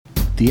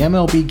The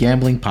MLB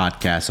Gambling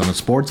Podcast on the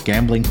Sports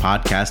Gambling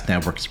Podcast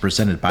Network is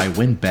presented by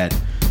WynnBET.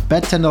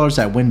 Bet $10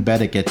 at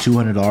WynnBET and get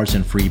 $200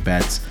 in free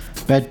bets.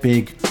 Bet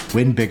big,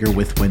 win bigger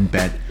with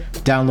WynnBET.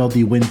 Download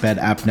the WynnBET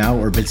app now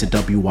or visit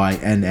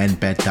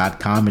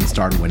wynnbet.com and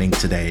start winning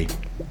today.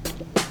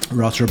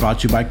 We're also brought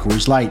to you by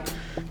Coors Light.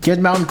 Get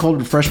mountain cold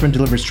refreshment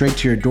delivered straight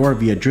to your door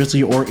via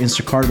Drizzly or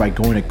Instacart by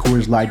going to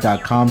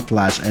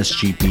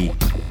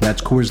CoorsLight.com/SGP.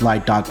 That's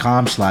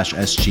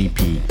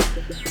CoorsLight.com/SGP.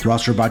 We're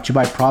also brought to you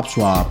by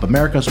PropSwap,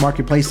 America's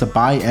marketplace to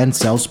buy and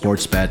sell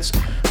sports bets.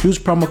 Use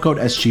promo code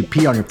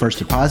SGP on your first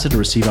deposit to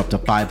receive up to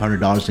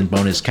 $500 in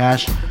bonus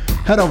cash.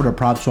 Head over to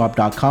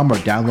PropSwap.com or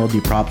download the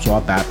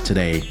PropSwap app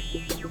today.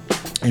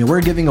 And we're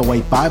giving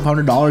away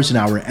 $500 in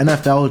our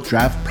NFL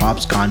Draft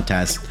Props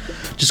contest.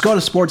 Just go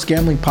to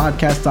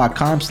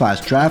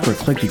sportsgamblingpodcast.com/draft or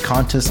click the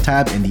contest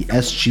tab in the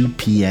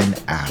SGPN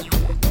app.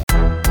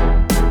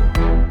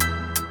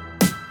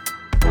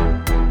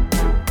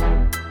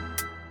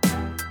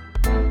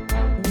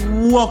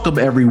 Welcome,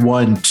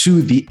 everyone,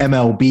 to the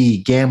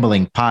MLB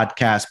Gambling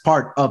Podcast,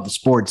 part of the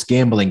Sports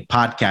Gambling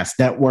Podcast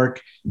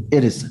Network.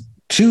 It is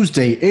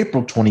Tuesday,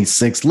 April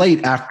 26th,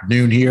 late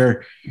afternoon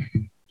here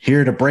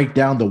to break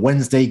down the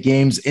Wednesday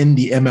games in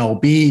the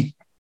MLB.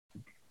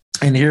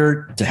 And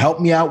here to help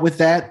me out with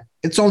that,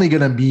 it's only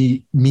going to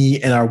be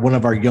me and one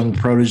of our young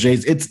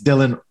proteges. It's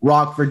Dylan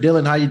Rockford.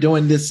 Dylan, how you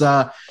doing this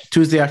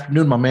Tuesday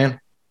afternoon, my man?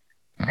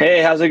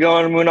 Hey, how's it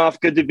going, Moonoff?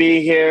 Good to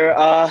be here.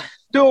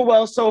 Doing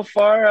well so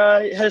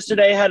far.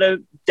 Yesterday had a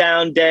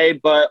down day,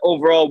 but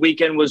overall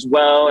weekend was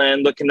well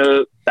and looking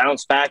to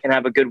bounce back and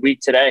have a good week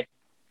today.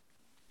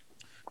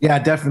 Yeah,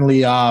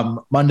 definitely.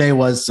 Monday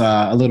was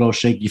a little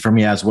shaky for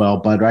me as well,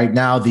 but right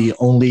now the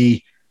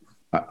only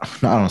I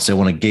don't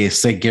want to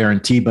say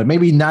guarantee, but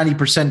maybe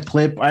 90%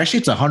 clip. Actually,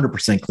 it's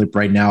 100% clip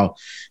right now.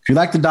 If you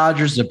like the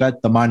Dodgers, to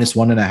bet the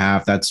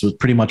 -1.5. That's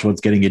pretty much what's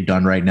getting it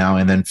done right now.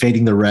 And then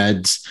fading the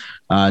Reds,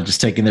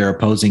 just taking their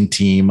opposing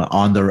team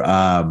on the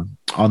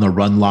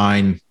run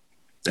line.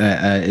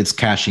 It's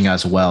cashing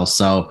as well.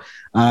 So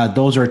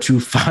those are two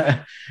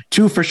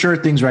for sure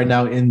things right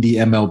now in the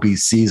MLB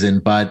season.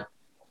 But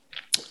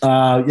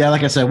yeah,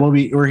 like I said,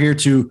 we're here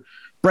to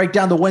break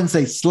down the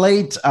Wednesday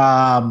slate.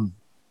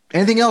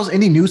 Anything else?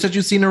 Any news that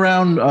you've seen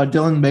around,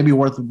 Dylan, maybe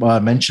worth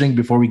mentioning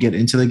before we get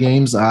into the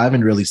games? I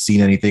haven't really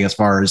seen anything as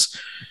far as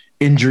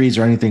injuries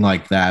or anything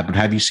like that, but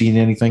have you seen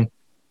anything?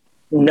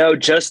 No,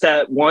 just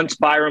that once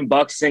Byron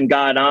Buxton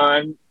got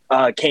on,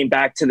 came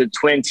back to the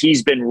Twins,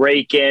 he's been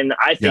raking.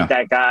 I think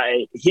that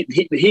guy,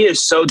 he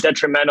is so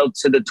detrimental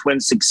to the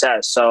Twins'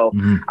 success. So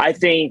I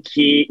think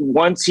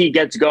once he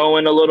gets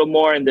going a little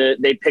more and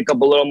they pick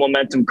up a little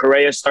momentum,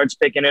 Correa starts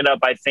picking it up,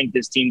 I think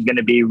this team's going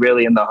to be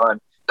really in the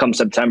hunt come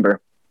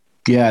September.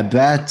 Yeah,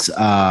 that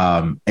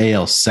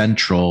AL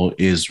Central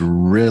is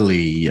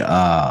really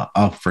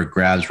up for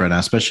grabs right now,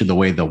 especially the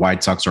way the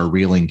White Sox are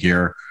reeling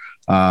here.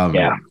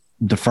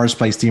 The first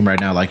place team right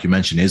now, like you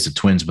mentioned, is the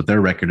Twins, but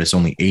their record is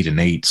only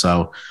 8-8.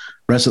 So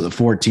rest of the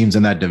four teams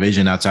in that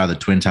division outside of the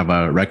Twins have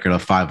a record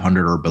of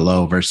 500 or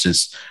below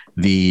versus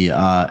the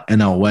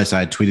NL West.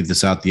 I tweeted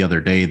this out the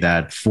other day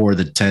that for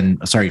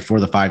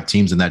the five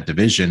teams in that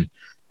division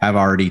have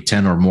already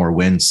 10 or more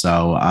wins.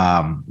 So,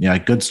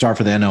 good start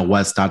for the NL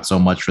West, not so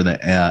much for the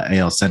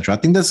AL Central. I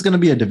think this is going to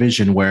be a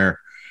division where,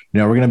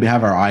 we're going to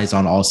have our eyes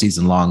on all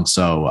season long.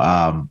 So,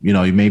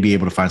 you may be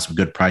able to find some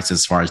good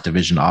prices as far as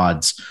division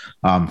odds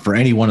for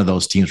any one of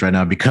those teams right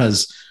now,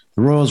 because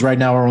the Royals right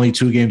now are only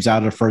 2 games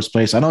out of first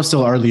place. I know it's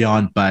still early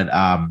on, but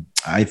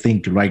I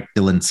think, like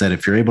Dylan said,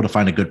 if you're able to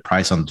find a good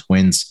price on the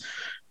Twins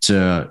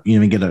to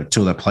even get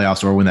to the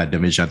playoffs or win that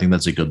division, I think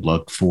that's a good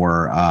look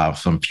for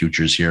some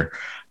futures here.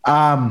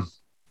 Dylan,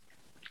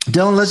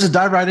 let's just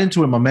dive right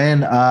into it, my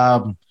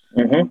man.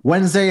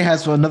 Wednesday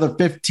has another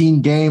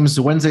 15 games.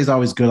 Wednesday's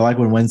always good. I like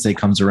when Wednesday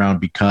comes around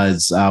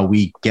because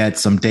we get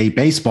some day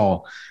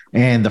baseball.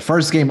 And the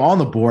first game on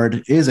the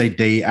board is a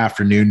day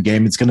afternoon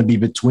game. It's going to be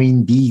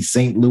between the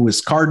St.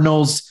 Louis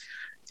Cardinals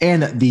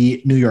and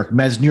the New York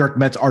Mets. New York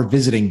Mets are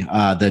visiting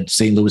the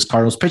St. Louis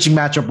Cardinals. Pitching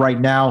matchup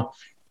right now.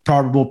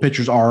 Probable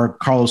pitchers are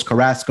Carlos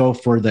Carrasco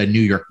for the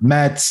New York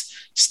Mets,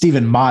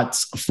 Steven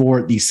Matz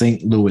for the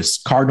St. Louis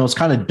Cardinals.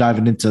 Kind of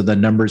diving into the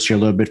numbers here a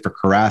little bit for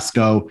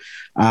Carrasco.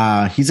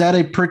 He's had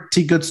a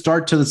pretty good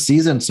start to the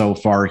season so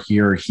far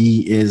here.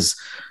 He is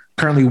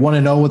currently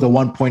 1-0 with a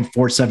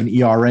 1.47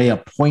 ERA, a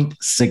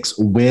 0.6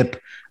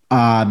 whip.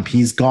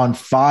 He's gone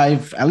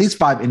at least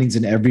five innings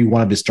in every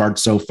one of his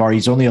starts so far.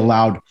 He's only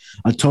allowed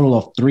a total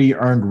of 3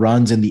 earned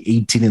runs in the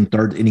 18 and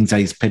third innings that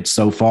he's pitched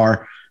so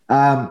far.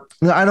 I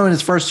know in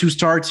his first 2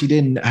 starts, he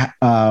didn't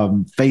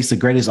face the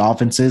greatest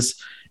offenses.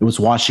 It was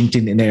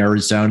Washington and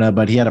Arizona,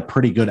 but he had a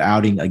pretty good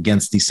outing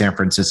against the San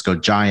Francisco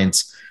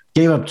Giants.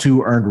 Gave up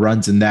 2 earned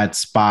runs in that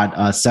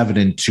spot,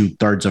 7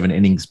 2/3 of an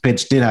innings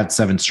pitched, did have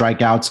 7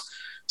 strikeouts.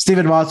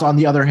 Steven Matz, on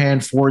the other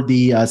hand, for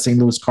the St.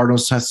 Louis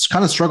Cardinals, has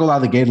kind of struggled out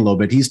of the gate a little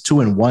bit. He's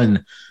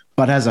 2-1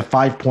 but has a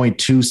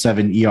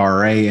 5.27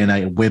 ERA and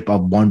a whip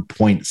of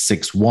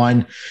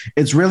 1.61.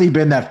 It's really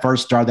been that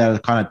first start that is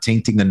kind of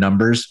tainting the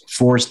numbers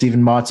for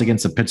Steven Matz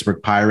against the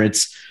Pittsburgh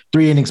Pirates.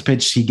 3 innings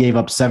pitched, he gave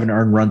up 7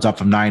 earned runs off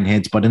of 9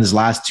 hits, but in his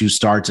last 2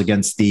 starts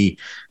against the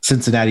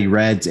Cincinnati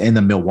Reds and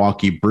the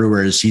Milwaukee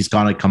Brewers, he's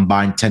gone a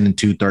combined 10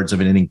 2/3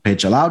 of an inning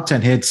pitch, allowed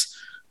 10 hits,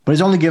 but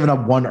he's only given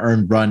up 1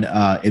 earned run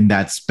in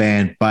that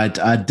span. But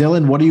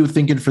Dylan, what are you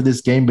thinking for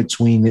this game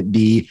between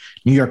the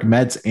New York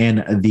Mets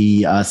and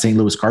the St.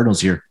 Louis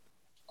Cardinals here?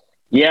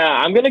 Yeah,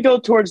 I'm going to go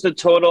towards the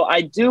total.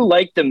 I do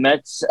like the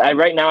Mets.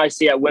 Right now I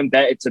see at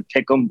WinBet, it's a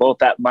pick 'em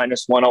both at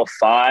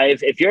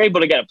 -105. If you're able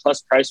to get a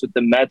plus price with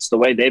the Mets, the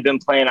way they've been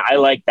playing, I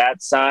like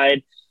that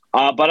side.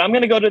 But I'm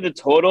going to go to the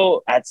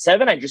total at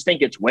 7. I just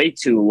think it's way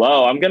too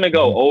low. I'm going to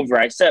go over.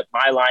 I set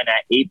my line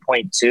at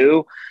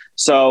 8.2.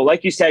 So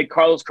like you said,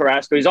 Carlos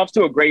Carrasco, he's off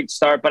to a great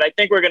start, but I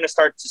think we're going to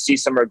start to see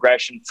some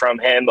regression from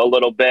him a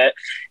little bit.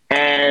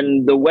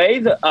 And the way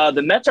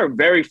the Mets are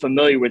very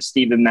familiar with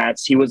Steven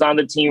Matz. He was on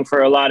the team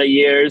for a lot of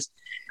years.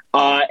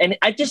 And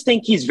I just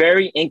think he's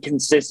very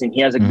inconsistent.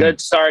 He has a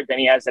good start, then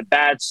he has a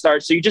bad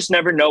start. So you just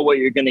never know what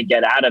you're going to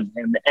get out of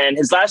him. And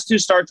his last 2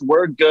 starts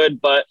were good,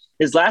 but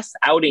his last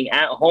outing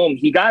at home,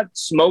 he got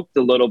smoked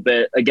a little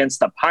bit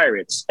against the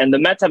Pirates. And the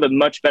Mets have a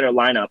much better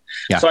lineup.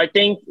 Yeah. So I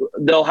think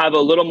they'll have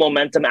a little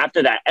momentum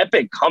after that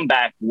epic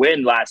comeback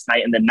win last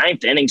night in the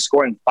 9th inning,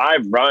 scoring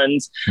 5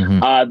 runs.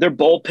 Their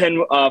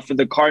bullpen for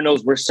the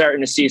Cardinals, we're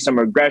starting to see some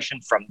regression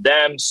from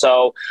them.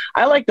 So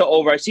I like the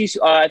over.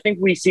 I think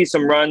we see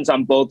some runs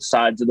on both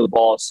sides of the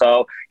ball.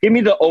 So give me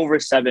the over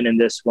 7 in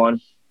this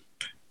one.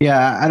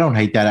 Yeah, I don't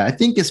hate that. I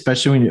think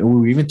especially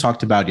when we even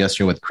talked about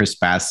yesterday with Chris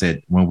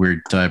Bassett when we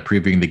were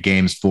previewing the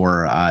games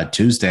for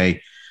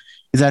Tuesday,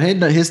 is that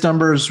his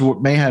numbers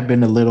may have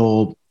been a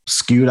little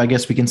skewed, I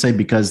guess we can say,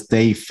 because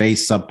they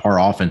faced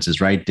subpar offenses,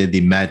 right? Did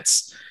the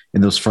Mets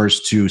in those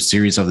first 2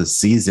 series of the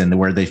season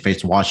where they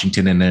faced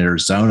Washington and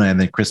Arizona,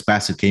 and then Chris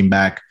Bassett came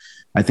back,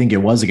 I think it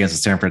was against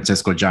the San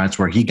Francisco Giants,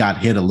 where he got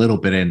hit a little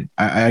bit. And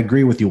I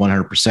agree with you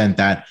 100%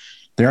 that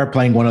they are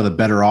playing one of the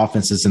better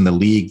offenses in the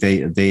league.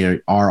 They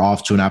are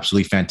off to an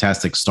absolutely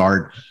fantastic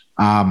start.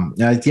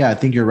 I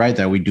think you're right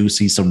that we do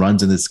see some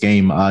runs in this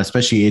game,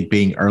 especially it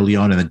being early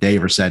on in the day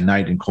versus at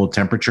night in cold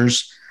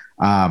temperatures.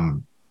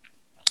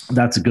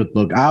 That's a good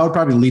look. I would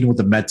probably lean with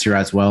the Mets here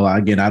as well.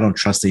 Again, I don't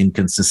trust the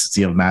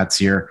inconsistency of Mets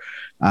here.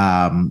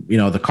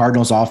 The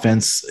Cardinals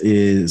offense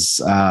is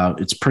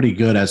it's pretty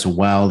good as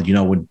well.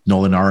 With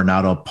Nolan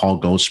Arenado, Paul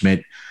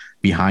Goldschmidt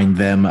behind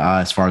them,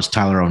 as far as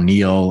Tyler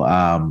O'Neill,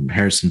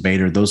 Harrison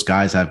Bader, those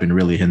guys have been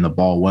really hitting the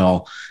ball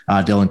well.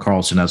 Dylan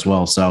Carlson as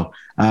well. So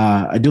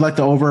I do like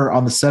the over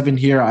on the 7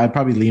 here. I'd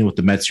probably lean with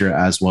the Mets here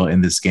as well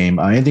in this game.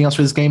 Anything else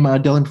for this game,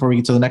 Dylan, before we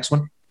get to the next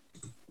one?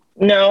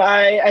 No,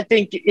 I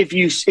think if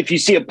you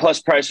see a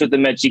plus price with the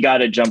Mets, you got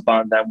to jump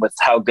on them with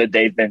how good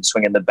they've been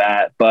swinging the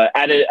bat. But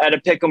at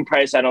a pick 'em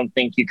price, I don't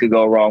think you could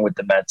go wrong with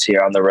the Mets here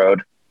on the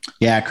road.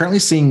 Yeah, currently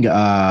seeing,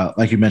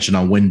 like you mentioned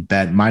on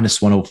WinBet,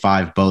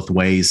 -105 both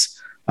ways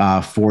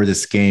for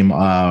this game,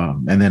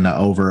 and then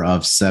over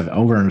under 7,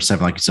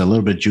 like you said, a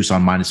little bit of juice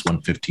on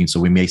 -115.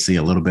 So we may see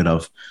a little bit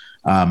of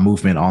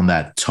movement on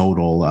that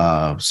total.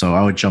 So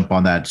I would jump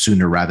on that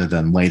sooner rather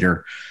than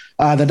later.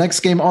 The next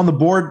game on the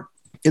board,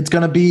 it's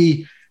going to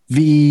be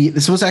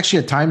this was actually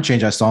a time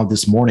change I saw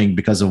this morning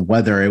because of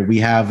weather. We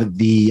have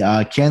the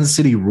Kansas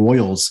City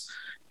Royals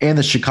and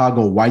the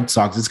Chicago White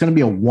Sox. It's going to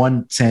be a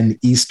 2:10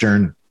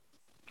 Eastern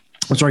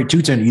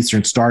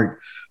start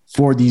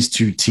for these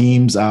 2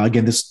 teams.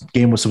 Again, this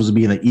game was supposed to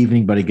be in the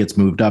evening, but it gets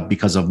moved up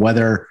because of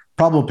weather.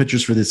 Probable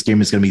pitchers for this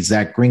game is going to be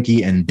Zach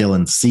Greinke and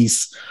Dylan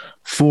Cease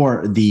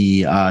for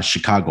the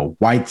Chicago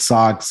White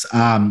Sox.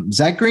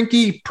 Zach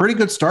Greinke, pretty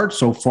good start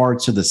so far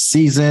to the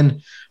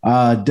season.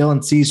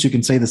 Dylan Cease, you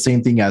can say the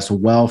same thing as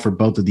well for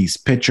both of these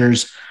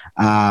pitchers.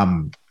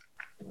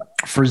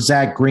 For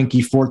Zach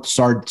Greinke, 4th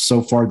start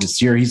so far this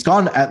year. He's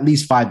gone at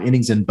least 5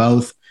 innings in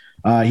both.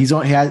 He's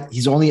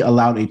only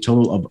allowed a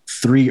total of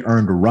 3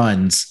 earned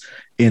runs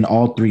in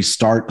all 3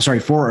 starts.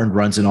 4 earned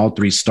runs in all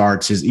 3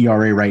 starts. His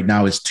ERA right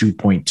now is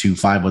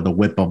 2.25 with a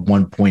whip of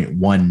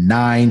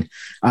 1.19.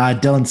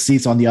 Dylan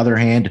Cease, on the other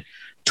hand,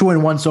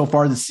 2-1 so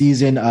far this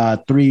season,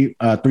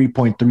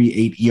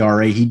 3.38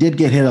 ERA. He did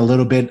get hit a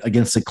little bit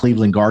against the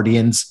Cleveland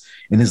Guardians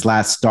in his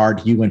last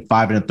start. He went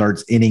 5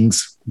 1/3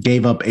 innings,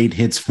 gave up 8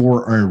 hits,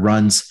 4 earned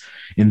runs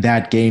in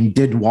that game,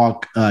 did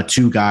walk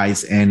 2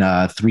 guys and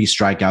 3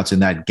 strikeouts in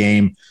that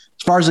game.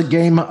 As far as the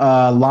game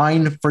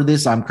line for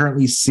this, I'm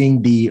currently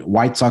seeing the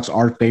White Sox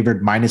are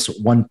favored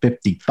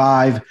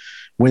 -155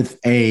 with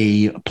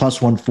a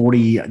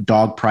 +140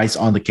 dog price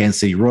on the Kansas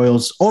City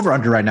Royals. Over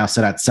under right now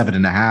set at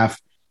 7.5.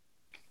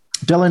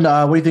 Dylan,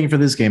 what do you think for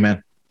this game,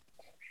 man?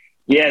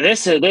 Yeah,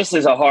 this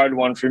is a hard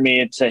one for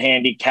me to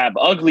handicap.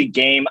 Ugly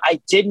game. I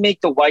did make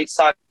the White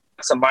Sox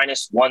a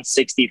minus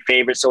 160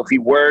 favorite. So if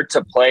you were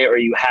to play or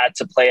you had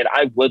to play it,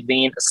 I would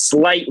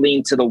slight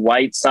lean to the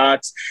White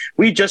Sox.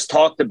 We just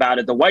talked about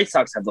it. The White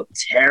Sox have looked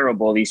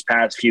terrible these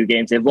past few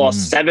games. They've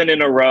lost 7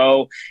 in a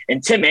row,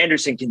 and Tim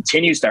Anderson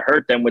continues to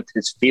hurt them with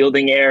his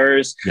fielding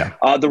errors. Yeah.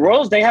 The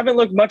Royals, they haven't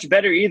looked much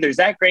better either.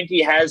 Zach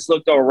Greinke has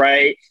looked all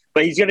right,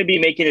 but he's going to be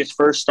making his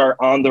first start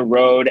on the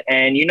road.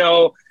 And,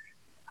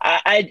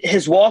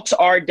 his walks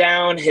are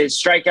down. His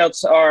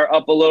strikeouts are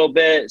up a little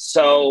bit.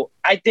 So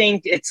I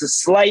think it's a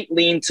slight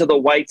lean to the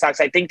White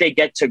Sox. I think they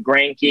get to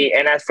Greinke.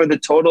 And as for the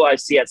total, I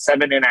see at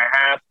 7.5.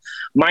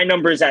 My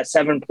number is at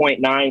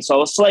 7.9.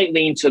 So a slight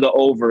lean to the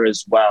over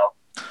as well.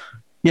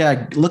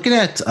 Yeah, looking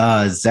at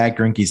Zach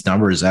Greinke's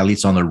numbers, at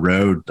least on the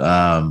road,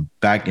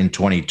 back in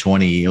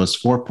 2020, it was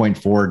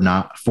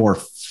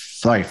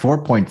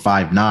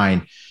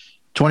 4.59.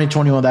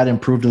 2021, that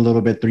improved a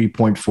little bit,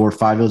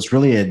 3.45. It was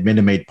really at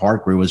Minute Maid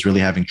Park where he was really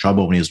having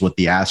trouble when he was with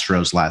the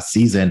Astros last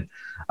season.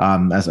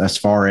 As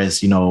far as,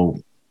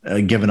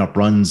 giving up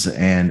runs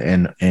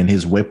and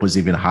his whip was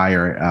even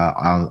higher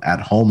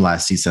at home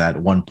last season at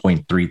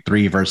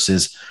 1.33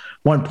 versus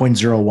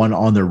 1.01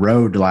 on the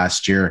road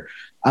last year.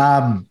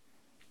 I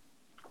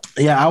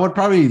would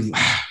probably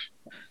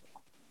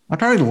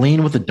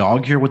lean with the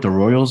dog here with the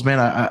Royals,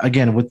 man.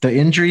 Again, with the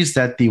injuries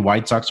that the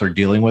White Sox are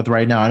dealing with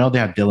right now, I know they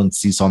have Dylan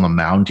Cease on the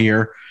mound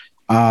here.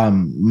 But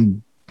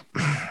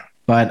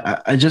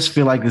I just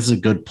feel like this is a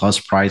good plus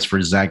price for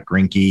Zach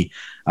Greinke.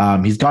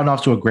 He's gotten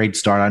off to a great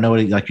start. I know,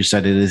 like you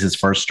said, it is his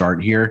first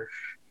start here,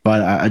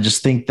 but I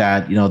just think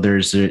that,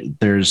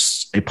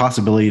 there's a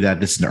possibility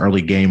that this is an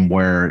early game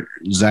where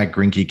Zach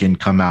Greinke can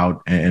come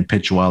out and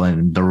pitch well,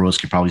 and the Royals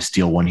could probably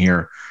steal one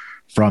here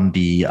from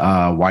the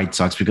White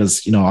Sox,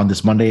 because, on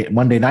this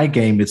Monday night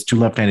game, it's 2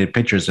 left-handed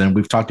pitchers. And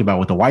we've talked about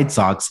with the White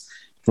Sox,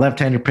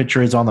 left-handed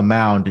pitcher is on the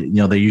mound,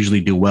 they usually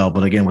do well.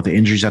 But again, with the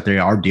injuries that they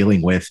are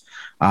dealing with,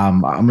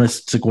 I'm going to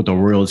stick with the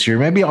Royals here.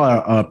 Maybe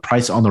a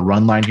price on the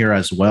run line here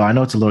as well. I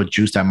know it's a little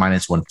juiced at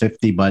minus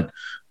 150, but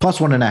plus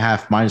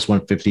 1.5, minus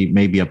 150,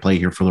 maybe a play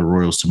here for the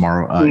Royals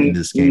tomorrow in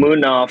this game.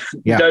 Munaf,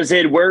 does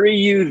it worry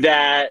you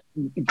that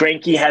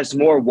Greinke has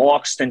more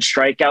walks than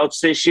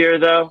strikeouts this year,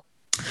 though?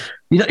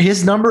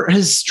 His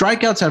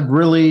strikeouts have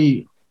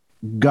really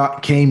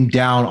came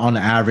down on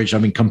average. I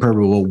mean, compared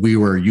to what we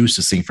were used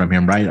to seeing from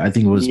him, right? I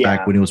think it was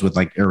back when he was with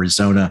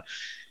Arizona.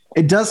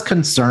 It does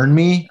concern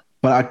me,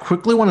 but I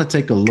quickly want to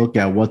take a look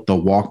at what the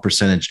walk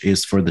percentage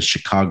is for the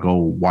Chicago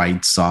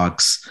White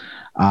Sox.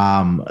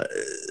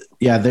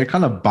 They're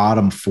kind of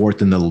bottom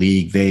 4th in the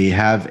league. They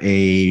have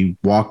a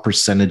walk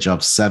percentage of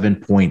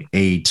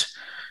 7.8,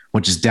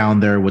 which is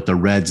down there with the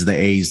Reds, the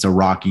A's, the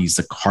Rockies,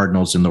 the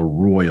Cardinals, and the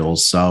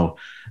Royals. So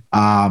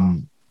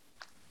I'm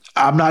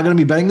not going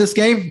to be betting this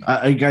game.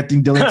 I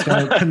think Dylan's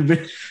going to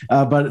convince.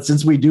 But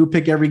since we do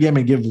pick every game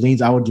and give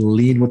leans, I would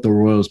lean with the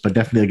Royals. But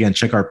definitely, again,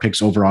 check our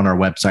picks over on our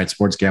website,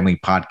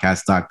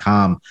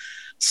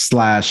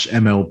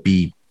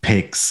 sportsgamblingpodcast.com/MLB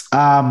picks.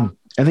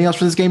 Anything else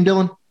for this game,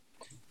 Dylan?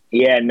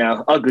 Yeah,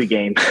 no, ugly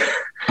game.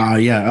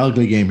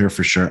 Ugly game here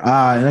for sure.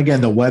 And again,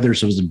 the weather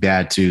was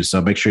bad too,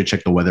 so make sure you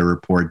check the weather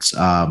reports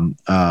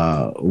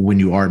when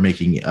you are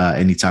making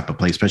any type of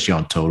play, especially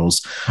on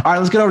totals. All right,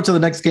 let's get over to the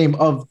next game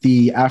of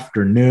the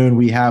afternoon.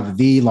 We have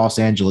the Los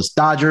Angeles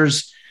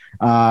Dodgers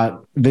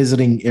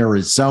visiting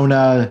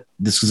Arizona.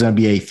 This is going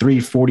to be a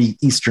 3:40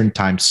 Eastern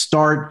time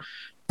start.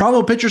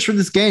 Probable pitchers for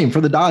this game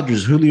for the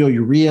Dodgers, Julio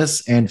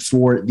Urias, and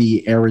for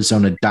the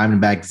Arizona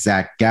Diamondbacks,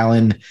 Zach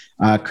Gallen.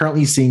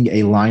 Currently seeing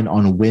a line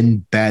on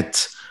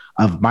WinBet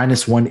of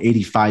minus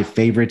 185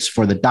 favorites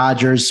for the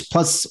Dodgers,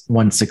 plus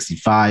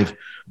 165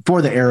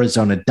 for the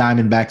Arizona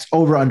Diamondbacks.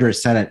 Over under is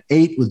set at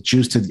 8 with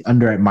juice to the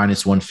under at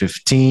minus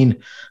 115.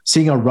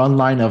 Seeing a run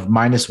line of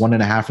minus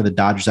 1.5 for the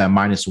Dodgers at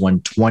minus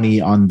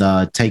 120 on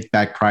the take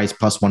back price,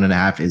 plus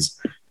 1.5 is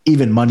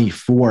even money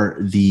for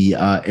the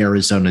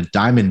Arizona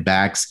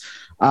Diamondbacks.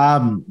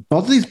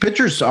 Both of these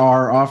pitchers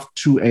are off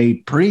to a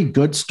pretty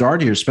good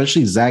start here,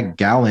 especially Zach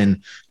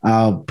Gallen.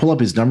 Pull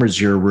up his numbers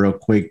here real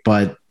quick,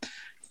 but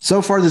so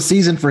far this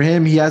season for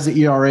him, he has an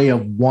ERA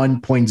of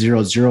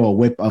 1.00, a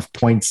whip of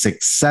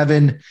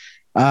 0.67.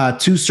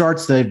 2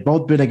 starts, they've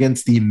both been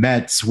against the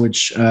Mets,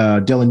 which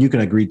Dylan, you can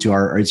agree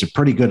to it's a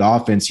pretty good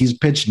offense. He's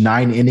pitched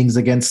 9 innings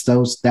against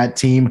that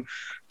team,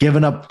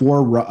 given up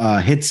 4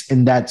 hits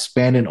in that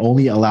span and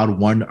only allowed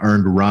 1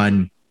 earned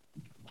run.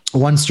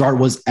 1 start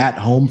was at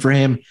home for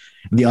him.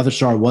 And the other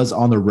start was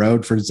on the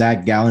road for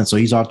Zach Gallen. So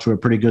he's off to a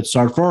pretty good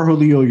start. For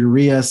Julio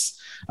Urias,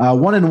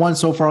 1-1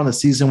 so far on the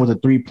season with a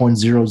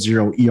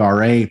 3.00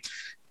 ERA.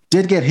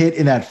 Did get hit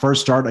in that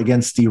first start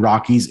against the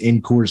Rockies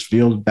in Coors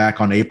Field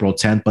back on April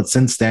 10th. But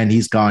since then,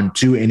 he's gone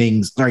 10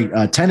 innings,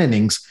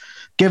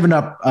 given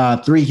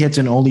up 3 hits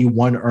and only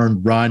 1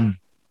 earned run.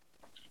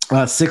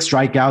 6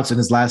 strikeouts in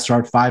his last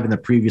start, 5 in the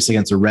previous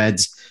against the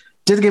Reds.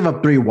 Did give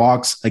up 3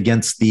 walks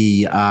against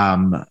the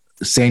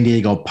San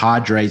Diego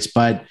Padres.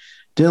 But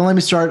Dylan, let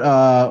me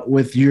start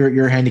with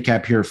your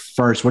handicap here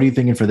first. What are you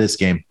thinking for this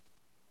game?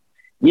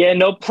 Yeah,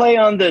 no play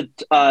on the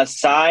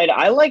side.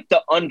 I like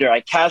the under. I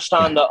cashed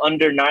on the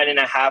under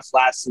 9.5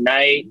 last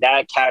night.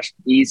 That cashed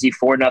easy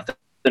 4-0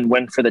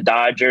 win for the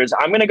Dodgers.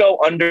 I'm going to go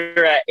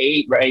under at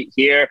 8 right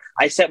here.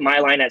 I set my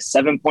line at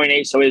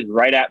 7.8, so it's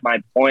right at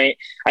my point.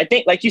 I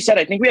think, like you said,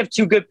 I think we have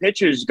two good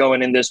pitchers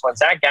going in this one.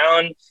 Zach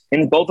Gallen,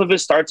 in both of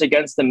his starts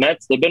against the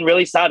Mets, they've been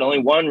really solid. Only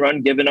one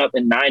run given up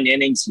in 9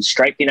 innings. He's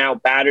striking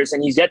out batters,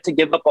 and he's yet to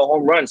give up a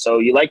home run, so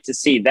you like to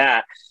see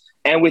that.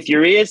 And with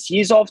Urias,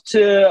 he's off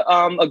to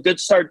a good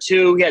start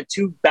too. He had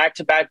 2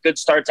 back-to-back good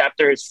starts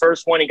after his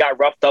first one. He got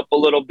roughed up a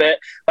little bit,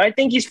 but I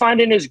think he's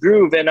finding his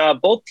groove. And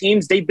both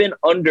teams, they've been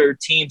under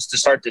teams to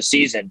start the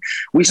season.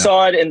 We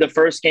saw it in the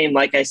first game,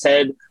 like I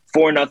said,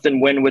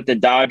 4-0 win with the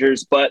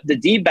Dodgers. But the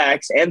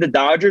D-backs and the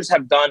Dodgers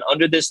have gone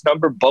under this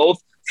number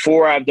both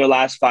 4 out of their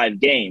last 5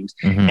 games.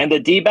 Mm-hmm. And the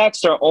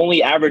D-backs are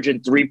only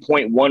averaging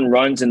 3.1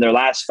 runs in their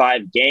last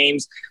 5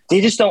 games.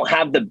 They just don't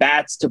have the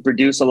bats to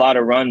produce a lot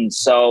of runs.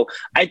 So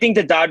I think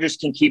the Dodgers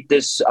can keep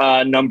this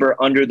number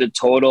under the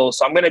total.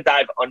 So I'm going to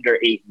dive under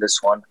 8 in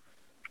this one.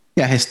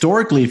 Yeah,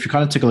 historically, if you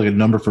kind of take a look at the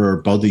number for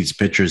both these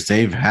pitchers,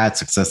 they've had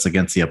success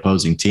against the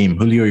opposing team.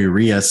 Julio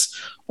Urias,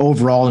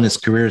 overall in his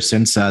career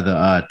since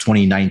the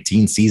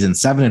 2019 season,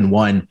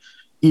 7-1,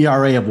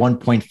 ERA of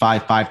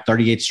 1.55,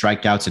 38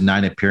 strikeouts and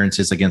 9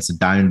 appearances against the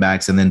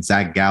Diamondbacks. And then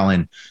Zach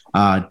Gallen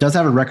does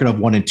have a record of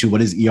 1-2, but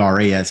his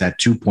ERA is at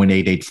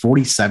 2.88,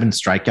 47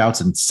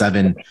 strikeouts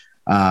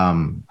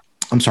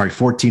and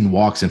 14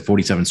 walks and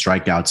 47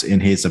 strikeouts in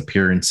his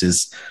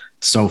appearances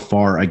so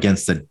far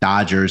against the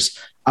Dodgers.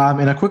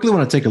 And I quickly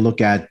want to take a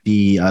look at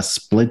the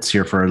splits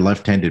here for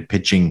left-handed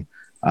pitching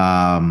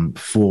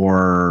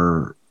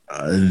for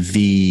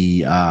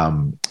the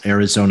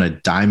Arizona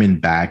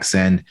Diamondbacks.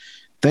 And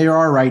they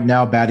are right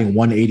now batting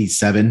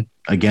 187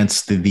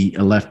 against the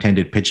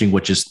left-handed pitching,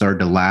 which is third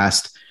to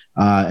last.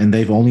 And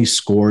they've only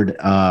scored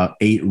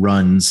 8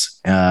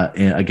 runs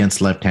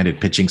against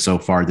left-handed pitching so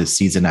far this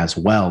season as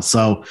well.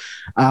 So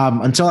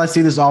until I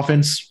see this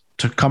offense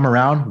to come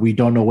around, we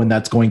don't know when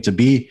that's going to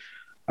be.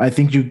 I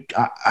think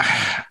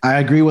I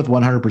agree with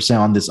 100%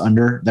 on this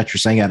under that you're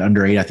saying at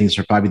under 8. I think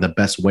it's probably the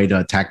best way to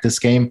attack this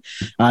game.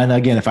 And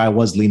again, if I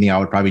was leaning, I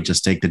would probably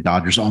just take the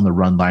Dodgers on the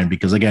run line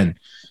because, again,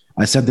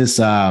 I said this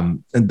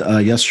in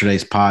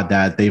yesterday's pod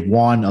that they've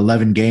won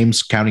 11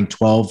 games, counting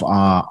 12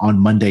 on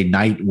Monday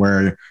night,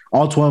 where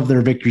all 12 of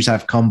their victories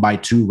have come by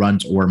 2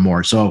 runs or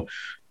more. So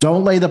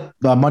don't lay the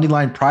money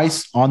line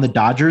price on the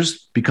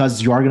Dodgers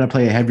because you are going to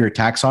play a heavier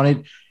tax on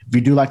it. If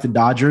you do like the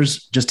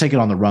Dodgers, just take it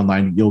on the run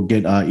line. You'll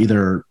get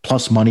either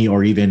plus money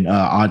or even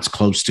odds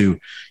close to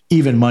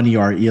even money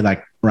or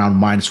like around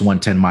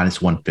 -110,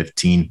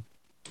 -115.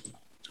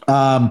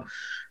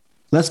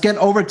 Let's get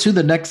over to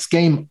the next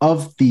game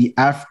of the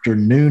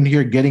afternoon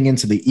here. Getting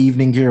into the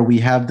evening here, we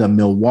have the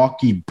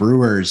Milwaukee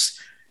Brewers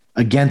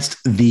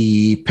against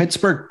the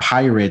Pittsburgh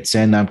Pirates.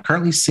 And I'm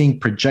currently seeing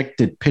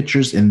projected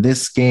pitchers in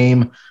this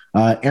game.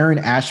 Aaron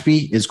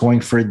Ashby is going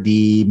for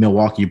the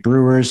Milwaukee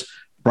Brewers.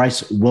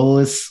 Bryce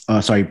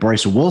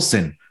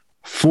Wilson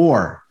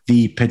for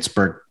the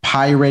Pittsburgh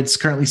Pirates.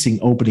 Currently seeing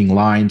opening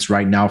lines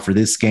right now for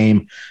this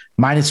game.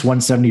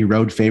 -170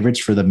 road favorites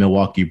for the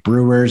Milwaukee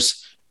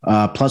Brewers.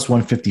 Plus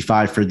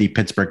 155 for the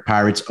Pittsburgh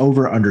Pirates.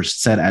 Over under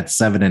set at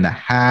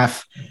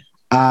 7.5.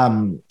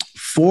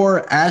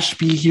 For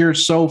Ashby here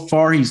so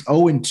far, he's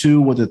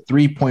 0-2 with a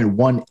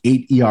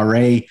 3.18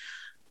 ERA.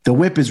 The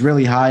whip is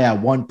really high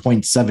at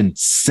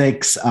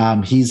 1.76.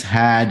 He's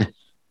had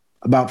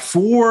about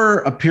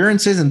 4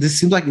 appearances, and this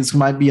seems like this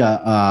might be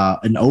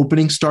an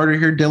opening starter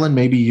here, Dylan.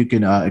 Maybe you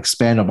can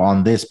expand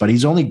on this, but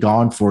he's only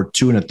gone for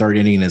 2 1/3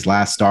 inning in his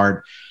last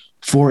start.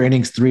 4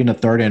 innings, 3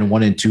 1/3, and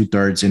 1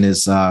 2/3 in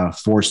his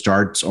 4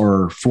 starts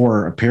or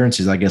 4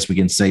 appearances, I guess we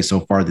can say so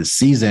far this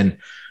season.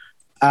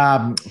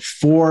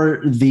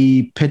 For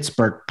the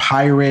Pittsburgh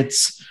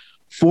Pirates,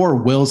 for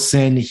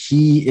Wilson,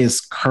 he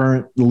is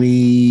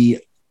currently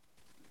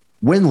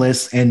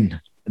winless and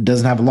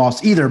doesn't have a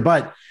loss either,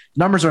 but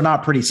numbers are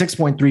not pretty.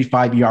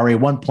 6.35 ERA,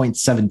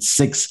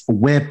 1.76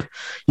 whip.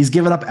 He's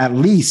given up at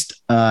least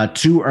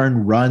 2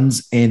 earned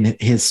runs in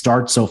his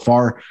start so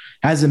far.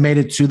 Hasn't made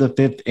it to the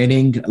 5th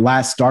inning.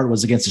 Last start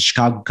was against the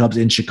Chicago Cubs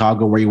in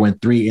Chicago, where he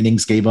went 3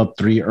 innings, gave up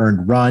 3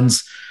 earned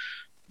runs.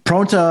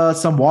 Prone to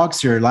some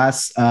walks here.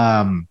 Last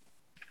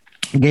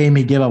game,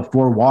 he gave up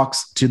 4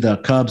 walks to the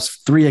Cubs,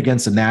 3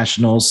 against the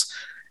Nationals.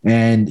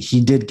 And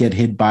he did get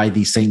hit by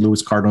the St.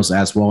 Louis Cardinals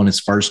as well in his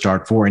first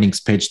start. 4 innings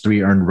pitched,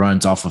 3 earned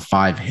runs off of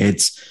 5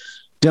 hits.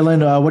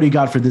 Dylan, what do you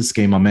got for this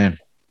game, my man?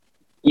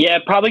 Yeah,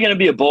 probably going to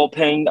be a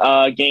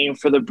bullpen game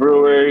for the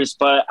Brewers,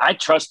 but I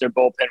trust their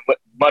bullpen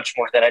much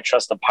more than I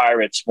trust the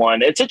Pirates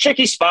one. It's a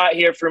tricky spot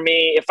here for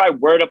me. If I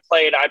were to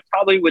play it, I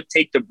probably would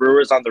take the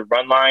Brewers on the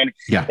run line.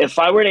 Yeah. If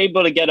I were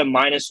able to get a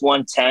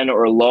 -110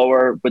 or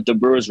lower with the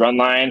Brewers run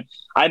line,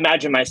 I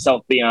imagine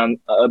myself being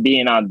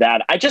on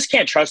that. I just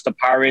can't trust the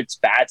Pirates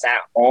bats at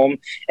home.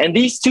 And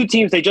these two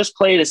teams, they just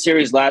played a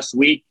series last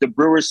week. The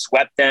Brewers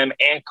swept them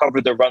and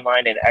covered the run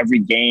line in every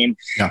game.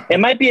 Yeah. It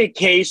might be a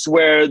case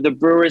where the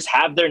Brewers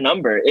have their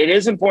number. It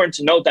is important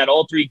to note that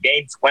all three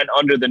games went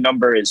under the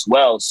number as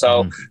well.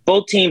 So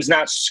both teams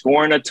not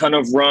scoring a ton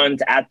of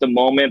runs at the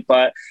moment,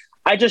 but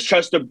I just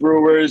trust the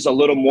Brewers a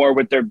little more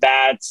with their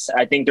bats.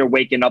 I think they're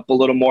waking up a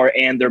little more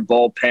and their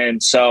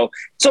bullpen. So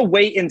it's a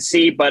wait and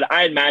see, but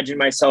I imagine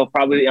myself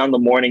probably on the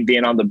morning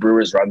being on the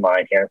Brewers run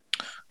line here.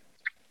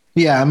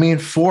 Yeah, I mean,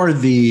 for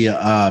the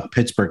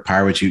Pittsburgh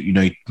Pirates,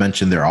 you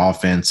mentioned their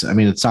offense. I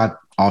mean, it's not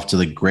off to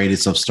the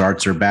greatest of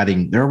starts. They're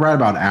right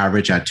about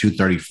average at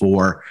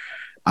 234.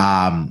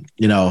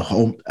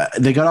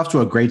 They got off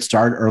to a great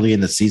start early in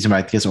the season,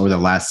 but I guess over the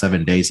last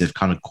 7 days, they've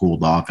kind of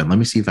cooled off. And let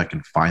me see if I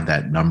can find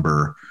that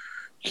number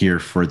here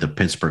for the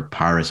Pittsburgh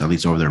Pirates, at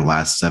least over their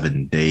last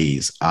 7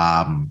 days.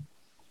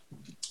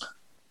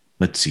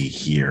 Let's see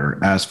here.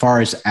 As far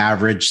as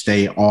average,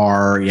 they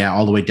are,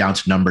 all the way down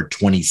to number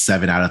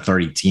 27 out of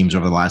 30 teams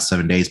over the last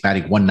 7 days,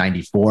 batting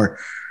 194.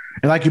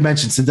 And like you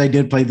mentioned, since they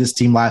did play this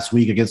team last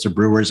week against the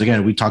Brewers,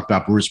 again, we talked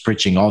about Brewers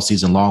pitching all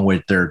season long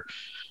with their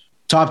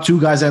top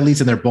two guys, at least,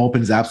 and their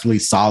bullpen is absolutely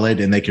solid,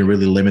 and they can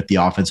really limit the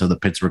offense of the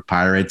Pittsburgh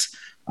Pirates.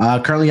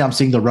 Currently, I'm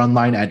seeing the run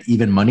line at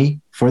even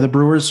money for the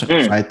Brewers. So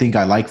I think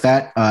I like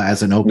that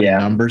as an opening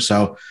number.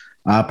 So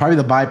probably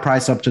the buy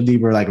price up to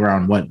were like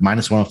around what,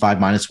 -105,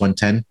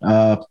 -110.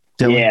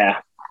 Yeah,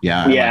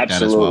 like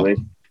absolutely.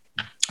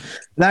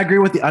 And I agree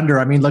with the under.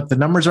 I mean, look, the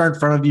numbers are in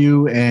front of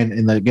you,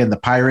 and again, the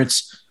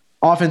Pirates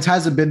offense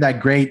hasn't been that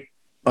great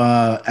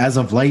as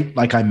of late,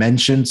 like I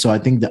mentioned. So I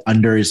think the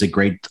under is a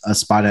great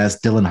spot, as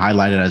Dylan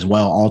highlighted as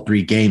well. All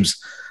three games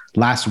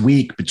last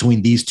week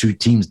between these two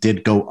teams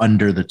did go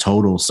under the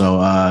total.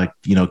 So,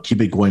 keep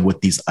it going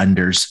with these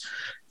unders.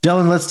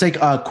 Dylan, let's take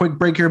a quick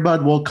break here,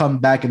 bud. We'll come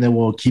back and then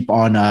we'll keep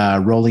on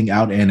rolling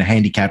out and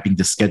handicapping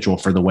the schedule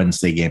for the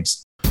Wednesday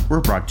games.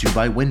 We're brought to you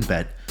by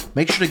WynnBET.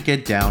 Make sure to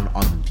get down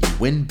on the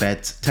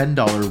WynnBET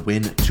 $10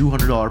 win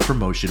 $200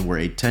 promotion, where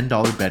a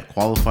 $10 bet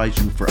qualifies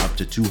you for up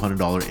to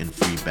 $200 in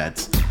free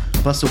bets.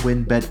 Plus, a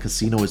WynnBET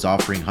casino is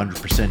offering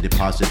 100%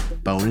 deposit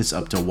bonus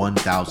up to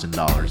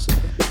 $1,000.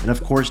 And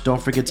of course,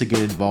 don't forget to get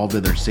involved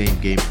in their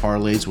same-game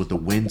parlays with the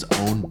Wynn's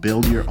own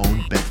Build Your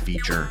Own Bet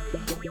feature.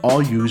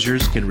 All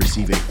users can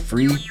receive a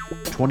free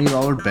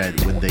 $20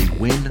 bet when they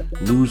win,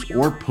 lose,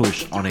 or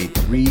push on a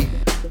 3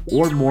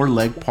 or more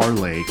leg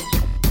parlay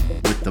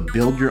with the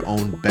Build Your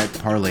Own Bet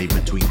parlay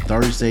between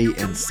Thursday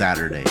and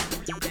Saturday.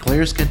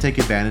 Players can take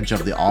advantage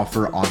of the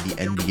offer on the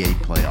NBA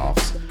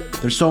playoffs.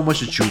 There's so much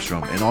to choose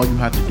from, and all you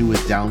have to do is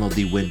download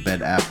the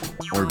WynnBET app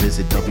or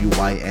visit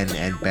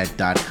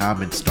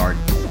wynnbet.com and start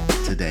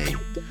today.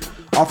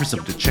 Offer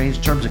subject to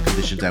change. Terms and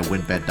conditions at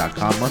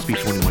wynnbet.com. Must be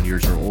 21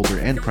 years or older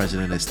and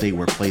present in a state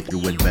where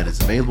playthrough WynnBET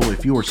is available.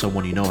 If you or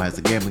someone you know has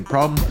a gambling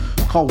problem,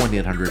 call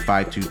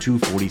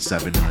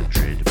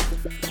 1-800-522-4700.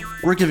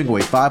 We're giving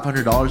away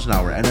 $500 in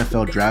our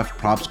NFL Draft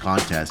Props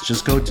contest.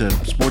 Just go to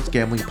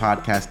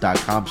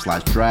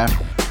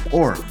sportsgamblingpodcast.com/draft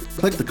or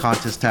click the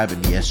contest tab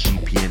in the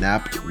SGPN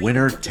app.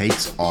 Winner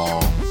takes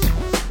all.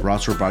 We're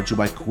also brought to you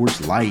by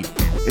Coors Light.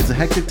 It's a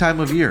hectic time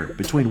of year.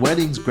 Between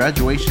weddings,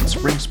 graduations,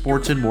 spring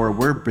sports, and more,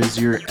 we're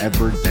busier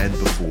ever than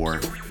before.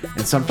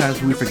 And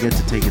sometimes we forget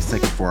to take a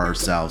second for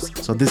ourselves.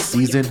 So this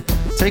season,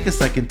 take a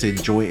second to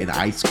enjoy an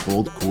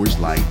ice-cold Coors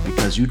Light,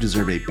 because you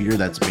deserve a beer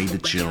that's made to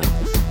chill.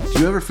 Do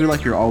you ever feel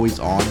like you're always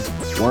on?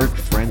 Work,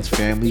 friends,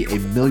 family, a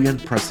million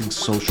pressing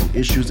social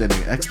issues, and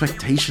an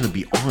expectation to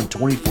be on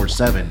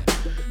 24/7.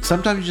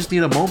 Sometimes you just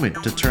need a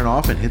moment to turn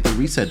off and hit the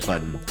reset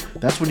button.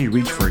 That's when you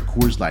reach for a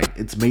Coors Light.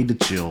 It's made to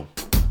chill.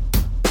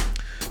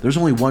 There's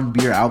only one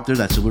beer out there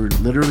that's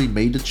literally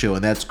made to chill,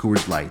 and that's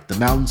Coors Light. The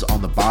mountains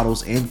on the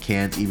bottles and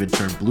cans even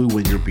turn blue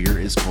when your beer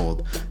is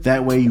cold.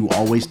 That way you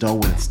always know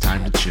when it's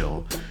time to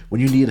chill.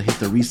 When you need to hit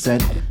the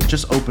reset,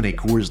 just open a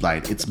Coors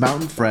Light. It's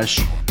mountain fresh,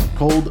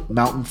 cold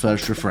mountain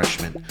fresh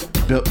refreshment.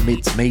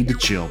 It's made to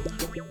chill.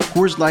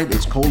 Coors Light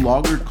is cold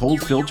lagered,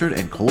 cold filtered,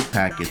 and cold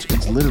packaged.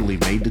 It's literally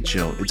made to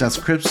chill. It's as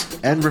crisp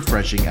and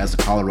refreshing as the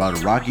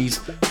Colorado Rockies,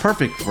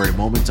 perfect for a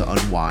moment to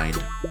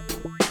unwind.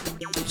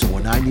 So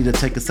when I need to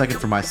take a second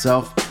for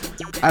myself,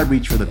 I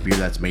reach for the beer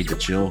that's made to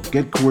chill.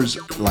 Get Coors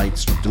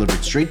Light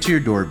delivered straight to your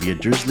door via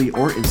Drizzly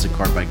or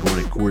Instacart by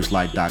going to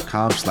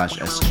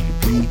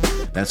CoorsLight.com/SGP.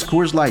 That's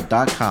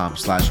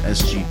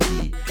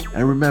CoorsLight.com/SGP.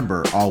 And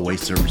remember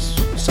always to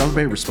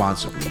celebrate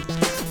responsibly.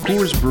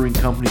 Coors Brewing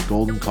Company,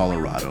 Golden,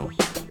 Colorado.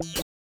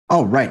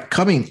 All right,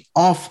 coming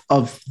off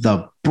of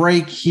the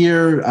break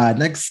here,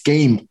 next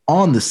game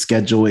on the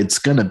schedule, it's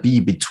going to be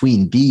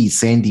between the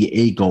San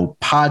Diego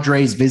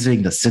Padres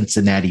visiting the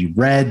Cincinnati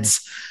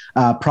Reds.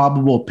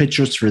 Probable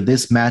pitchers for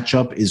this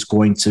matchup is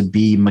going to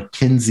be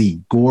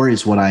Mackenzie Gore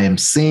is what I am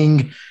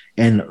seeing,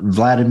 and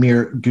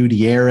Vladimir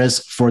Gutierrez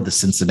for the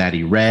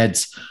Cincinnati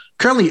Reds.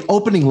 Currently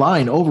opening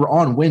line over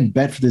on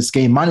WynnBET for this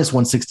game,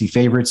 -160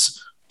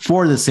 favorites.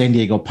 for the San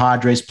Diego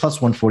Padres,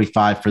 plus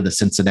 145 for the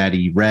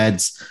Cincinnati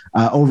Reds.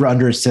 Over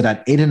under is set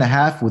at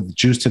 8.5 with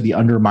juice to the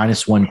under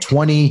minus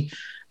 120.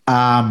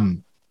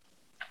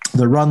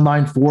 The run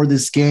line for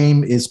this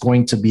game is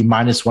going to be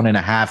minus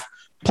 1.5,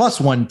 plus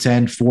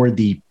 110 for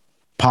the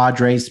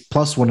Padres,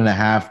 plus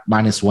 1.5,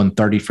 minus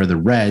 130 for the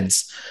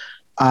Reds.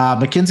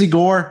 Mackenzie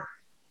Gore,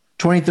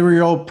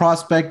 23-year-old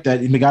prospect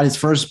that got his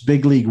first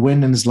big league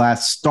win in his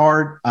last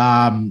start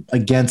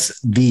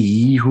against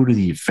who did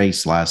he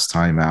face last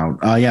time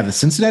out? The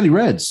Cincinnati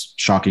Reds,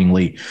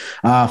 shockingly.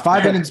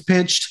 5 innings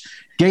pitched,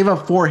 gave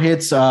up 4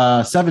 hits,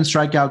 7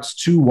 strikeouts,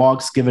 2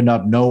 walks, given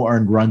up, no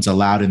earned runs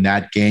allowed in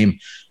that game.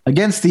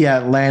 Against the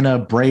Atlanta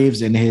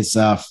Braves in his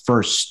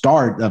first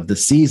start of the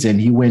season,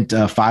 he went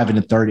 5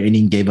 1/3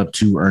 inning, gave up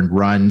 2 earned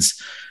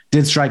runs,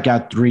 did strike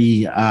out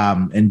 3,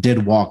 and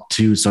did walk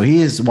 2. So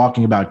he is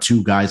walking about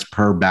 2 guys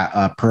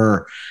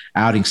per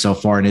outing so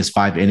far in his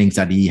 5 innings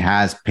that he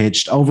has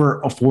pitched.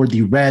 Over for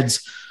the Reds,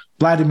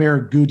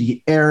 Vladimir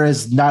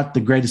Gutierrez, not the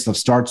greatest of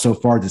starts so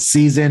far this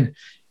season.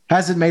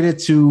 Hasn't made it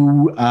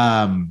to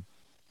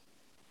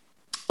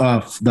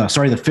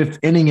the 5th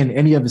inning in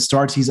any of his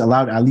starts. He's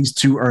allowed at least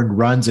 2 earned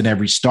runs in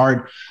every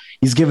start.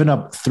 He's given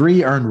up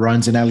 3 earned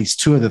runs in at least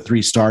 2 of the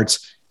 3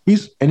 starts.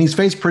 He's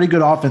faced pretty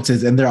good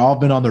offenses, and they're all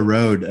been on the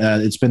road.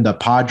 It's been the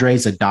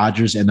Padres, the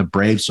Dodgers, and the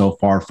Braves so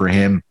far for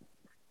him.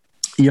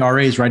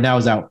 ERAs right now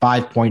is at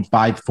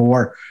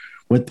 5.54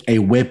 with a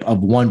whip of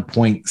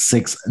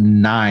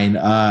 1.69.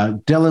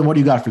 Dylan, what do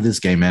you got for this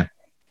game, man?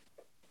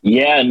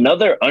 Yeah,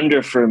 another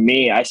under for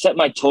me. I set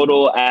my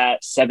total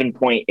at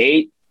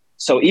 7.8.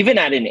 So even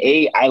at an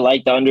 8, I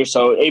like the under.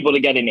 So able to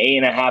get an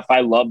 8.5.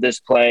 I love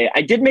this play.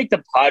 I did make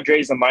the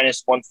Padres a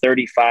minus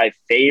 135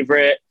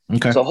 favorite.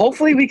 Okay. So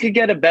hopefully we could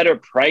get a better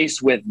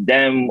price with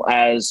them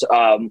as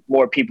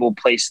more people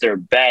place their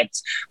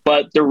bets.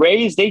 But the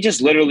Rays, they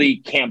just literally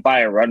can't buy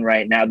a run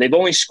right now. They've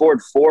only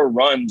scored 4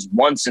 runs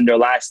once in their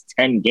last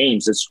 10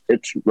 games.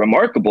 It's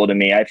remarkable to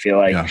me, I feel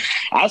like. Yeah.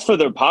 As for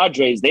their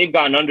Padres, they've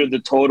gone under the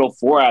total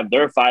 4 out of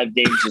their 5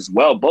 games as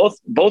well.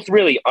 Both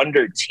really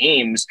under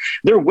teams.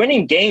 They're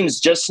winning games,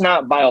 just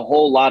not by a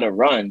whole lot of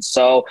runs.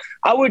 So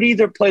I would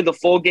either play the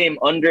full game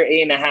under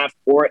 8.5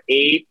 or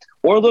 8,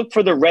 or look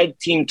for the red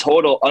team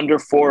total under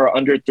 4 or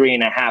under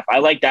 3.5. I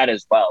like that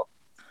as well.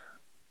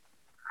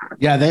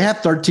 Yeah, they have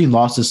 13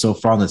 losses so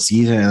far in the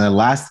season, and the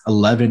last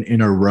 11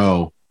 in a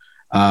row.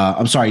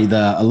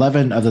 The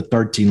 11 of the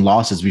 13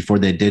 losses before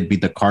they did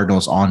beat the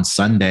Cardinals on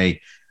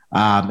Sunday.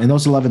 In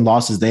those 11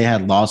 losses, they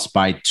had lost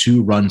by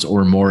 2 runs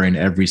or more in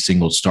every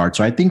single start.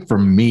 So I think for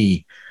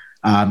me,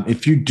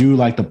 if you do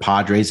like the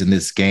Padres in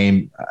this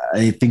game,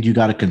 I think you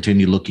got to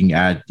continue looking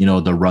at,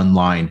 the run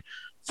line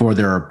for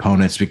their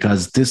opponents,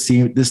 because this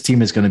team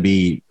is going to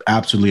be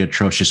absolutely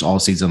atrocious all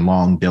season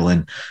long,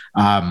 Dylan.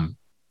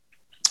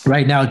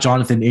 Right now,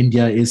 Jonathan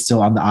India is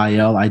still on the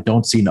IL. I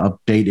don't see an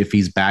update if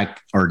he's back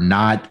or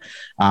not.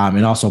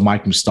 And also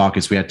Mike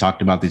Moustakas, we had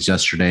talked about this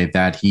yesterday,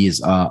 that he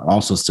is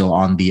also still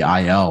on the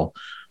IL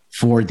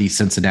for the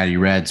Cincinnati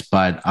Reds.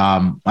 But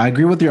I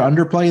agree with your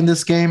underplay in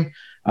this game.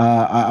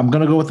 I'm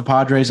going to go with the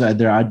Padres.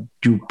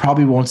 You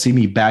probably won't see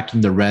me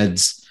backing the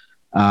Reds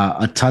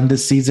a ton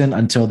this season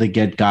until they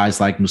get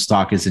guys like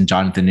Moustakas and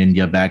Jonathan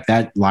India back.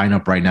 That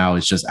lineup right now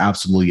is just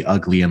absolutely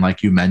ugly. And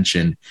like you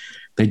mentioned,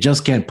 they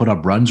just can't put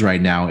up runs right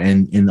now.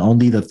 And in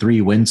only the 3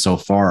 wins so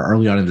far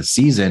early on in the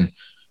season,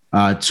 2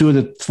 of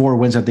the 4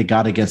 wins that they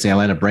got against the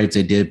Atlanta Braves,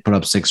 they did put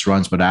up 6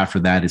 runs. But after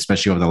that,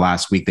 especially over the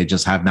last week, they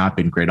just have not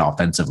been great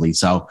offensively.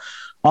 So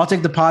I'll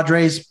take the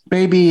Padres.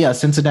 Maybe a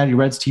Cincinnati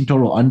Reds team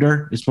total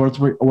under is worth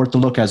a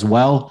look as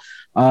well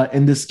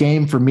in this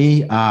game for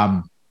me.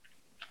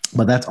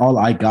 But that's all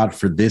I got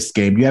for this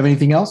game. Do you have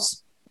anything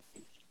else?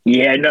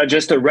 Yeah, no,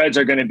 just the Reds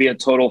are going to be a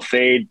total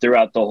fade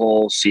throughout the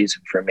whole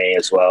season for me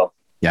as well.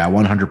 Yeah,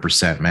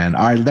 100%, man.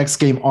 All right, next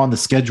game on the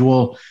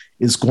schedule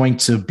is going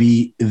to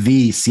be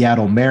the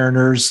Seattle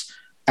Mariners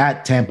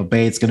at Tampa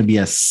Bay. It's going to be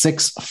a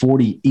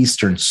 6:40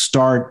 Eastern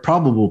start.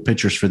 Probable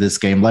pitchers for this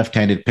game: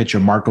 left-handed pitcher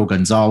Marco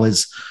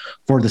Gonzalez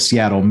for the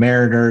Seattle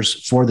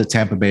Mariners. For the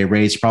Tampa Bay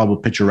Rays, probable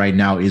pitcher right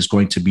now is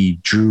going to be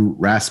Drew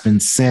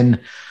Rasmussen.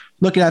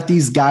 Looking at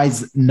these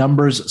guys'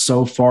 numbers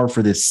so far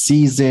for this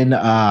season,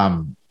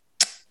 Marco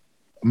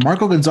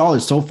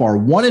Gonzalez so far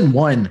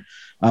 1-1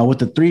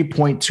 with a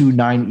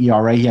 3.29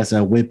 ERA. He has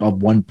a whip of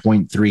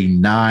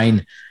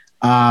 1.39.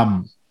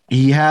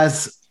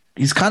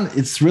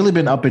 It's really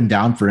been up and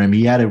down for him.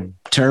 He had a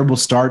terrible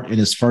start in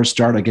his first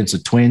start against the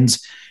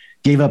Twins,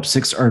 gave up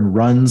 6 earned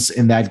runs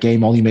in that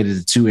game, only made it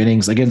to 2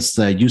 innings against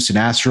the Houston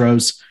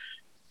Astros.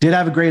 Did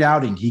have a great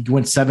outing. He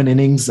went 7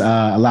 innings,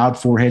 allowed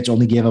 4 hits,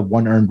 only gave up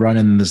 1 earned run.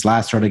 And then this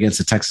last start against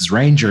the Texas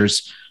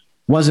Rangers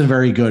wasn't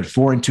very good.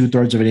 4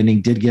 2/3 of an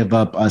inning, did give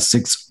up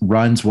 6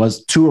 runs.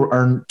 Was 2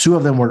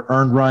 of them were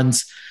earned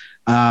runs.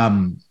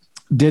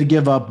 Did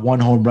give up 1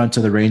 home run to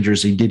the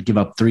Rangers. He did give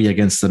up 3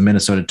 against the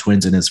Minnesota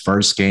Twins in his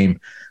first game.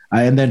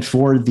 And then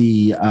for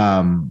the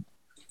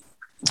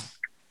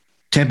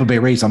Tampa Bay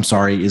Rays,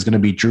 is going to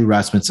be Drew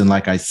Rasmussen,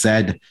 like I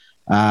said.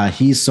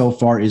 He so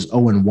far is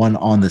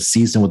 0-1 on the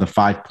season with a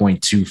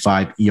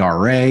 5.25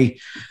 ERA.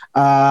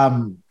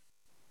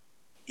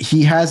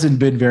 He hasn't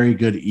been very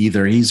good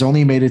either. He's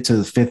only made it to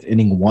the fifth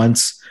inning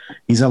once.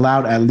 He's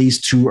allowed at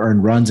least 2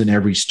 earned runs in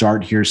every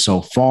start here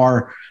so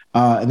far.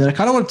 And then I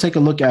kind of want to take a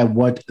look at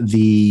what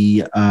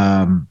the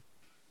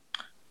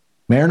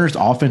Mariners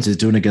offense is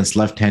doing against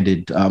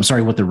left-handed.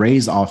 What the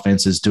Rays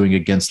offense is doing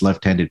against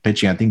left-handed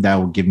pitching. I think that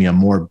will give me a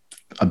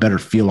better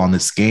feel on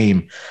this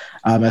game.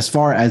 As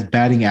far as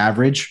batting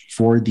average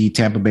for the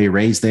Tampa Bay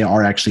Rays, they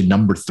are actually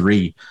number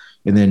 3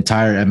 in the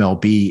entire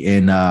MLB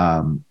in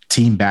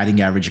team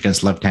batting average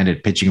against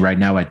left-handed pitching right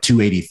now at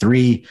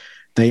 283.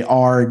 They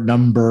are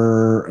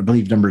number 5.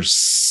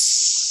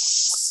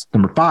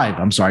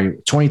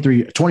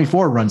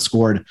 24 runs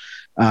scored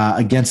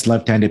against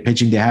left-handed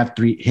pitching. They have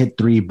hit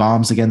 3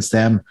 bombs against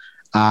them,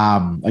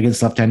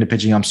 against left-handed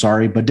pitching.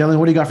 But Dylan,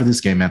 what do you got for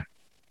this game, man?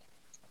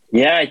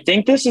 Yeah, I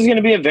think this is going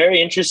to be a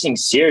very interesting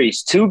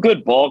series. 2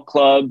 good ball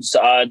clubs.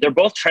 They're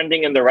both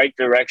trending in the right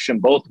direction,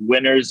 both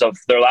winners of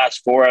their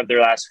last 4 of their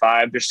last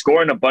 5. They're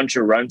scoring a bunch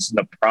of runs in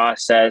the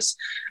process.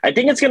 I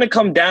think it's going to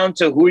come down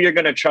to who you're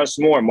going to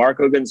trust more,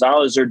 Marco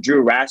Gonzalez or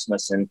Drew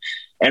Rasmussen.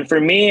 And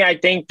for me, I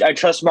think I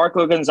trust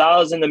Marco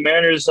Gonzalez and the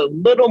Mariners a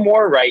little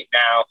more right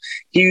now.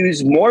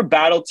 He's more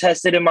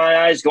battle-tested in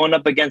my eyes, going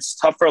up against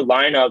tougher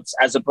lineups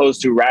as opposed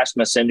to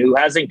Rasmussen, who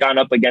hasn't gone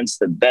up against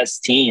the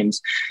best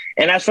teams.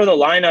 And as for the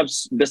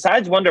lineups,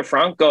 besides Wander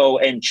Franco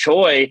and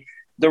Choi,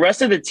 the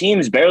rest of the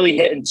team's barely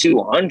hitting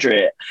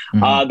 200.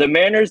 Mm-hmm. The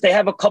Mariners, they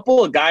have a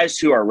couple of guys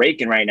who are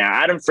raking right now.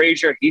 Adam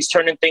Frazier, he's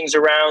turning things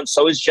around.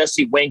 So is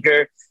Jesse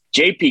Winker.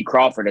 J.P.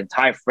 Crawford and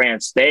Ty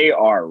France, they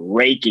are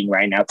raking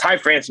right now. Ty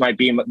France might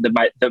be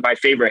my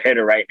favorite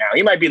hitter right now.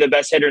 He might be the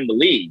best hitter in the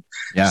league.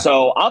 Yeah.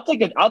 So I'll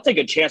take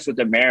a chance with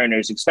the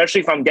Mariners,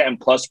 especially if I'm getting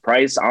plus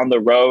price on the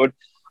road.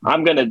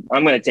 I'm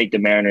gonna take the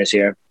Mariners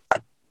here.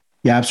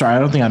 Yeah, I'm sorry. I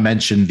don't think I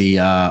mentioned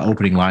the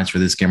opening lines for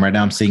this game right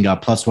now. I'm seeing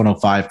plus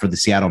 105 for the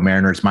Seattle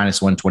Mariners,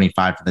 minus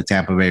 125 for the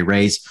Tampa Bay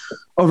Rays.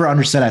 Over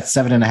under set at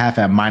 7.5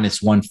 at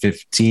minus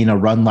 115. A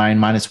run line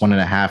minus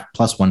 1.5,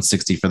 plus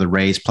 160 for the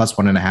Rays, plus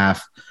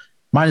 1.5.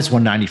 Minus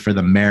 190 for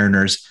the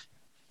Mariners.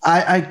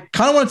 I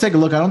kind of want to take a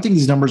look. I don't think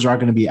these numbers are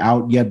going to be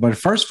out yet, but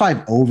first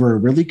 5 over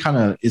really kind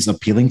of is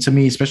appealing to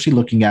me, especially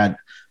looking at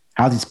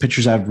how these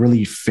pitchers have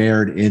really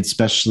fared,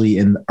 especially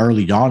in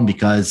early on,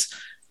 because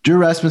Drew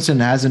Rasmussen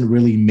hasn't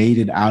really made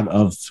it out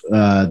of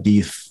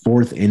the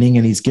 4th inning,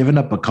 and he's given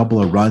up a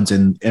couple of runs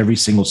in every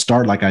single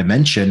start, like I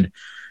mentioned.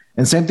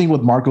 And same thing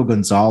with Marco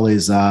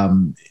Gonzalez.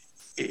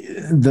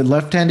 The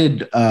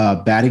left-handed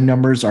batting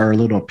numbers are a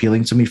little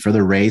appealing to me for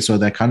the Rays, so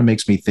that kind of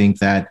makes me think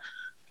that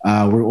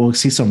we'll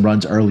see some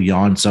runs early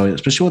on. So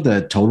especially with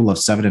the total of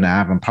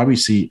 7.5, I'm probably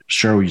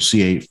sure we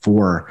see a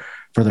 4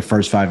 for the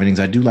first 5 innings.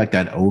 I do like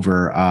that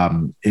over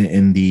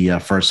in the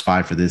first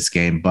 5 for this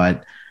game,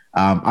 but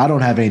I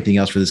don't have anything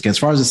else for this game. As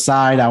far as the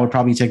side, I would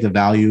probably take the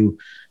value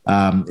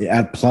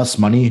at plus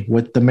money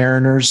with the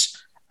Mariners.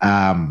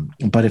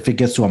 But if it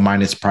gets to a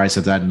minus price,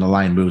 if that in the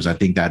line moves, I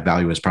think that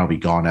value is probably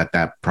gone at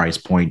that price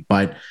point.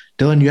 But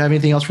Dylan, you have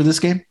anything else for this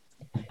game?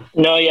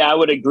 No, yeah, I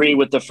would agree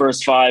with the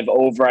first 5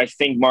 over. I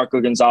think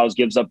Marco Gonzalez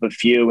gives up a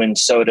few, and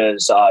so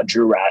does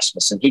Drew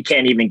Rasmussen. He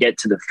can't even get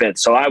to the 5th.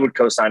 So I would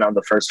co-sign on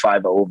the first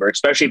 5 over,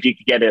 especially if you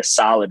could get a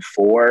solid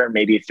 4,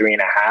 maybe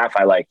 3.5.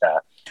 I like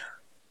that.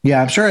 Yeah,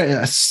 I'm sure at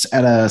a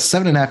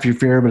 7.5,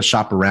 if you're able to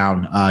shop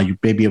around, you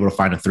may be able to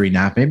find a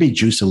 3.5, maybe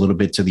juice a little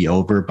bit to the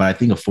over, but I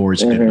think a 4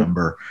 is a good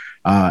number.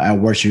 At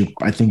worst,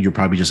 I think you'll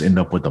probably just end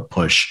up with a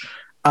push.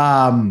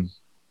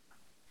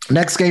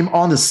 Next game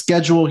on the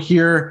schedule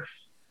here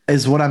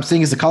is what I'm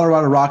seeing is the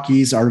Colorado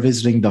Rockies are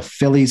visiting the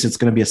Phillies. It's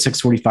going to be a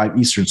 6:45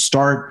 Eastern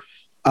start.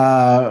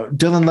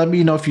 Dylan, let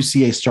me know if you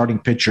see a starting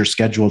pitcher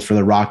scheduled for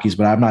the Rockies,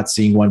 but I'm not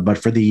seeing one. But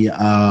for the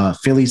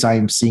Phillies, I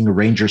am seeing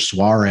Ranger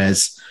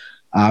Suarez.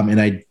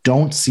 And I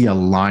don't see a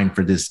line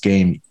for this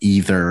game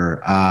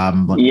either.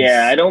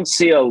 I don't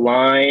see a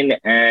line.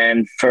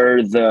 And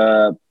for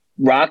the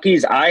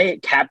Rockies, I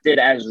capped it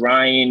as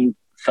Ryan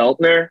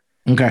Feltner.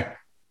 Okay.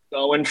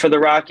 Going for the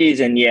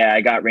Rockies. And yeah,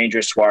 I got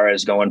Ranger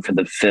Suarez going for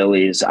the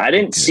Phillies. I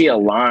didn't see a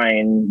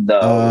line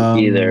though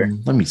either.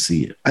 Let me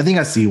see. I think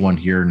I see one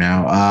here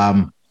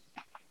now.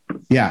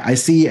 I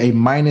see a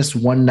minus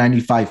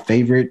 195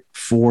 favorite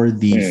for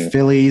the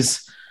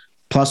Phillies.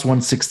 Plus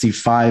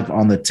 165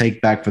 on the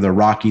take back for the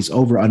Rockies.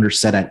 Over under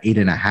set at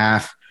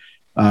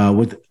 8.5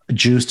 with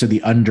juice to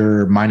the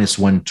under minus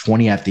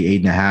 120 at the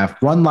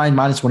 8.5. Run line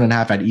minus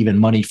 1.5 at even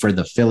money for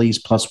the Phillies.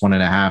 Plus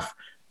 1.5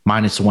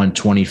 minus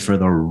 120 for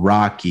the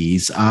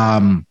Rockies.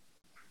 Let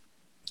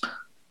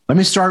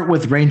me start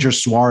with Ranger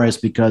Suarez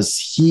because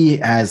he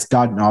has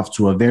gotten off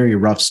to a very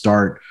rough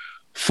start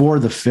for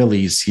the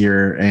Phillies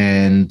here.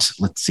 And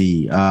let's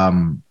see. He's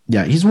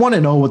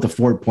 1-0 with a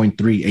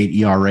 4.38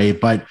 ERA,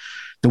 but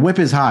the whip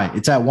is high.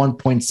 It's at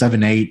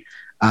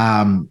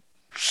 1.78.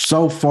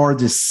 So far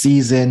this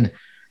season,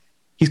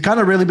 he's kind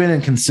of really been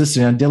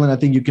inconsistent. And Dylan, I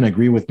think you can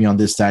agree with me on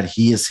this, that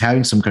he is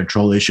having some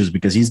control issues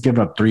because he's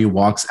given up 3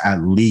 walks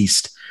at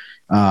least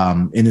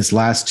in his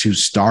last two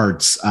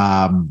starts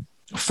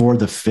for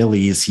the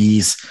Phillies.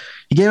 He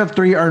gave up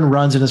 3 earned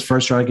runs in his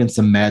first start against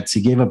the Mets.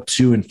 He gave up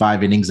 2 in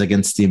 5 innings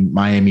against the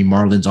Miami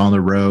Marlins on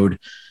the road.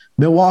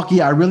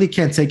 Milwaukee, I really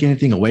can't take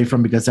anything away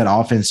from because that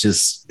offense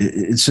just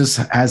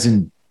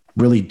hasn't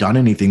really done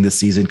anything this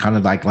season, kind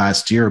of like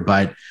last year.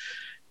 But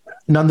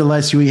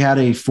nonetheless, he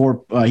went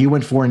 4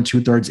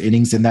 2/3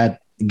 innings in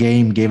that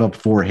game, gave up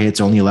 4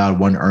 hits, only allowed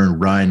 1 earned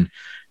run.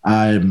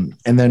 And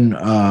then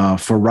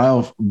for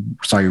Ryan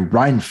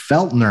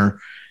Feltner,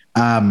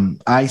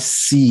 I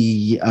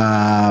see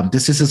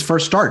this is his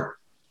first start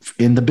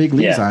in the big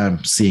leagues.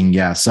 I'm seeing.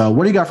 Yeah. So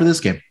what do you got for this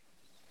game?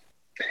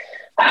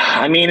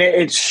 I mean,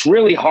 it's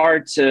really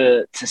hard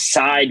to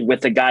side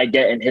with a guy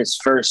getting his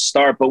first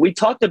start, but we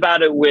talked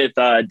about it with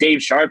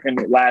Dave Sharpen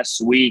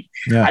last week.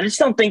 Yeah. I just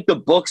don't think the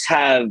books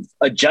have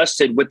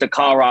adjusted with the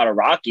Colorado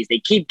Rockies. They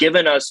keep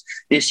giving us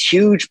this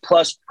huge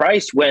plus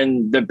price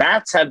when the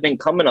bats have been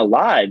coming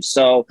alive.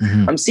 So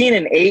I'm seeing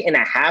an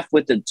 8.5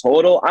 with the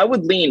total. I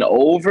would lean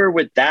over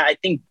with that. I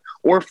think,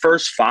 or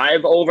first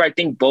 5 over. I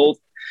think both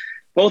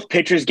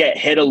pitchers get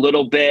hit a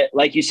little bit.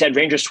 Like you said,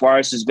 Ranger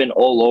Suarez has been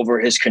all over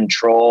his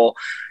control.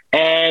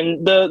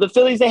 And the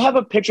Phillies, they have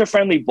a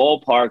pitcher-friendly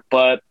ballpark,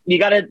 but you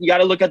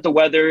gotta look at the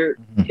weather.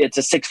 It's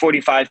a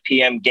 6:45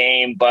 p.m.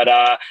 game, but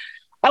I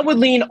would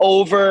lean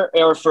over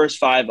or first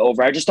 5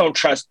 over. I just don't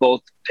trust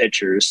both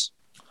pitchers.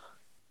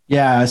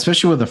 Yeah,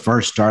 especially with the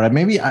first start.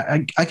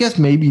 I guess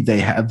maybe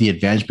they have the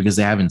advantage because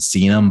they haven't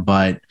seen him,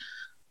 but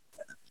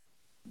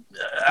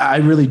I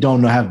really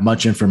don't have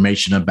much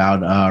information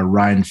about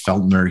Ryan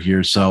Feltner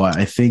here. So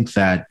I think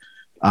that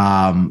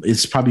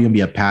it's probably going to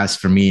be a pass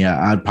for me.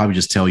 I'd probably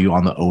just tell you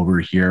on the over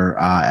here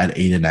at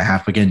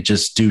 8.5. Again,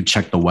 just do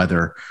check the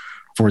weather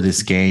for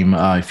this game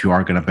if you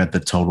are going to bet the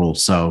total.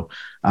 So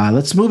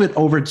let's move it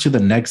over to the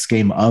next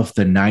game of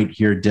the night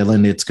here,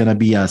 Dylan. It's going to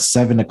be a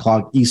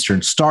 7:00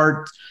 Eastern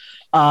start.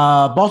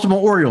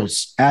 Baltimore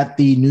Orioles at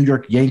the New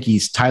York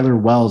Yankees. Tyler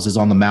Wells is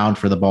on the mound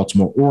for the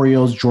Baltimore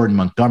Orioles. Jordan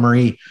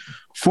Montgomery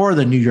for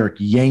the New York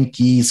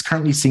Yankees.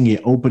 Currently seeing an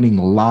opening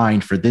line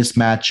for this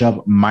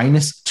matchup,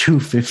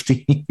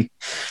 -250.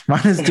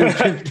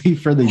 -250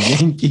 for the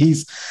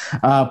Yankees,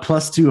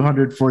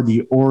 +200 for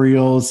the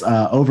Orioles.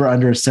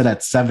 Over-under set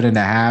at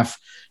 7.5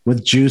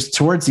 with juice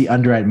towards the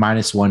under at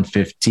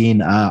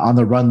 -115. On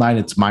the run line,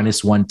 it's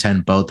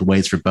 -110 both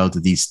ways for both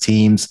of these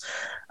teams.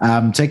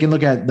 Taking a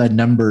look at the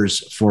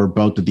numbers for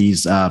both of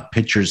these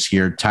pitchers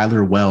here.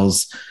 Tyler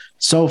Wells,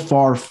 so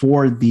far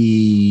for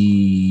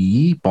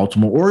the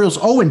Baltimore Orioles,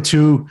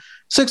 0-2,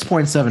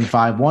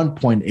 6.75,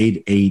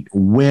 1.88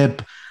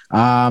 whip.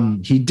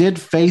 He did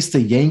face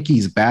the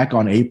Yankees back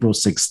on April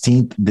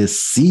 16th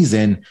this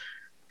season,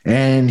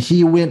 and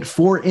he went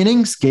 4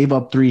 innings, gave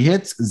up 3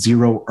 hits,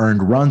 0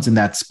 earned runs in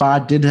that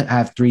spot. Did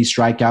have 3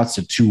 strikeouts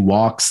to 2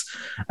 walks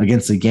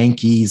against the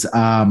Yankees.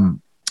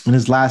 In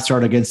his last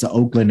start against the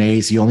Oakland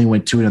A's, he only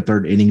went 2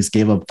 1/3 innings,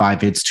 gave up 5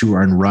 hits, 2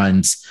 earned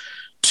runs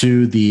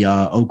to the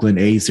Oakland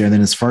A's there. And then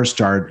his first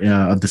start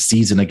of the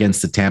season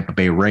against the Tampa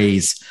Bay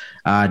Rays,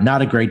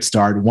 not a great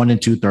start, 1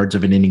 2/3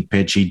 of an inning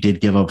pitch. He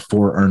did give up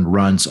 4 earned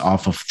runs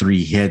off of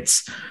 3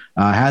 hits,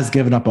 has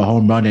given up a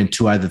home run in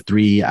 2 out of the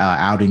 3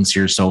 outings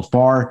here so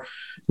far.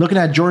 Looking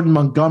at Jordan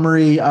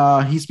Montgomery,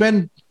 he's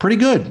been pretty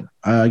good,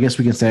 I guess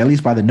we can say, at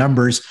least by the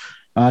numbers.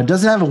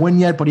 Doesn't have a win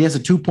yet, but he has a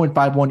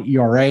 2.51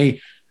 ERA.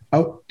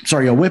 A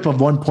whip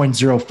of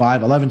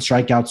 1.05, 11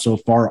 strikeouts so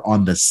far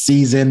on the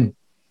season.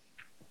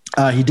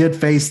 He did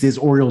face this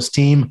Orioles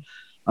team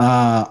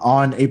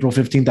on April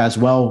 15th as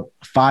well.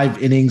 5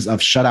 innings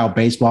of shutout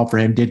baseball for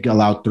him, did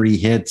allow 3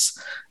 hits.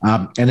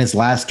 And his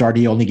last start,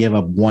 he only gave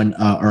up 1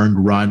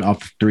 earned run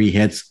off 3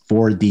 hits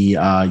for the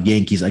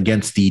Yankees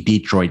against the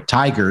Detroit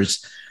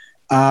Tigers.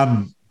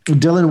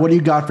 Dylan, what do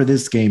you got for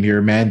this game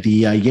here, man?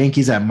 The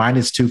Yankees at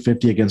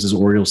 -250 against his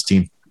Orioles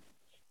team.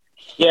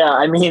 Yeah,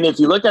 I mean, if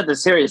you look at the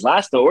series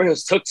last, the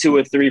Orioles took 2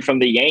 or 3 from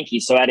the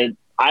Yankees. So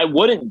I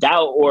wouldn't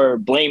doubt or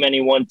blame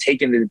anyone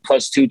taking the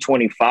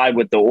 +225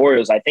 with the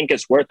Orioles. I think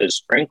it's worth a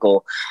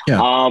sprinkle.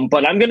 Yeah.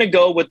 But I'm going to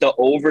go with the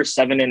over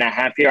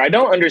 7.5 here. I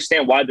don't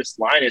understand why this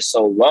line is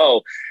so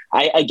low.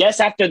 I guess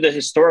after the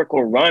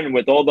historical run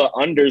with all the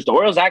unders, the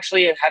Orioles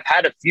actually have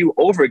had a few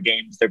over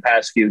games their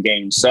past few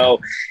games. So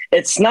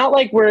it's not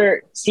like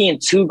we're seeing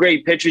 2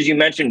 great pitchers. You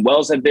mentioned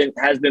Wells has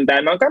been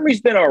bad.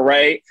 Montgomery's been all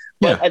right.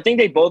 But I think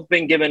they've both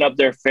been giving up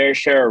their fair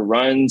share of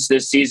runs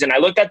this season. I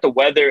looked at the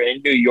weather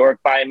in New York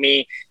by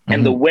me,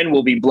 and the wind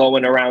will be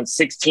blowing around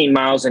 16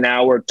 miles an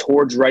hour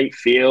towards right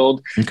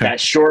field. Okay. That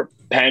short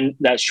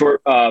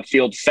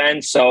field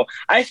fence. So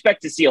I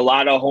expect to see a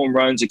lot of home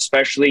runs,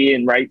 especially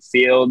in right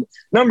field.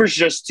 Numbers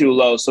just too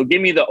low. So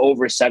give me the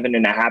over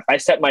 7.5. I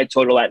set my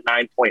total at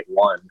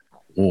 9.1.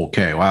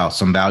 Okay. Wow.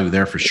 Some value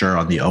there for sure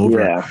on the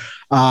over.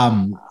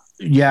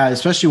 Yeah.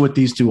 Especially with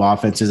these 2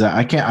 offenses.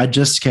 I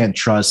just can't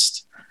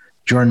trust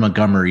Jordan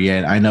Montgomery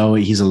yet. I know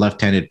he's a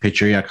left-handed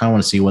pitcher. I kind of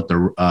want to see what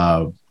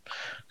the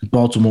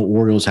Baltimore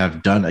Orioles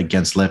have done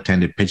against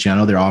left-handed pitching. I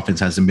know their offense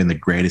hasn't been the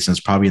greatest and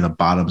it's probably in the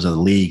bottoms of the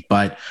league,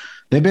 but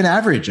they've been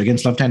average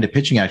against left-handed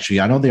pitching, actually.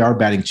 I know they are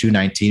batting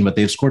 .219, but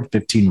they've scored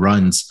 15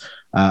 runs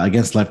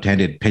against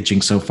left-handed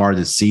pitching so far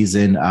this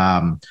season.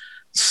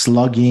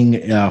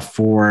 Slugging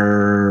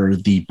for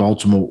the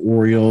Baltimore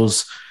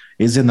Orioles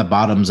is in the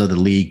bottoms of the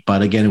league.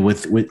 But again,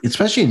 with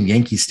especially in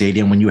Yankee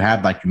Stadium, when you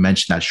have, like you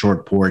mentioned, that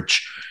short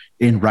porch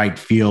in right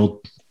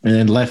field and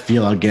in left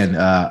field, again,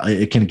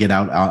 it can get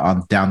out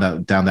on down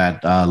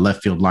that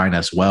left field line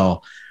as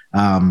well.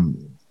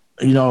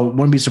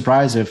 Wouldn't be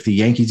surprised if the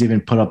Yankees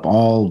even put up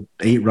all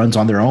 8 runs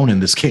on their own in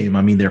this game.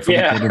 I mean, they're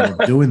capable of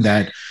doing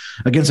that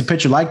against a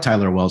pitcher like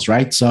Tyler Wells,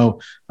 right? So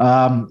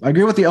I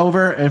agree with the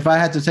over. If I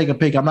had to take a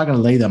pick, I'm not going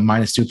to lay the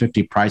minus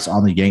 250 price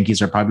on the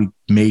Yankees, or probably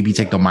maybe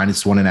take the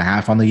minus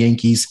 1.5 on the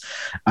Yankees.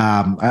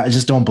 I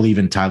just don't believe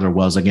in Tyler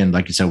Wells. Again,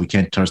 like you said, we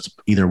can't trust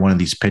either one of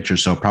these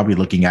pitchers. So probably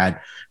looking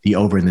at the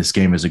over in this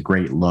game is a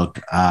great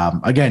look.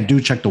 Again, do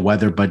check the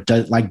weather, but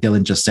like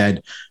Dylan just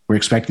said, we're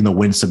expecting the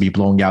winds to be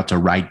blowing out to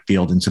right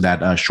field into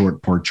that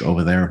short porch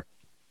over there.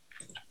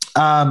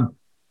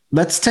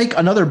 Let's take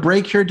another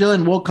break here,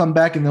 Dylan. We'll come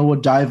back and then we'll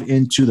dive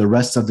into the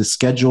rest of the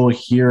schedule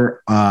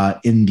here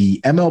in the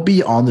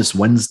MLB on this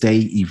Wednesday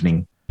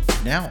evening.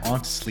 Now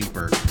on to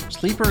Sleeper.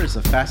 Sleeper is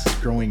the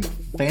fastest growing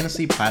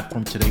fantasy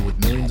platform today with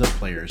millions of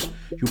players.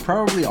 You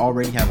probably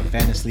already have a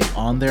fantasy league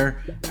on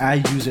there. I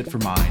use it for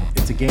mine.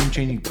 It's a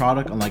game-changing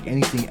product unlike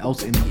anything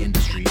else in the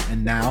industry.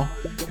 And now,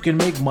 you can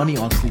make money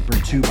on Sleeper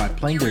too by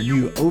playing their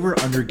new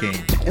over-under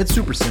game. It's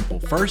super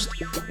simple. First,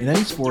 in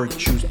any sport,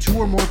 choose 2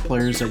 or more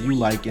players that you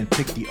like and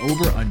pick the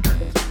over-under.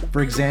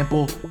 For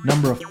example,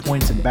 number of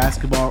points in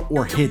basketball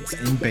or hits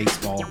in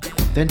baseball.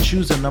 Then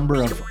choose the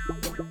amount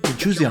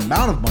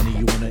of money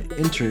you want to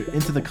enter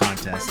into the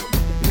contest.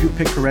 If you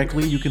pick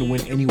correctly, you can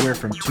win anywhere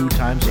from 2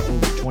 times to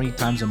over 20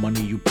 times the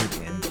money you put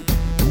in.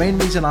 The main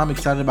reason I'm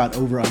excited about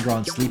over-under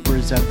on Sleeper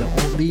is that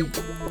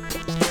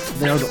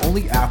they are the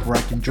only app where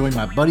I can join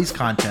my buddies'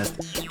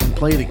 contest and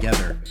play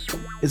together.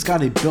 It's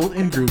got a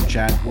built-in group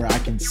chat where I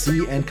can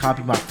see and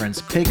copy my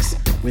friends' picks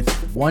with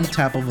one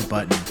tap of a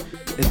button.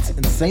 It's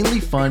insanely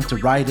fun to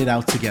ride it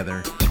out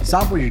together.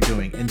 Stop what you're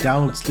doing and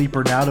download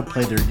Sleeper now to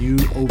play their new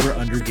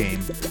over-under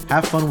game.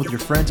 Have fun with your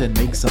friends and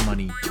make some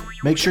money.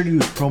 Make sure to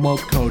use promo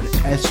code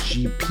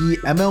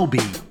SGPMLB.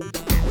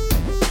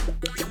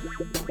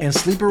 And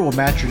Sleeper will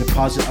match your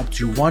deposit up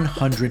to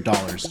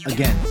 $100.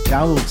 Again,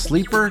 download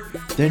Sleeper,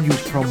 then use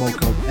promo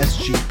code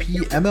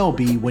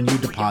SGPMLB when you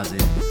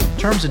deposit.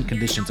 Terms and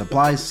conditions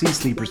apply. See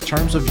Sleeper's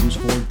terms of use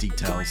for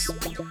details.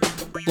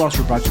 We're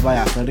also brought to you by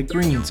Athletic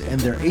Greens and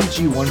their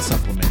AG1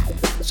 supplement.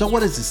 So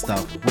what is this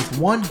stuff? With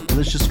one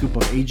delicious scoop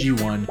of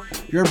AG1,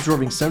 you're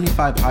absorbing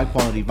 75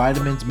 high-quality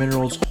vitamins,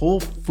 minerals, whole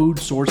food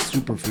source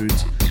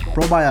superfoods,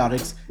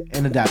 probiotics,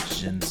 and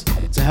adaptogens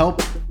to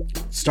help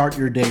start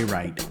your day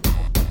right.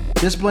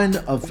 This blend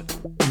of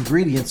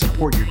ingredients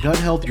support your gut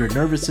health, your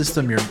nervous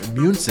system, your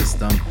immune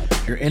system,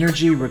 your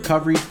energy,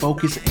 recovery,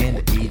 focus,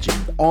 and aging.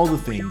 All the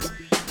things.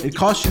 It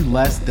costs you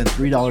less than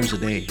 $3 a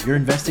day. You're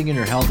investing in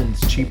your health and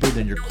it's cheaper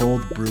than your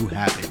cold brew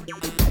habit.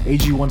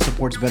 AG1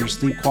 supports better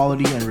sleep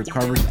quality and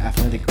recovers.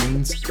 Athletic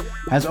Greens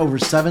has over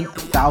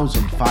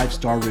 7,000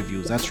 5-star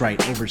reviews. That's right,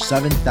 over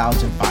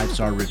 7,000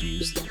 5-star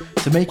reviews.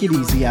 To make it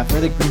easy,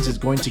 Athletic Greens is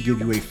going to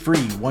give you a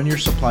free 1-year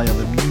supply of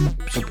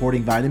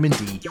immune-supporting vitamin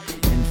D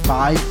and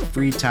 5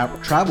 free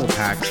travel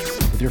packs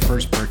with your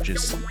first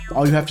purchase.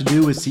 All you have to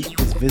do is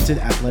visit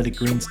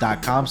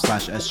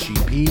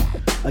athleticgreens.com/SGP.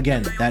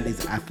 Again, that is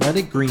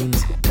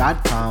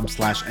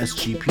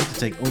athleticgreens.com/SGP to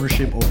take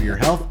ownership over your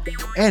health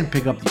and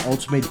pick up the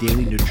ultimate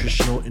daily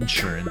nutritional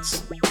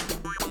insurance.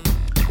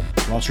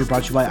 We're also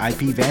brought to you by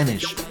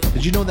IPVanish.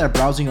 Did you know that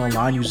browsing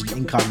online using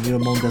incognito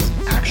mode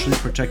doesn't actually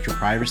protect your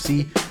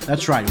privacy?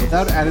 That's right,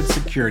 without added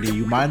security,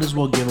 you might as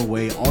well give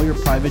away all your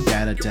private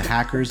data to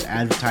hackers,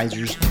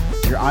 advertisers,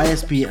 your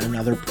ISP, and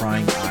other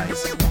prying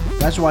eyes.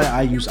 That's why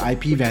I use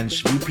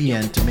IPVanish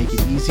VPN to make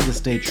it easy to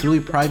stay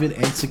truly private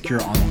and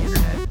secure on the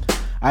internet.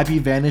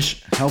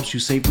 IPVanish helps you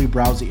safely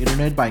browse the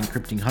internet by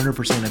encrypting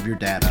 100% of your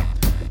data.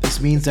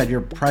 This means that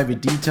your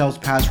private details,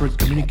 passwords,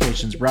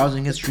 communications,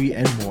 browsing history,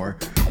 and more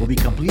will be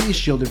completely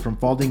shielded from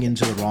falling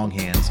into the wrong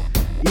hands.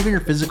 Even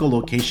your physical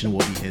location will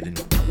be hidden.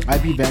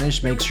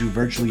 IPVanish makes you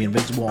virtually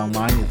invisible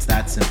online. It's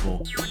that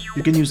simple.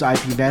 You can use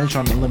IPVanish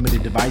on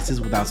unlimited devices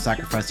without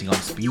sacrificing on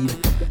speed.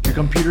 Your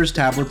computers,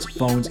 tablets,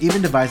 phones,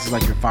 even devices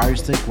like your Fire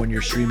Stick when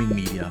you're streaming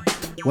media.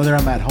 Whether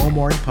I'm at home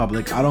or in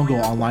public, I don't go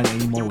online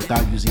anymore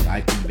without using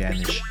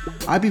IPVanish.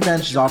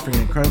 IPVanish is offering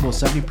an incredible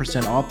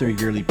 70% off their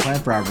yearly plan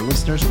for our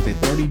listeners with a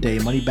 30-day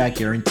money-back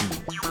guarantee.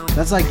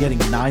 That's like getting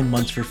 9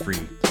 months for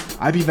free.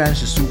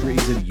 IPVanish is super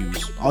easy to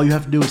use. All you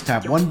have to do is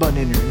tap one button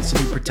and you're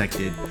instantly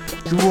protected.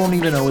 You won't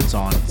even know it's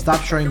on.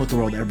 Stop sharing with the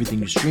world everything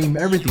you stream,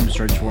 everything you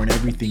search for, and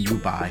everything you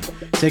buy.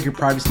 Take your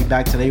privacy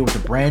back today with a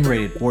brand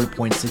rated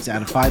 4.6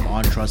 out of 5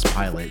 on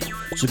Trustpilot.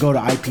 So go to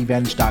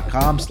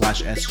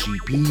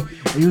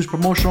IPVanish.com/SGP and use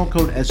promotional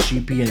code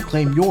SGP and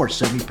claim your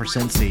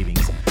 70%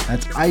 savings.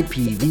 That's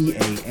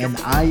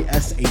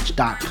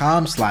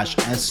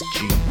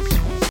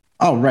IPVanish.com/SGP.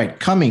 All right,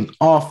 coming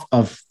off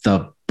of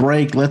the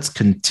break. Let's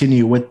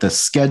continue with the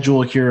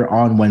schedule here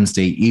on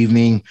Wednesday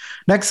evening.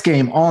 Next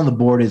game on the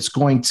board is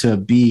going to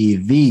be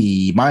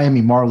the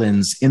Miami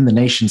Marlins in the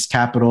nation's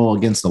capital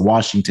against the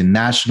Washington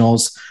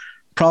Nationals.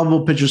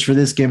 Probable pitchers for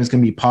this game is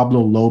going to be Pablo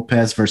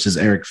Lopez versus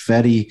Erick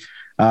Fedde.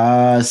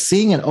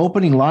 Seeing an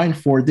opening line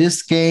for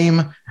this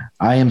game,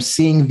 I am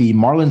seeing the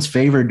Marlins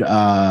favored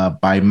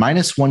by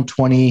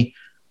 -120,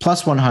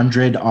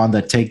 +100 on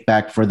the take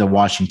back for the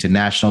Washington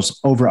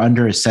Nationals. Over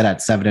under is set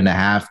at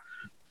 7.5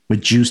 with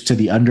juice to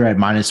the under at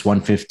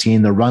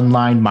 -115. The run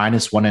line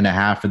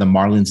 -1.5 for the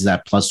Marlins is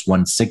at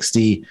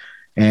 +160.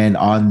 And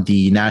on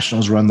the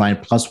Nationals run line,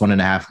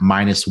 +1.5,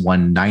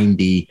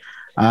 -190.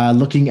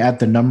 Looking at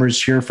the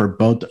numbers here for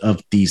both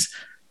of these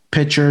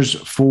pitchers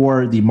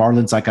for the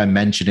Marlins, like I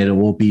mentioned, it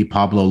will be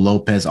Pablo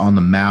Lopez on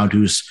the mound,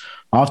 who's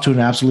off to an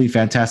absolutely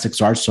fantastic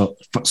start so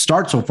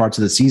far to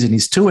the season.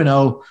 He's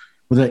 2-0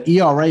 with an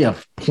ERA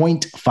of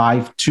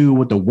 0.52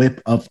 with a whip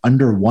of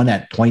under 1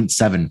 at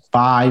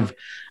 0.75.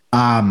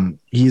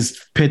 He's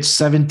pitched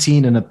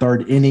 17 and a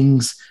third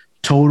innings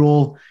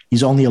total.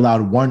 He's only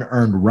allowed 1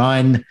 earned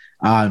run.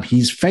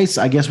 He's faced,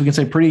 I guess we can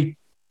say,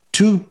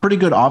 two pretty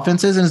good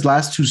offenses in his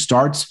last 2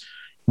 starts.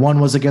 One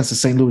was against the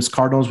St. Louis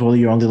Cardinals, where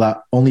he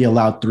only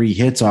allowed 3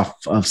 hits off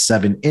of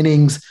 7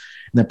 innings.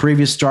 In the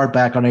previous start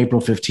back on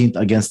April 15th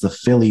against the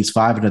Phillies,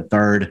 5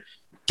 1/3,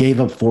 gave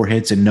up 4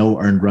 hits and no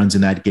earned runs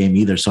in that game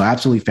either. So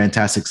absolutely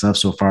fantastic stuff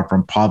so far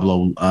from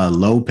Pablo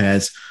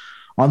Lopez.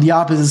 On the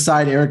opposite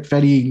side, Erick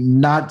Fedde,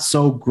 not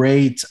so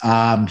great.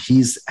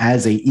 He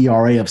has a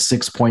ERA of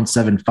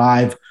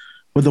 6.75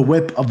 with a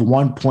whip of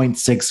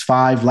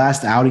 1.65.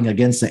 Last outing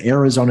against the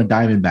Arizona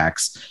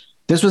Diamondbacks.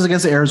 This was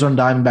against the Arizona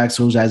Diamondbacks,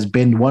 who has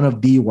been one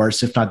of the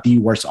worst, if not the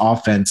worst,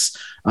 offense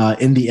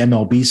in the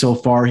MLB so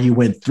far. He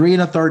went 3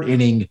 1/3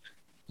 inning,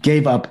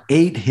 gave up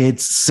 8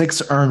 hits,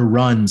 6 earned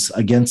runs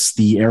against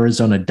the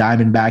Arizona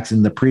Diamondbacks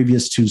in the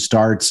previous 2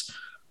 starts.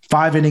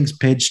 5 innings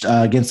pitched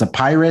against the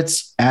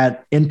Pirates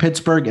in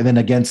Pittsburgh, and then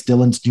against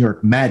Dylan's New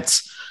York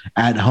Mets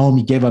at home.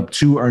 He gave up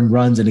 2 earned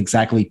runs in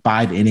exactly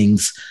 5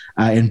 innings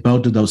in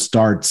both of those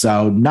starts.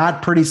 So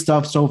not pretty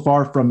stuff so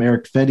far from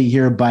Erick Fedde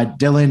here. But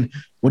Dylan,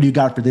 what do you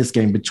got for this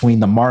game between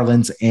the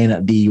Marlins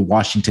and the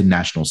Washington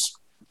Nationals?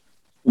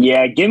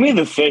 Yeah, give me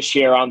the fish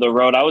here on the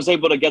road. I was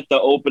able to get the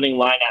opening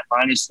line at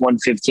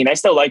 -115. I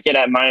still like it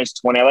at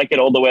 -20. I like it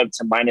all the way up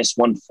to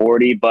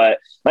 -140. But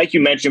like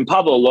you mentioned,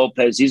 Pablo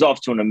Lopez, he's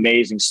off to an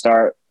amazing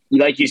start.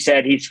 Like you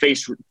said, he's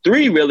faced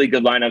 3 really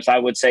good lineups, I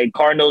would say.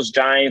 Cardinals,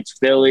 Giants,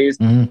 Phillies.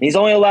 Mm-hmm. He's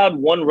only allowed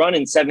 1 run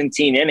in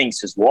 17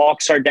 innings. His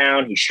walks are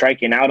down. He's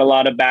striking out a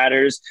lot of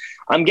batters.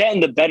 I'm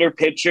getting the better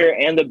pitcher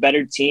and the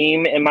better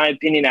team, in my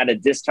opinion, at a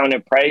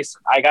discounted price.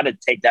 I got to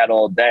take that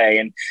all day.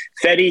 And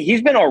Fedde,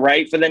 he's been all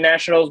right for the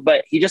Nationals,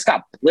 but he just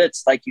got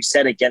blitzed, like you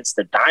said, against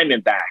the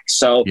Diamondbacks.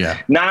 So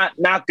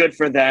not good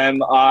for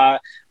them.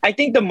 I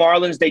think the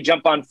Marlins, they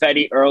jump on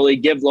Fedde early,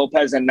 give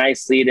Lopez a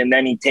nice lead, and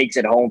then he takes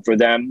it home for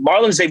them.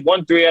 Marlins, they've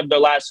won 3 of their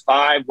last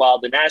 5, while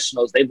the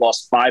Nationals, they've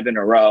lost 5 in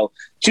a row.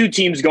 2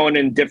 teams going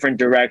in different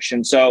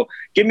directions. So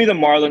give me the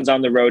Marlins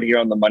on the road here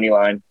on the money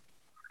line.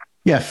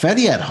 Yeah,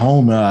 Fedde at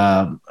home.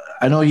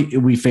 I know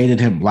we faded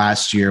him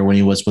last year when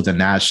he was with the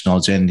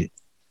Nationals, and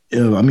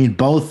I mean,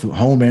 both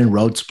home and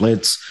road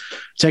splits.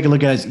 Take a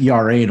look at his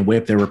ERA and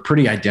whip; they were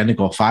pretty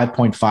identical.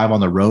 5.5 on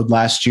the road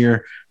last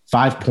year,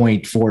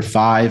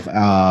 5.45.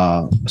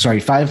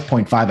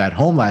 5.5 at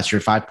home last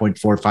year,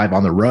 5.45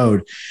 on the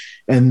road,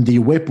 and the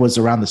whip was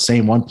around the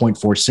same,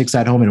 1.46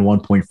 at home and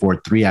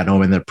 1.43 at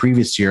home in the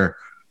previous year.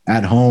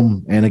 At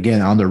home and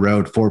again on the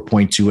road,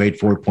 4.28,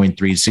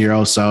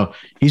 4.30. So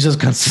he's just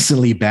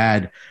consistently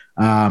bad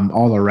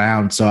all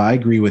around. So I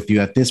agree with you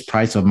at this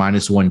price of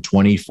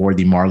 -120 for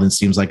the Marlins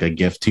seems like a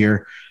gift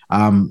here.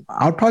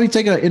 I'll probably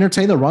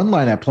entertain the run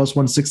line at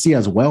 +160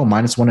 as well,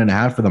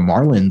 -1.5 for the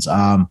Marlins.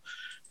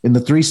 In the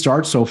 3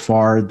 starts so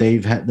far, the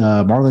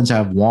Marlins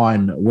have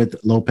won with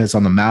Lopez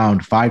on the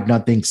mound,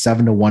 5-0,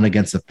 7-1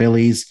 against the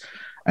Phillies,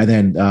 and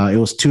then it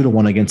was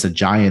 2-1 against the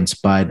Giants.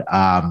 But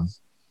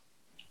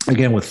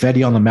again, with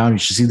Fedde on the mound, you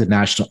should see the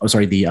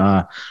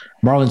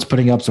Marlins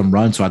putting up some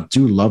runs. So I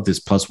do love this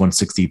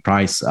 +160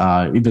 price.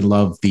 Even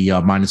love the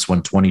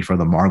 -120 for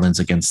the Marlins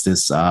against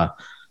this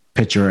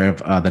pitcher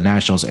of the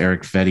Nationals,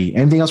 Erick Fedde.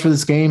 Anything else for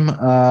this game,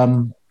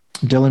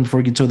 Dylan, before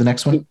we get to the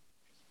next one?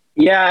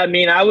 Yeah, I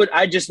mean,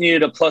 I just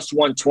needed a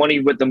 +120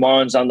 with the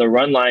Marlins on the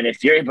run line.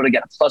 If you're able to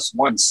get a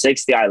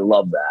 +160, I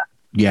love that.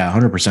 Yeah,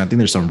 100%. I think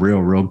there's some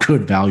real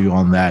good value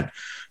on that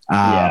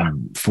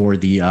for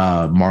the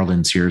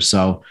Marlins here.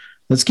 So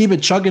let's keep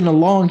it chugging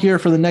along here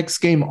for the next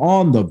game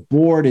on the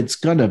board. It's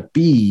going to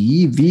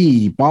be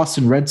the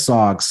Boston Red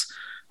Sox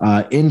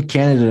in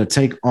Canada to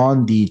take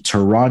on the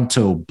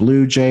Toronto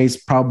Blue Jays.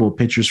 Probable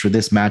pitchers for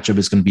this matchup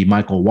is going to be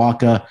Michael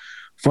Wacha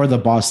for the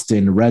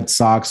Boston Red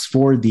Sox.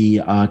 For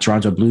the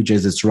Toronto Blue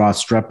Jays, it's Ross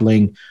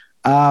Stripling.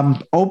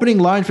 Opening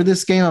line for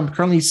this game I'm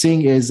currently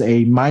seeing is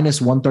a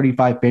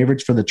 -135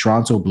 favorites for the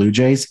Toronto Blue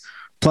Jays,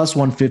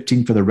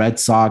 +115 for the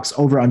Red Sox.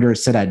 Over under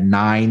is set at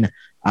 9.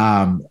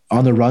 On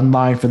the run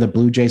line for the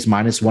Blue Jays,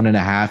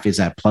 -1.5 is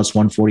at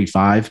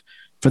 +145.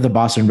 for the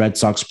Boston Red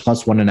Sox.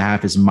 Plus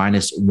 1.5 is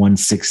minus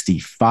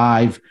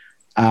 165.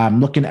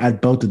 Looking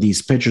at both of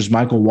these pitchers,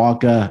 Michael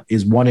Wacha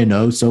is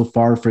 1-0 so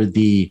far for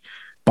the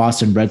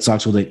Boston Red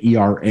Sox with an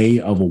ERA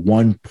of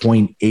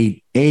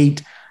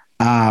 1.88.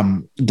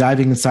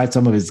 Diving inside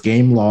some of his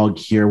game log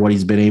here, what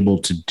he's been able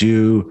to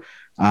do.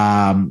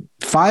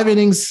 5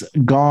 innings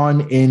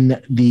gone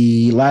in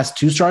the last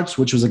 2 starts,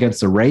 which was against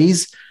the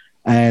Rays.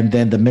 And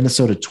then the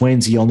Minnesota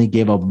Twins, he only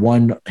gave up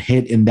 1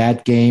 hit in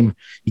that game.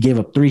 He gave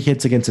up 3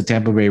 hits against the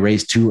Tampa Bay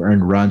Rays, 2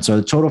 earned runs. So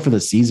the total for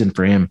the season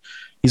for him,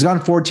 he's gone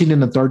 14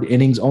 in the 3rd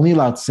innings, only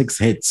allowed 6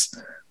 hits,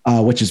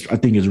 which I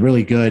think is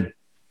really good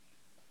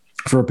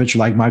for a pitcher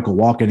like Michael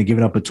Wacha, and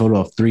giving up a total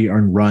of 3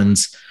 earned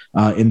runs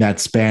in that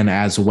span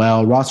as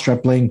well. Ross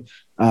Stripling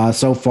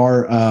so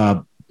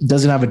far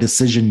doesn't have a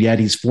decision yet.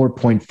 He's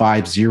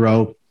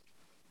 4.50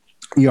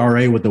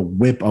 ERA with a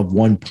whip of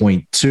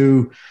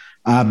 1.2.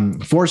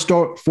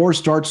 4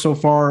 starts so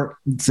far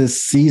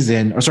this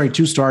season,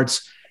 2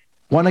 starts.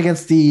 1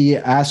 against the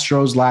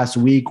Astros last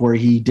week where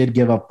he did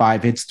give up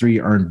 5 hits,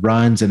 3 earned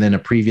runs. And then a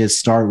previous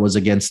start was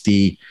against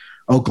the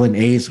Oakland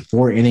A's,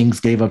 4 innings,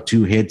 gave up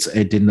 2 hits.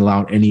 It didn't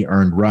allow any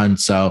earned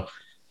runs. So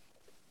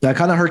that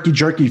kind of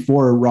herky-jerky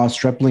for Ross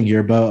Stripling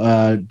here.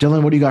 But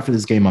Dylan, what do you got for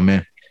this game, my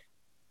man?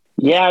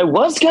 Yeah, I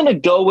was going to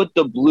go with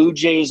the Blue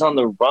Jays on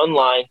the run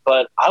line,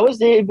 but I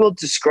was able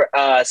to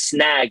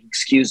snag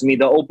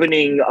the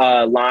opening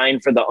line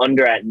for the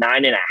under at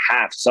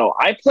 9.5. So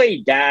I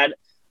played that.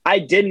 I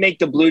did make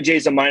the Blue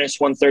Jays a minus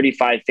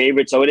 135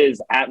 favorite, so it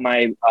is at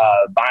my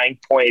buying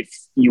point. If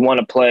you want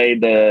to play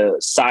the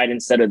side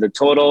instead of the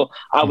total,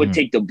 I would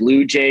take the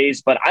Blue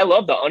Jays, but I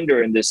love the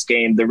under in this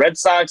game. The Red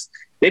Sox,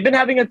 they've been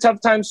having a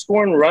tough time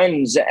scoring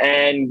runs,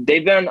 and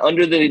they've been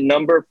under the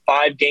number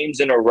 5 games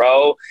in a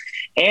row,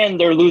 and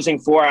they're losing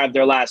 4 out of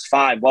their last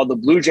 5, while the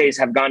Blue Jays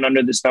have gone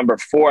under this number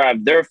 4 out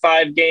of their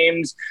 5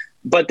 games.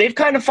 But they've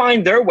kind of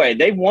found their way.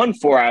 They've won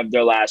 4 out of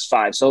their last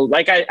 5. So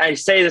like I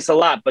say this a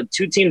lot, but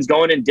 2 teams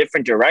going in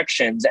different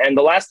directions. And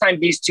the last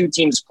time these 2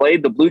 teams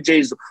played, the Blue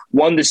Jays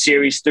won the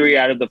series 3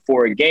 out of the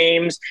 4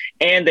 games,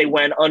 and they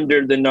went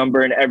under the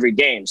number in every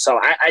game. So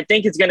I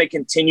think it's going to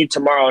continue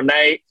tomorrow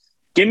night.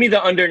 Give me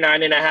the under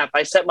 9.5.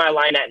 I set my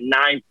line at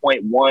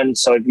 9.1.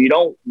 So if you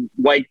don't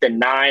like the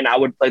 9, I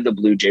would play the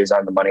Blue Jays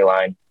on the money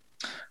line.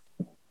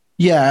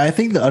 Yeah, I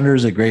think the under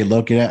is a great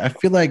look. And I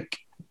feel like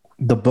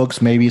the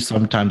books maybe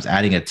sometimes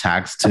adding a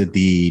tax to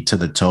the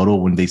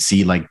total when they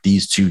see like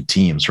these 2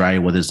 teams, right?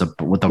 Whether it's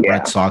with the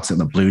Red Sox and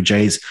the Blue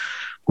Jays,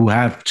 who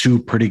have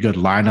 2 pretty good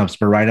lineups,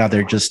 but right now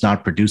they're just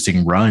not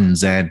producing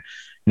runs. And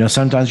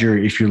sometimes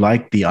if you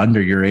like the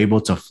under, you're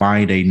able to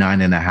find a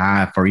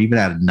 9.5, or even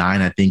at a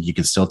 9. I think you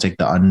can still take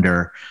the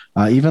under.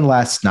 Even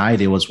last night,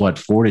 it was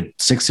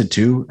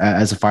 6-2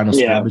 as a final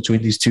score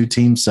between these 2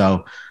 teams.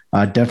 So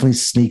definitely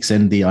sneaks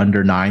in the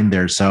under 9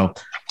 there. So,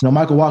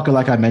 Michael Wacha,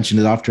 like I mentioned,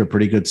 is off to a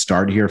pretty good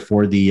start here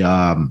for the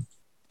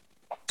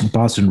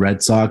Boston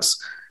Red Sox.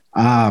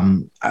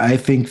 I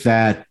think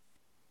that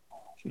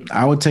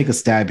I would take a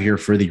stab here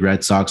for the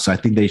Red Sox. I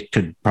think they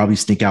could probably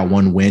sneak out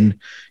 1 win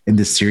in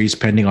this series,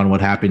 depending on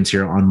what happens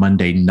here on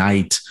Monday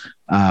night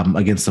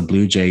against the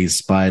Blue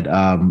Jays. But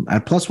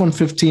at plus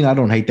 115, I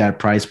don't hate that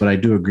price, but I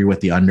do agree with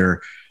the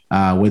under,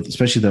 with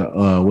especially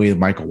the way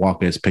Michael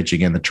Wacha is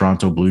pitching in the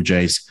Toronto Blue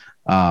Jays.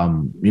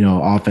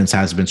 Offense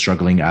has been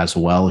struggling as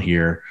well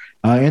here.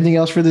 Anything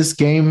else for this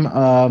game,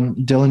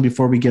 Dylan,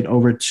 before we get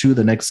over to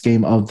the next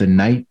game of the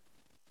night?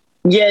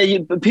 Yeah,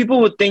 people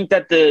would think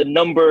that the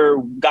number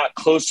got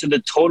close to the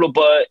total,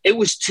 but it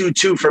was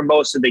 2-2 for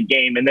most of the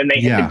game, and then they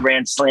hit the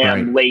grand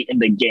slam late in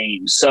the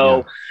game.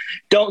 So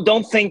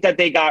don't think that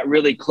they got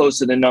really close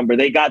to the number.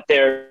 They got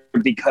there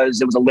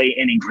because it was a late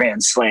inning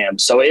grand slam.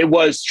 So it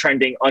was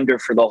trending under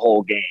for the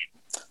whole game.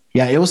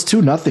 Yeah, it was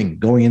 2-0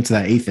 going into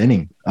that 8th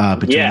inning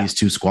between these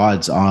 2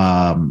 squads.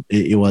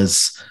 It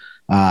was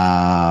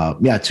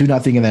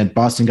 2-0, and then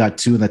Boston got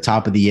 2 in the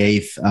top of the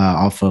 8th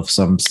off of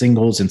some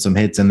singles and some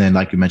hits, and then,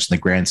 like you mentioned,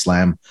 the grand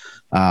slam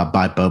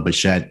by Bo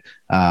Bichette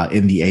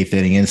in the 8th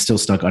inning, and it's still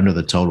stuck under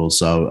the total.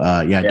 So,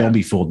 don't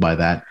be fooled by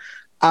that.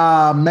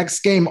 Next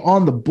game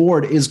on the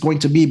board is going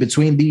to be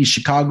between the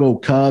Chicago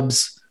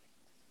Cubs.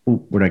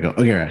 Where'd I go?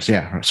 Okay,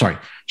 sorry.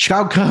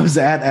 Chicago Cubs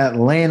at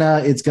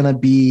Atlanta. It's going to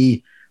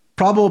be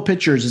probable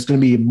pitchers. It's going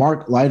to be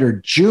Mark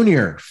Leiter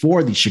Jr.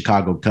 for the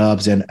Chicago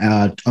Cubs and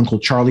Uncle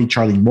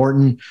Charlie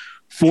Morton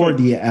for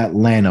the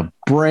Atlanta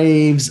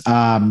Braves.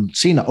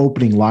 Seeing an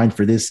opening line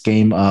for this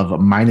game of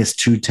minus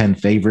 210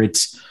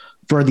 favorites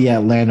for the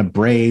Atlanta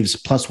Braves,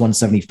 plus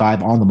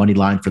 175 on the money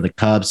line for the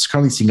Cubs.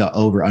 Currently seeing an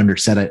over-under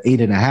set at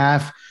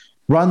 8.5.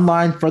 Run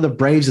line for the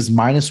Braves is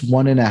minus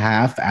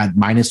 1.5 at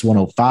minus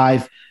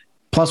 105.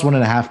 Plus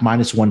 1.5,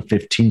 minus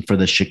 115 for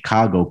the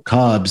Chicago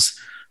Cubs.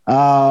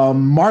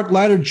 Mark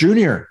Leiter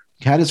Jr.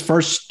 had his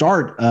first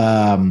start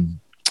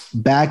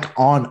back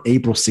on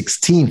April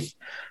 16th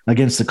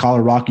against the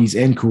Colorado Rockies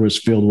in Coors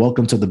Field.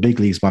 Welcome to the big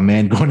leagues, my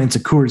man, going into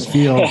Coors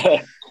Field.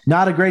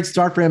 Not a great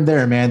start for him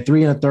there, man.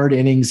 3 1/3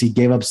 innings. He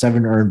gave up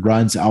 7 earned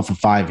runs, off of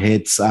 5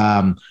 hits.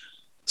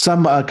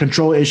 some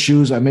control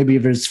issues. Maybe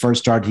if his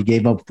first start, he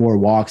gave up 4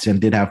 walks and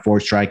did have 4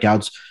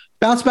 strikeouts.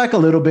 Bounced back a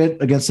little bit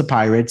against the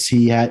Pirates.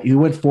 He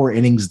went 4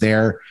 innings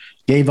there,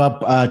 gave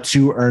up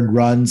 2 earned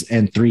runs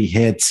and 3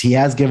 hits. He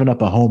has given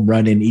up a home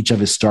run in each of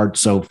his starts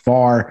so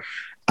far.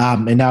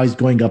 And now he's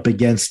going up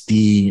against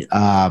the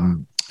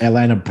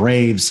Atlanta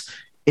Braves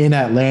in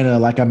Atlanta.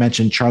 Like I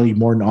mentioned, Charlie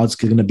Morton is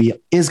going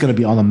to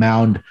be on the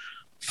mound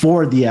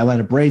for the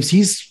Atlanta Braves.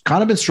 He's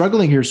kind of been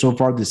struggling here so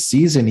far this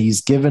season.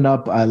 He's given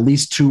up at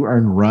least 2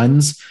 earned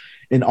runs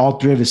in all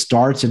 3 of his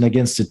starts, and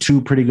against the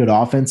 2 pretty good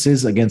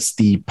offenses against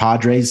the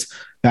Padres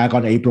back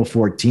on April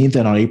 14th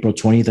and on April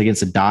 20th against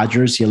the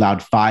Dodgers. He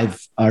allowed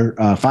 5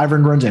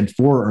 earned runs and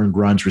 4 earned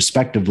runs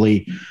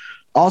respectively.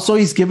 Also,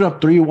 he's given up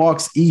 3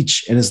 walks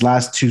each in his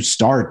last 2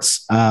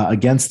 starts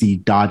against the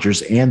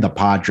Dodgers and the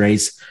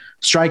Padres.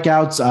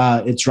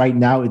 Strikeouts, it's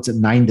a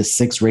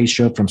 9-6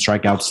 ratio from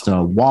strikeouts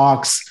to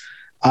walks.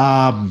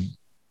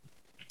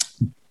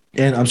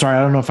 And I'm sorry,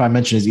 I don't know if I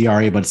mentioned his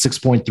ERA, but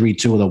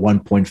 6.32 with a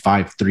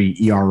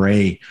 1.53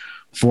 ERA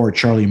for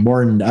Charlie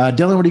Morton.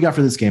 Dylan, what do you got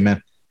for this game,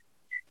 man?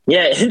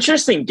 Yeah,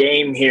 interesting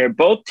game here.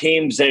 Both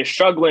teams, they're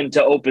struggling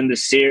to open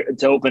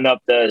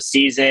up the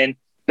season.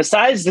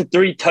 Besides the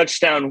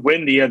 3-touchdown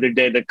win the other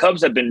day, the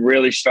Cubs have been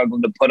really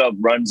struggling to put up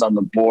runs on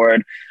the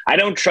board. I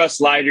don't trust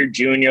Leiter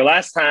Jr.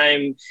 Last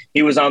time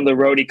he was on the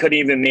road, he couldn't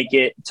even make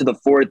it to the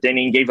 4th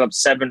inning, gave up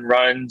 7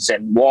 runs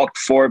and walked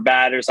 4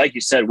 batters. Like you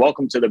said,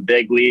 welcome to the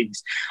big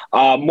leagues.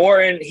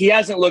 Morton, he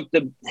hasn't looked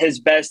his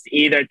best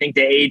either. I think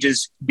the age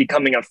is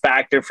becoming a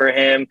factor for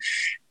him.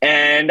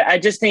 And I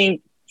just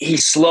think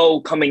he's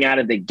slow coming out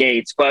of the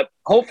gates, but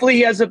hopefully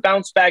he has a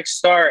bounce back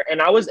start. And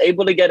I was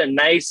able to get a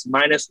nice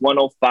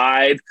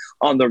 -105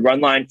 on the run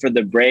line for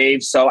the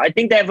Braves. So I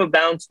think they have a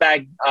bounce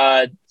back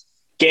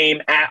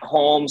game at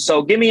home.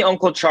 So give me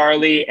Uncle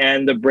Charlie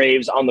and the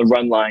Braves on the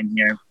run line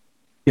here.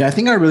 Yeah, I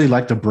think I really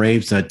like the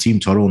Braves team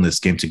total in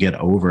this game to get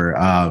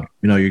over.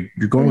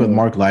 You're going with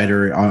Mark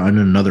Leiter on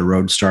another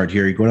road start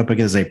here. You're going up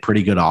against a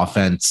pretty good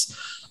offense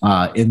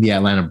in the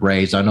Atlanta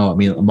Braves.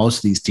 Most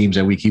of these teams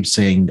that we keep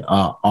saying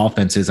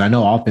offenses, I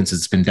know offense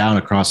has been down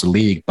across the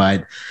league,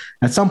 but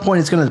at some point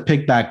it's going to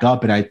pick back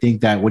up. And I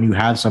think that when you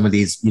have some of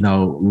these,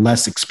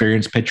 less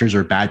experienced pitchers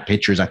or bad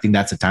pitchers, I think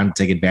that's the time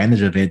to take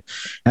advantage of it.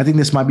 And I think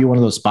this might be one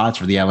of those spots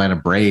for the Atlanta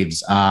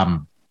Braves,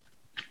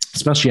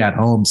 especially at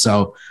home.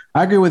 So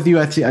I agree with you.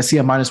 I see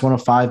a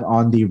 -105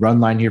 on the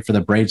run line here for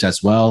the Braves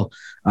as well.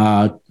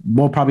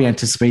 We'll probably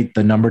anticipate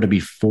the number to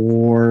be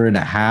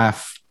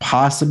 4.5,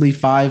 possibly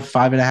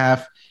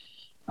 5.5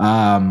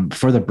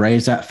 for the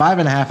Braves. At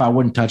 5.5, I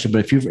wouldn't touch it, but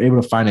if you're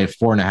able to find a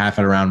 4.5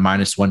 at around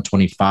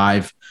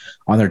 -125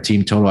 on their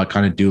team total, I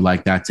kind of do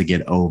like that to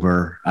get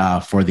over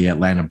for the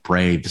Atlanta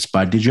Braves.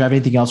 But did you have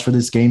anything else for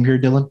this game here,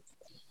 Dylan?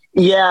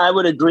 Yeah, I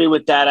would agree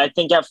with that. I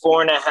think at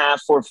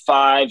 4.5 or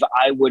 5,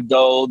 I would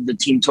go the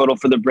team total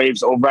for the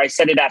Braves over. I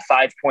set it at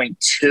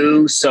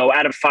 5.2. So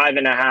out of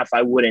 5.5,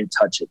 I wouldn't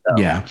touch it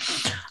though. Yeah.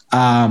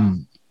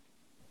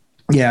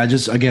 I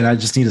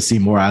just need to see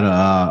more out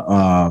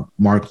of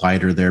Mark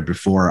Leiter there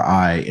before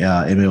I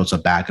am able to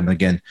back him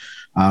again.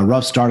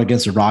 Rough start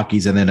against the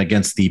Rockies and then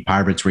against the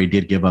Pirates where he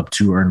did give up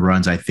 2 earned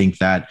runs. I think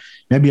that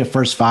maybe a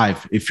first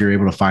 5, if you're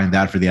able to find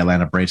that for the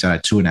Atlanta Braves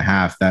at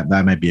 2.5, that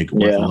might be a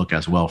good look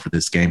as well for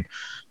this game.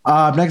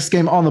 Next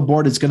game on the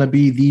board is going to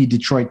be the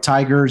Detroit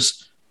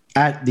Tigers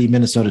at the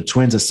Minnesota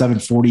Twins, a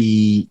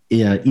 7:40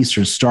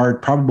 Eastern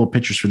start. Probable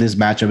pitchers for this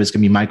matchup is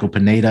going to be Michael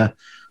Pineda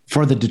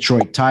for the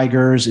Detroit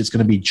Tigers. It's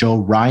going to be Joe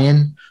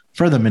Ryan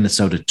for the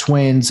Minnesota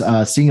Twins.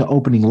 Seeing an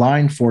opening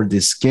line for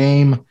this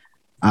game.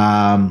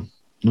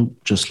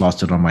 Just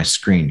lost it on my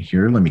screen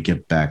here. Let me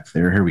get back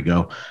there. Here we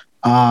go.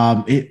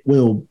 It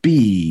will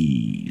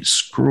be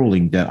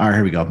scrolling down. All right,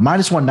 here we go.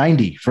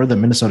 -190 for the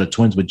Minnesota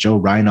Twins with Joe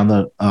Ryan on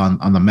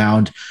the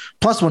mound.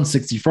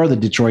 +160 for the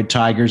Detroit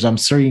Tigers. I'm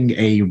seeing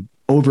a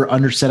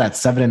over/under set at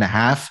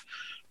 7.5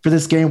 for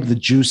this game with the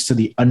juice to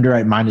the under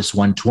at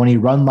 -120.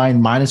 Run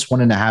line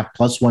 -1.5,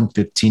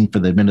 +115 for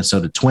the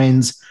Minnesota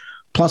Twins.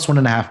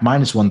 +1.5,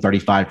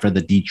 -135 for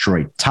the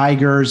Detroit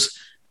Tigers.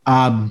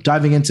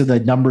 Diving into the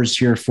numbers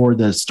here for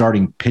the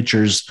starting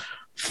pitchers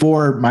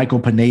for Michael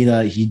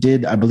Pineda, he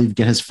did, I believe,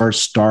 get his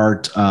first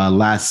start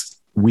last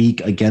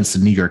week against the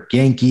New York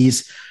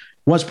Yankees.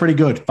 Was pretty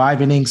good.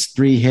 5 innings,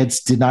 3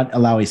 hits, did not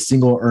allow a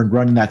single earned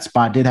run in that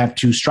spot, did have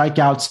 2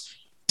 strikeouts,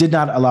 did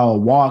not allow a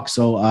walk.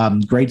 So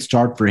great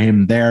start for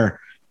him there.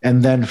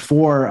 And then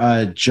for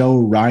Joe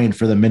Ryan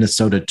for the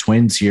Minnesota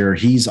Twins here,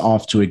 he's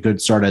off to a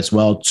good start as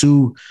well.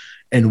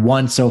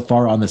 2-1 so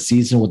far on the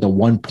season with a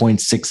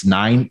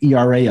 1.69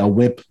 ERA, a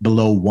whip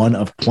below 1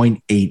 of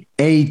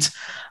 0.88.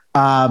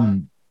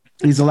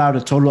 He's allowed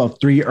a total of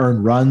 3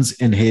 earned runs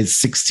in his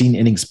 16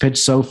 innings pitched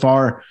so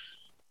far.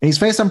 And he's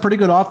faced some pretty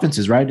good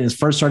offenses, right? His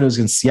first start was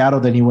against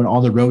Seattle. Then he went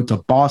on the road to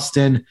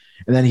Boston.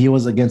 And then he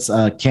was against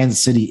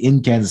Kansas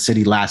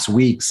City last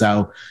week.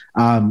 So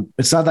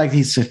it's not like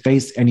he's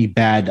faced any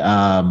bad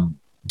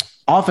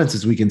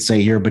offenses, we can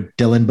say here. But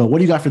Dylan, what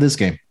do you got for this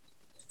game?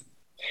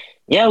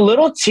 Yeah, a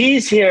little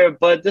tease here,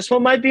 but this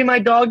one might be my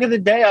dog of the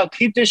day. I'll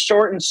keep this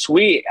short and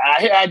sweet.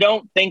 I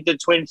don't think the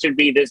Twins should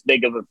be this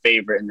big of a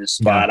favorite in this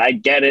spot. Yeah. I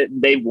get it.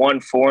 They've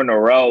won 4 in a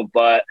row,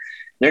 but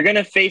they're going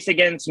to face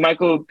against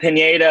Michael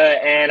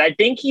Pineda, and I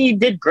think he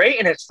did great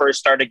in his first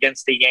start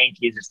against the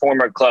Yankees, his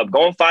former club,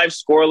 going 5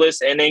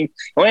 scoreless innings,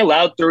 only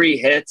allowed 3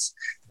 hits.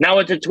 Now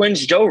with the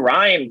Twins, Joe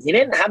Ryan, he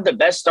didn't have the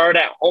best start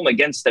at home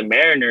against the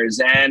Mariners.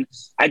 And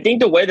I think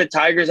the way the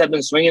Tigers have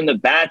been swinging the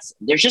bats,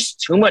 there's just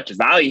too much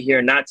value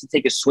here not to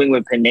take a swing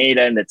with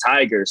Pineda and the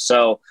Tigers.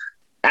 So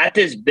at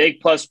this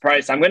big plus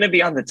price, I'm going to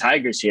be on the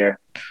Tigers here.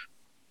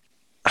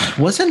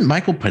 Wasn't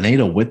Michael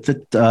Pineda with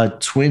the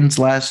Twins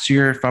last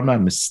year, if I'm not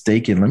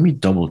mistaken? Let me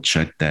double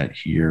check that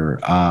here.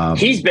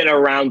 He's been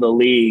around the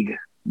league.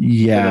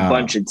 Yeah. With a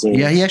bunch of teams.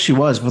 Yeah, he actually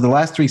was. For the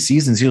last 3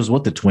 seasons, he was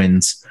with the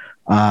Twins.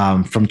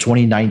 From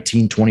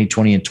 2019,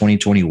 2020, and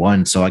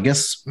 2021. So I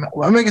guess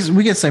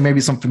we could say maybe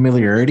some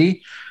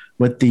familiarity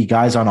with the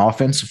guys on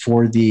offense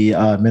for the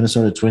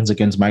Minnesota Twins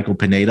against Michael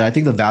Pineda. I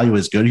think the value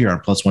is good here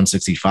on plus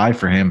 165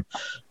 for him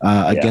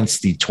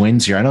against the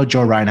Twins here. I know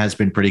Joe Ryan has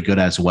been pretty good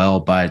as well,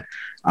 but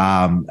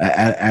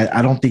I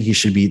don't think he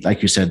should be,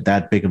 like you said,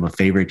 that big of a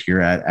favorite here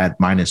at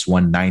minus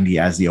 190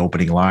 as the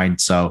opening line.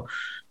 So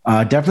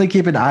definitely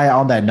keep an eye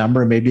on that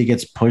number. Maybe it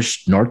gets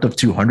pushed north of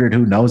 200.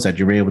 Who knows that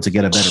you're able to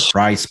get a better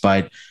price?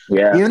 But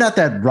even at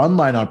that run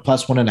line on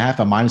plus 1.5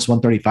 at minus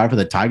 135 for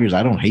the Tigers,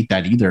 I don't hate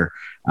that either.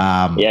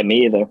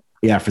 Me either.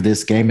 Yeah, for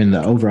this game and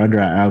the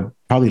over-under, I'll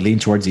probably lean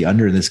towards the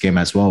under in this game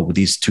as well with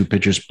these 2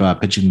 pitchers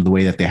pitching the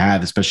way that they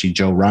have, especially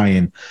Joe Ryan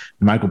and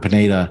Michael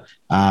Pineda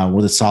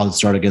with a solid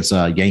start against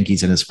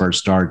Yankees in his first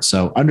start.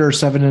 So under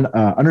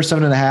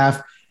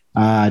 7.5.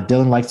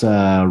 Dylan likes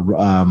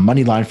a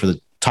money line for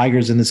the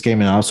Tigers in this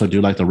game, and I also do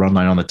like the run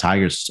line on the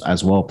Tigers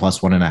as well, plus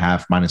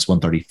 1.5, minus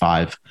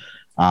 135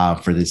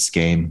 for this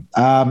game.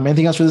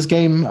 Anything else for this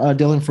game,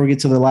 Dylan, before we get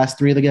to the last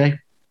 3 of the game?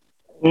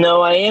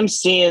 No, I am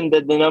seeing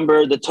that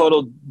the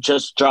total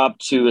just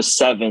dropped to a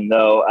 7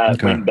 though at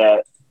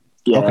WinBet.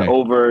 Yeah,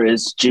 over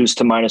is juiced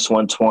to minus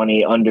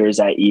 120, under is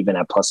at even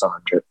at plus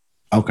 100.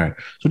 Okay,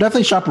 so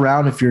definitely shop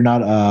around if you're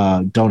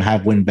not don't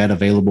have WinBet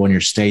available in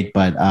your state,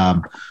 but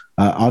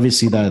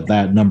obviously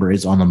that number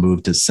is on the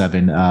move to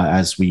 7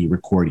 as we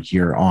record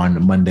here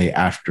on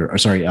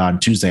on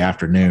Tuesday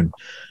afternoon.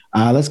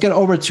 Let's get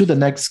over to the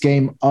next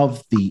game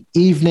of the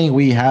evening.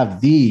 We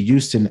have the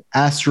Houston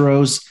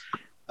Astros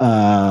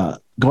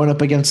going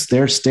up against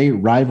their state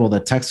rival, the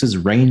Texas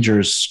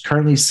Rangers,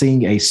 currently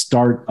seeing a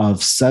start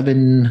of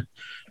 7.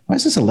 Why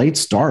is this a late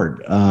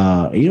start?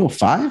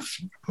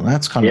 8:05? Well,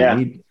 that's kind of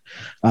late.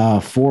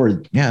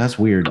 That's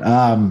weird.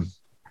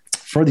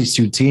 For these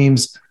 2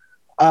 teams.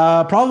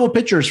 Probable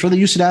pitchers for the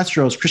Houston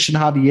Astros, Christian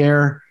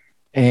Javier,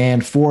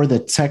 and for the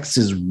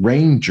Texas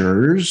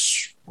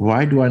Rangers.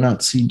 Why do I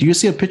not see? Do you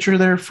see a pitcher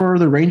there for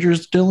the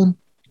Rangers, Dylan?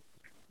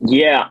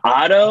 Yeah,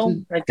 Otto.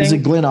 I think. Is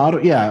it Glenn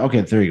Otto? Yeah.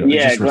 Okay, there you go.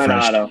 Yeah, Glenn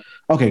Otto.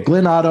 Okay,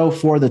 Glenn Otto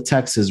for the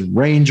Texas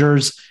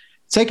Rangers.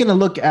 Taking a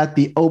look at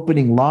the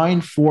opening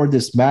line for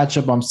this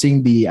matchup, I'm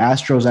seeing the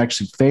Astros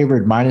actually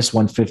favored minus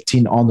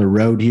 115 on the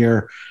road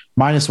here,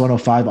 minus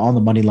 105 on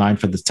the money line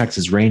for the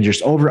Texas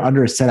Rangers. Over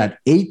under is set at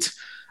 8.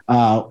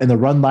 In the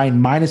run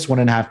line, minus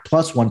 1.5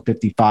 plus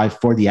 155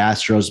 for the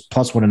Astros,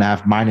 plus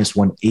 1.5 minus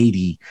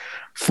 180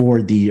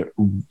 for the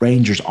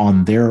Rangers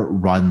on their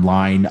run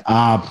line.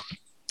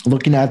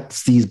 Looking at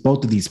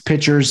both of these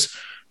pitchers,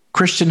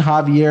 Christian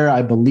Javier,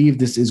 I believe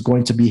this is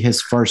going to be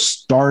his first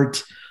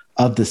start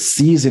of the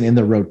season in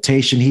the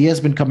rotation. He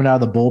has been coming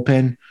out of the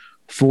bullpen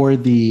for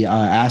the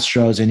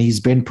Astros, and he's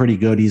been pretty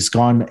good. He's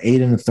gone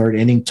 8 1/3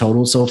 inning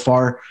total so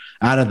far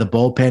out of the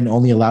bullpen,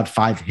 only allowed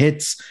 5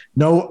 hits,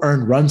 no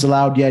earned runs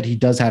allowed yet. He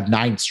does have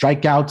 9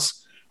 strikeouts,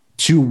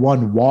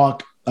 1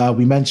 walk.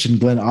 We mentioned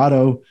Glenn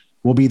Otto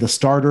will be the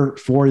starter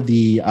for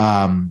the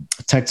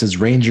Texas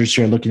Rangers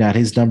here. Looking at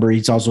his number,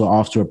 he's also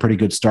off to a pretty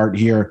good start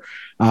here.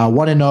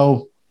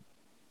 1-0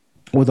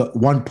 with a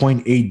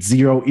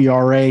 1.80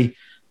 ERA.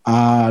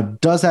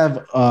 Does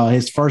have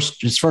his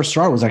first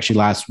start was actually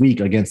last week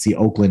against the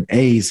Oakland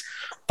A's.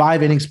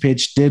 5 innings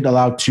pitched, did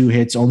allow 2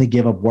 hits, only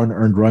gave up 1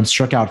 earned run,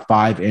 struck out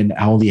 5, and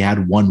only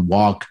had 1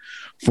 walk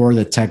for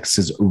the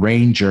Texas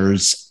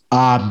Rangers.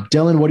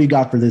 Dylan, what do you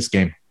got for this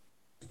game?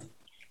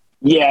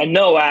 Yeah,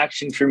 no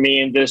action for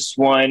me in this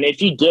one.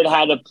 If you did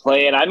have to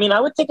play it, I mean, I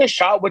would take a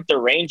shot with the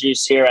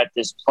Rangers here at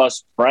this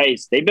plus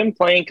price. They've been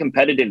playing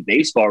competitive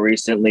baseball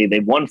recently.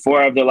 They've won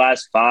 4 of their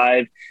last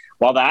 5.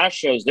 While the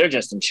Astros, they're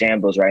just in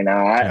shambles right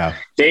now.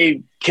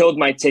 They killed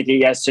my ticket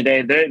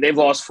yesterday. They've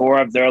lost 4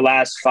 of their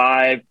last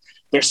 5.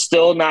 They're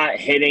still not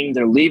hitting.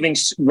 They're leaving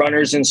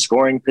runners in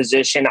scoring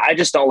position. I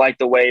just don't like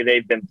the way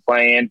they've been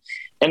playing.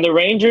 And the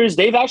Rangers,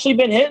 they've actually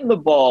been hitting the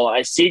ball.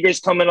 Seager's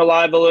coming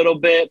alive a little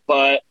bit,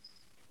 but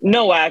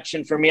no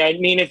action for me. I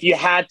mean, if you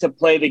had to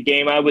play the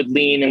game, I would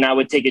lean and I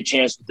would take a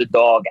chance with the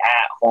dog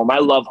at home. I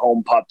love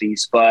home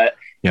puppies, but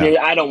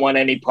I don't want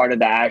any part of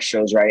the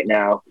Astros right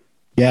now.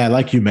 Yeah,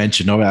 like you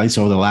mentioned, at least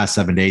over the last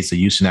 7 days, the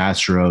Houston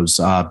Astros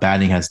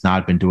batting has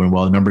not been doing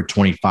well. Number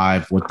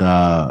 25 with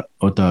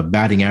the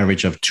batting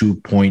average of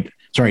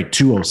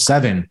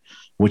 207,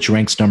 which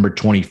ranks number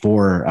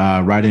 24,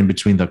 right in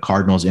between the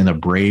Cardinals and the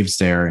Braves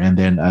there. And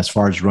then as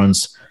far as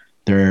runs,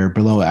 they're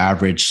below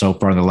average so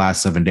far in the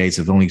last 7 days.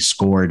 They've only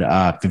scored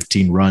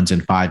 15 runs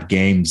in 5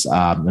 games,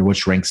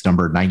 which ranks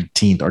number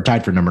 19th or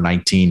tied for number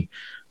 19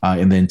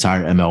 in the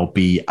entire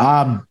MLB.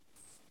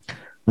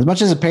 As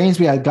much as it pains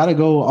me, I got to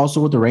go also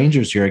with the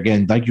Rangers here.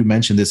 Again, like you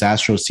mentioned, this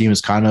Astros team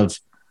is kind of,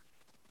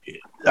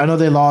 I know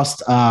they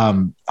lost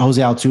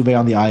Jose Altuve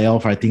on the IL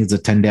for, I think it's a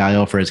 10-day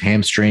IL for his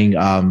hamstring.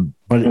 But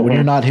when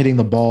you're not hitting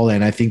the ball,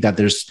 and I think that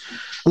there's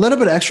a little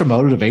bit of extra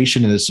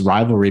motivation in this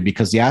rivalry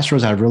because the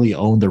Astros have really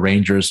owned the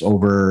Rangers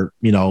over,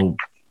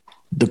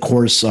 the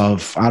course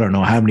of, I don't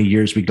know how many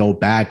years we go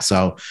back.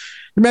 So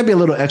there might be a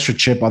little extra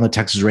chip on the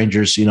Texas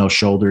Rangers,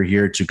 shoulder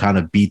here to kind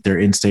of beat their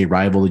in-state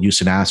rival, the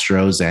Houston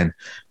Astros. And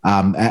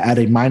at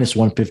a minus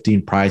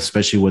 115 price,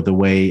 especially with the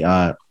way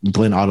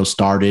Glenn Otto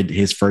started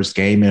his first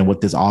game and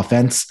with this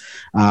offense,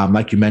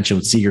 like you mentioned,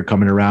 with Seager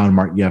coming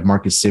around, you have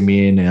Marcus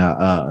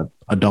Semien,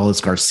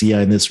 Adolis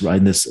Garcia in this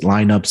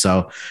lineup.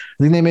 So I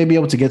think they may be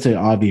able to get to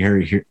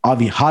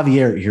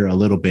Javier here a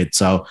little bit.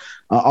 So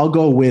I'll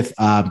go with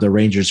the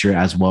Rangers here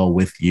as well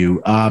with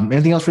you.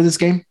 Anything else for this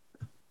game?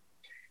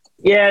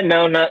 Yeah,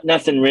 no,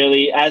 nothing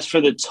really. As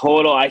for the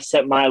total, I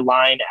set my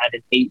line at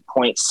an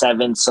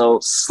 8.7, so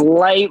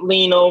slight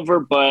lean over,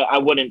 but I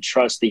wouldn't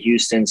trust the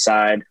Houston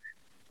side.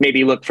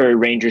 Maybe look for a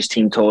Rangers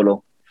team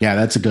total. Yeah,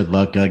 that's a good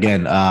look.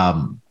 Again,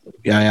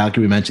 like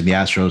we mentioned, the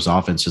Astros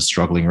offense is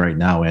struggling right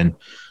now, and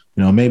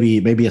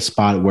maybe a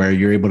spot where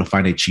you're able to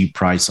find a cheap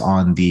price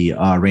on the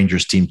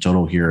Rangers team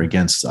total here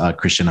against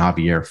Christian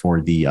Javier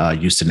for the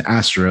Houston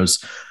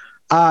Astros.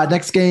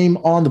 Next game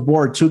on the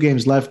board, 2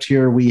 games left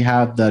here. We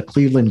have the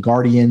Cleveland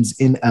Guardians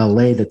in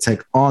LA to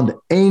take on the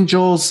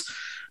Angels.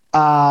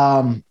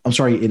 In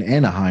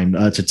Anaheim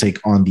to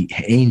take on the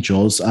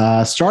Angels.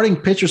 Starting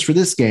pitchers for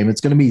this game, it's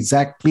going to be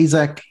Zach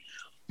Plesac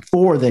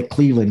for the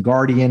Cleveland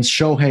Guardians.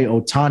 Shohei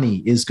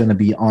Ohtani is going to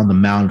be on the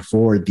mound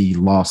for the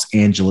Los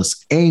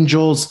Angeles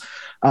Angels.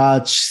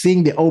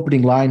 Seeing the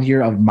opening line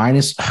here of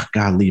minus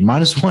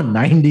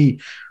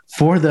 190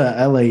 for the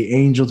LA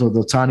Angels with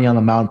Ohtani on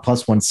the mound,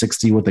 plus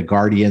 160 with the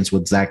Guardians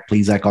with Zach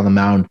Plesac on the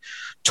mound.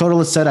 Total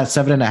is set at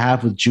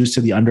 7.5 with juice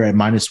to the under at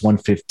minus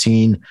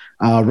 115.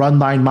 Run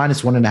line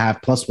minus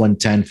 1.5, plus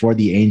 110 for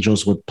the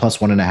Angels with plus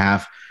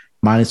 1.5,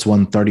 minus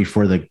 130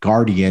 for the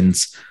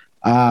Guardians.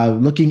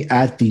 Looking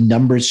at the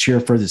numbers here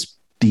for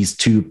these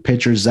 2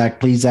 pitchers, Zach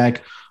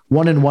Plesac,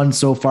 1-1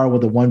 so far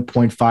with a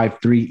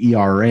 1.53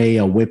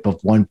 ERA, a whip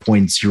of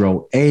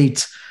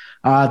 1.08.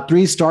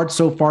 3 starts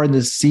so far in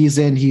this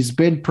season. He's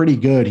been pretty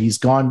good. He's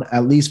gone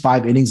at least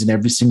 5 innings in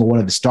every single one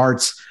of his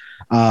starts.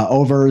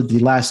 Over the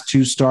last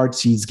 2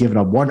 starts, he's given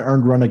up 1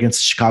 earned run against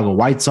the Chicago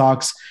White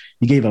Sox.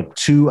 He gave up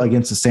 2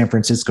 against the San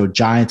Francisco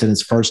Giants in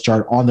his first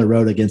start on the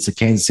road against the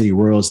Kansas City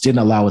Royals. Didn't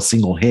allow a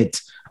single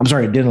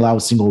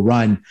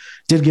run.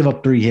 Did give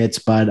up 3 hits,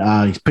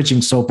 but he's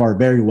pitching so far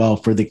very well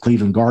for the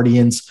Cleveland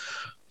Guardians.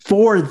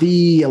 For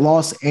the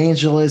Los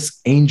Angeles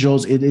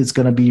Angels, it is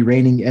going to be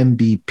reigning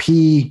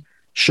MVP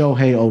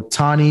Shohei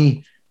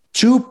Ohtani.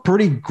 2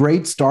 pretty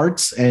great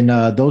starts, and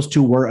those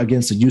 2 were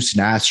against the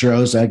Houston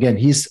Astros. Again,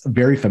 he's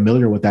very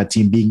familiar with that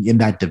team being in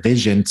that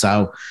division,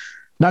 so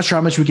not sure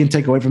how much we can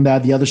take away from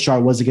that. The other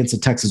start was against the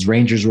Texas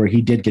Rangers, where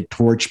he did get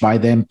torched by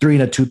them. 3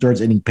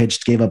 2/3 inning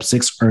pitched, gave up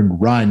 6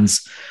 earned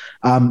runs.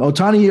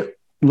 Ohtani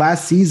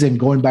last season,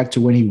 going back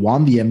to when he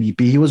won the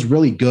MVP, he was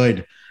really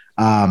good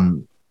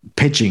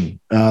pitching.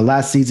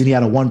 Last season, he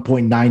had a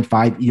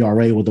 1.95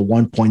 ERA with a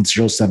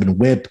 1.07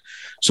 whip.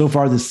 So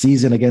far this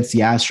season against the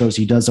Astros,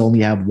 he does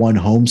only have 1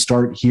 home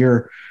start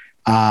here.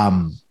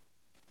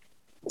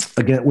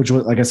 Again, which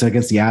was, like I said,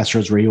 against the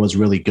Astros, where he was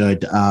really good.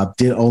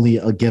 Did only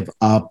give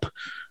up,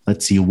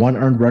 1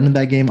 earned run in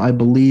that game, I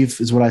believe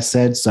is what I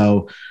said.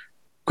 So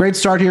great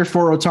start here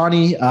for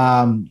Ohtani.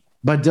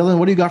 But Dylan,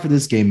 what do you got for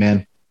this game,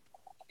 man?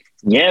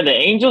 Yeah, the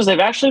Angels, they've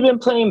actually been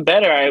playing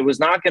better. I was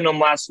knocking them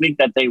last week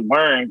that they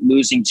weren't,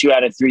 losing 2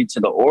 out of 3 to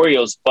the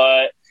Orioles,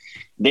 but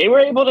they were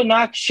able to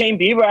knock Shane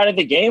Bieber out of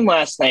the game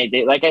last night.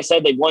 Like I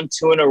said, they won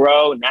 2 in a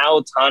row. Now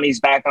Ohtani's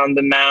back on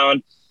the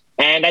mound.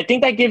 And I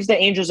think that gives the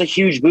Angels a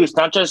huge boost,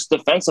 not just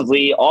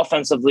defensively,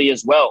 offensively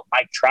as well.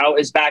 Mike Trout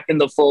is back in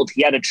the fold.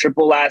 He had a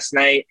triple last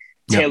night.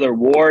 Taylor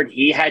Ward,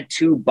 he had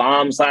 2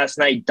 bombs last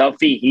night.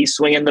 Duffy, he's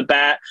swinging the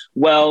bat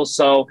well.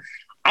 So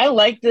I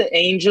like the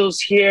Angels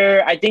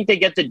here. I think they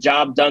get the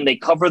job done. They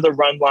cover the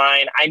run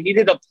line. I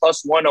needed a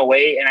plus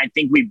 108, and I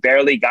think we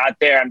barely got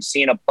there. I'm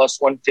seeing a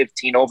plus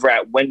 115 over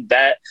at WynnBET.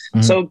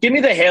 Mm-hmm. So give me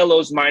the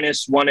Halos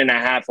minus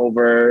 1.5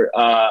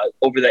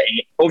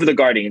 over the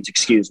Guardians.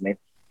 Excuse me.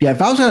 Yeah, if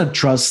I was going to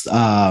trust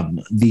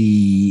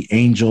the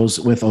Angels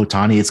with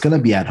Ohtani, it's going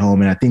to be at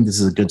home, and I think this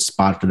is a good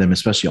spot for them,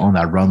 especially on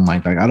that run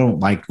line. Like, I don't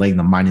like laying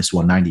the minus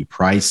 190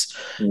 price,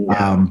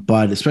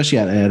 but especially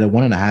at a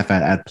 1.5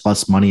 at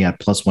plus money at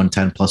plus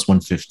 110, plus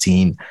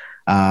 115.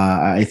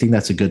 I think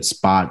that's a good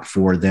spot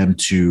for them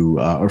to,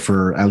 or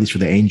for at least for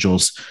the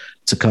Angels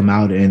to come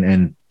out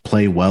and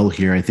play well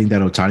here. I think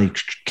that Ohtani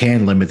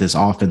can limit this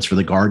offense for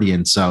the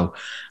Guardians. So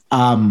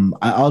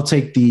I'll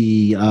take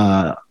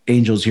the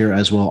Angels here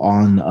as well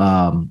on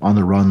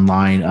the run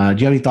line. Do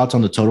you have any thoughts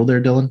on the total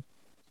there, Dylan?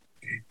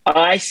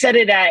 I set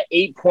it at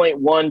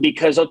 8.1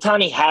 because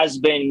Ohtani has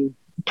been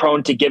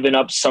prone to giving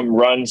up some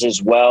runs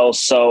as well.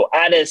 So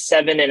at a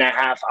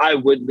 7.5, I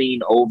would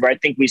lean over. I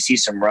think we see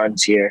some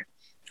runs here.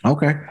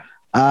 Okay.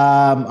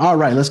 All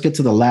right, let's get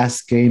to the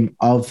last game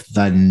of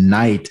the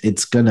night.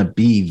 It's going to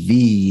be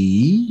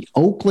the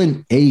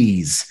Oakland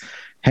A's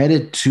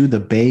headed to the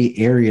Bay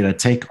Area to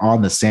take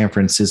on the San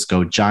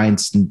Francisco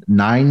Giants.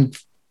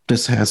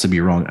 This has to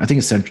be wrong. I think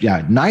it's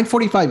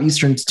 9:45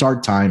 Eastern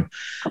start time.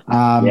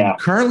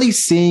 Currently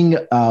seeing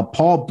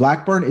Paul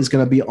Blackburn is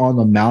going to be on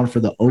the mound for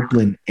the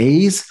Oakland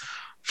A's.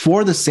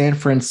 For the San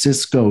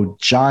Francisco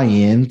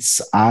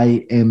Giants,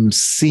 I am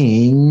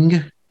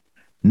seeing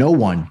no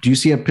one. Do you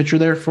see a picture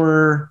there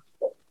for?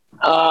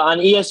 On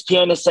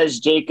ESPN, it says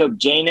Jacob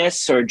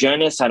Janus or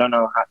Janus. I don't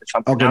know if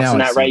I'm pronouncing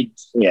that right.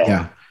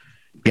 Yeah.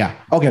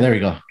 Okay, there we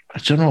go. I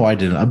don't know why I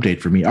did an update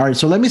for me. All right,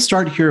 so let me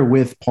start here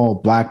with Paul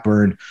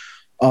Blackburn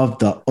of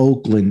the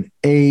Oakland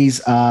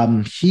A's.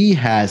 He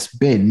has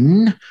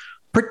been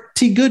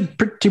pretty good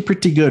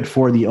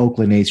for the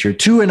Oakland A's here.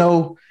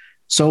 2-0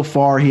 so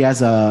far. He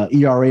has a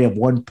ERA of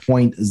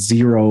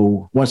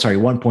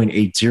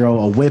 1.80,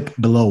 a whip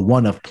below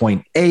 1 of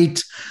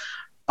 0.8.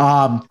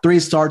 3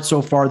 starts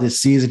so far this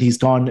season. He's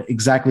gone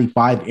exactly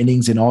 5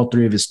 innings in all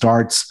 3 of his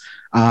starts.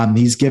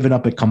 He's given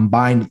up a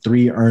combined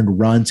 3 earned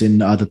runs in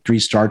the 3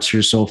 starts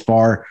here so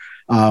far.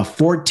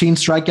 14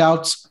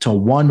 strikeouts to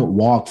 1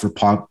 walk for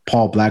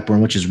Paul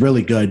Blackburn, which is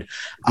really good.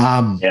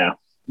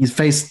 He's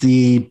faced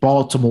the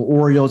Baltimore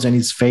Orioles and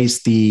he's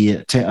faced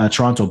the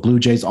Toronto Blue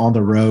Jays on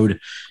the road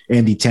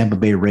and the Tampa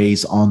Bay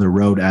Rays on the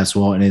road as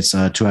well. And his 2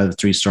 out of the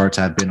 3 starts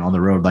have been on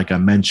the road, like I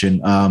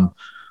mentioned.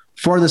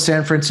 For the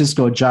San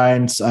Francisco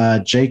Giants,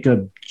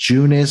 Jacob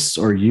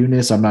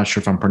Junis, I'm not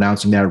sure if I'm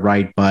pronouncing that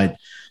right, but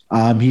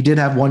he did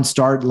have 1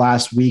 start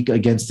last week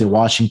against the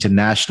Washington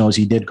Nationals.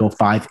 He did go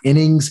 5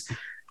 innings.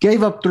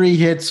 Gave up 3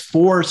 hits,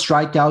 4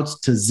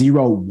 strikeouts to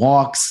 0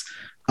 walks.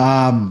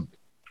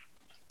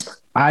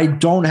 I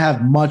don't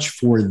have much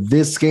for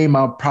this game.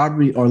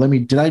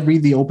 Did I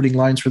read the opening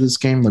lines for this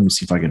game? Let me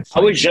see if I can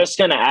find I was just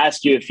going to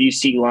ask you if you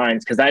see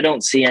lines because I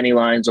don't see any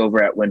lines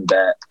over at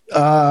WinBet.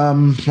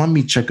 Let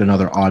me check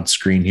another odd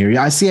screen here.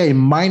 Yeah, I see a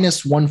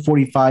minus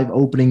 145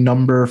 opening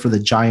number for the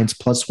Giants,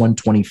 plus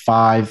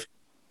 125.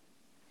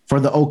 For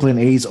the Oakland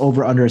A's,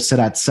 over-under is set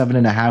at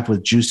 7.5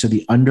 with juice to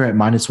the under at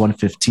minus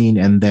 115,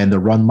 and then the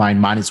run line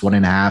minus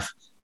 1.5,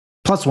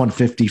 plus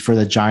 150 for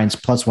the Giants,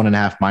 plus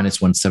 1.5,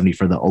 minus 170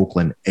 for the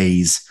Oakland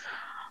A's.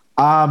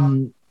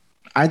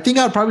 I think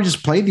I'd probably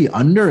just play the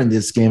under in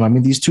this game. I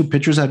mean, these 2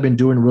 pitchers have been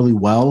doing really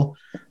well.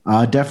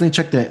 Definitely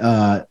check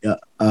the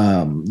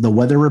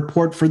weather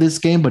report for this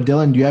game. But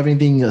Dylan, do you have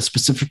anything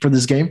specific for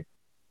this game?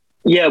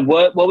 Yeah,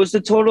 what was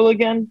the total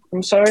again?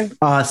 I'm sorry.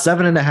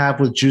 7.5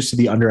 with juice to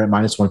the under at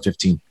minus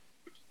 115.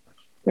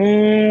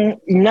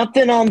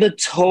 Nothing on the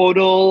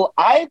total.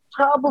 I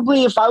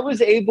probably,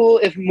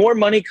 if more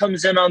money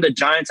comes in on the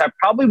Giants, I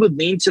probably would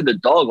lean to the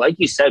dog. Like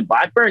you said,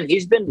 Blackburn,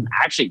 he's been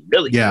actually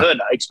really good,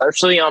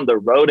 especially on the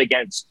road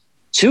against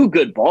 2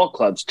 good ball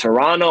clubs,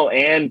 Toronto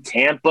and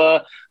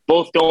Tampa,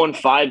 both going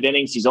 5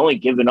 innings. He's only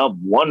given up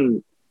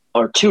 1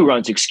 or 2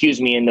 runs,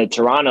 in the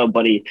Toronto,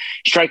 but he's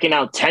striking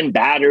out 10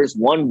 batters,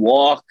 1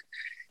 walk.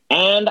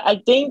 And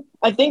I think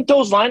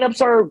those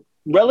lineups are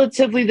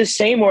relatively the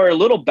same or a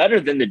little better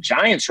than the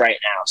Giants right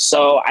now.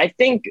 So I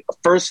think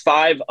first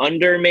 5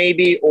 under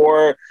maybe,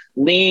 or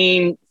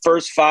lean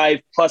first 5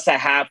 plus a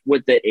half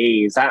with the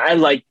A's. I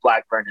like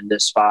Blackburn in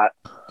this spot.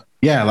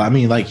 Yeah, I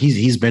mean, like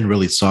he's been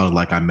really solid,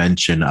 like I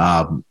mentioned.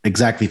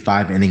 Exactly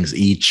 5 innings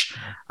each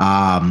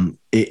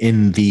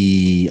in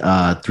the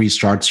 3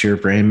 starts here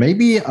for him.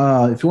 Maybe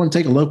if you want to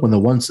take a look when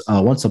once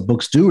the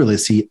books do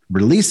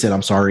release it,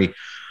 I'm sorry.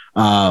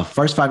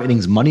 First 5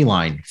 innings money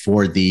line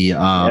for the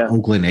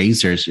Oakland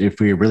A's if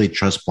we really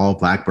trust Paul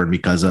Blackburn,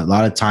 because a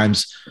lot of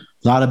times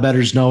a lot of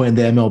bettors know in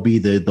the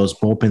MLB those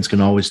bullpens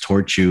can always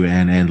torch you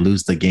and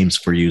lose the games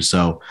for you.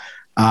 So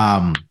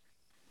I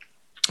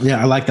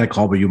like that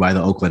call by you by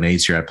the Oakland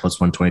A's here at plus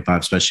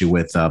 125, especially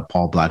with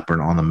Paul Blackburn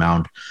on the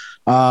mound.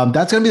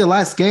 That's going to be the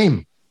last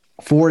game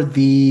for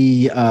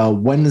the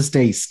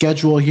Wednesday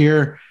schedule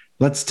here.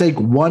 Let's take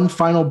one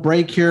final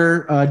break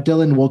here,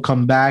 Dylan. We'll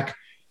come back.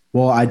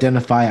 We'll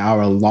identify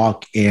our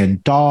lock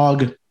and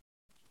dog,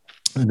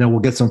 and then we'll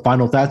get some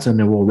final thoughts, and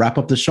then we'll wrap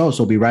up the show.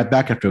 So we'll be right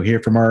back after we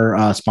hear from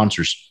our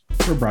sponsors.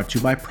 We're brought to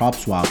you by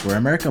PropSwap, where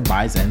America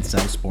buys and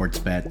sells sports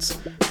bets.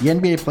 The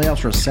NBA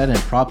playoffs are set, and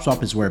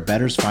PropSwap is where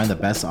bettors find the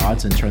best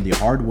odds and turn the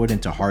hardwood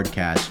into hard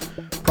cash.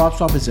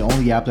 PropSwap is the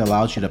only app that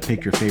allows you to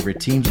pick your favorite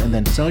teams and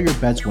then sell your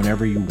bets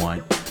whenever you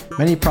want.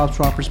 Many prop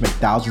swappers make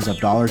thousands of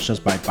dollars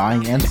just by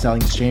buying and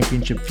selling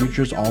championship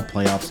futures all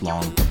playoffs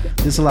long.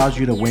 This allows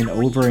you to win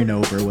over and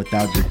over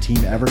without your team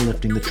ever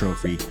lifting the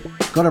trophy.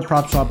 Go to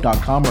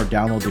PropSwap.com or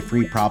download the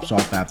free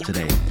PropSwap app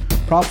today.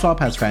 PropSwap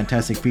has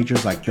fantastic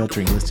features like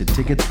filtering listed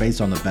tickets based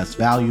on the best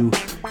value,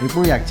 a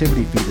free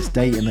activity fee to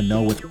stay in the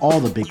know with all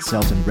the big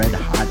sales and red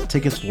hot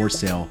tickets for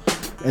sale,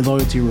 a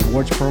loyalty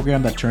rewards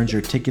program that turns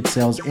your ticket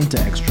sales into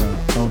extra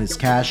bonus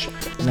cash,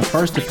 and a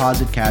first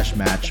deposit cash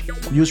match.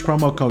 Use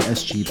promo code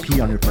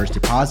SGP on your first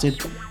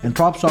deposit, and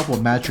PropSwap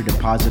will match your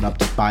deposit up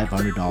to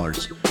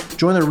 $500.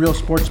 Join the real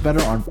sports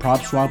bettor on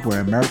PropSwap,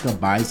 where America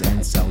buys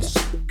and sells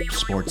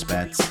sports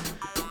bets.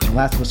 And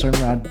last but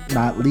certainly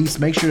not least,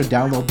 make sure to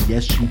download the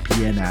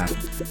SGPN app.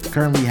 We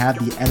currently have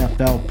the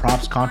NFL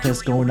props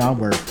contest going on,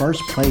 where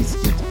first place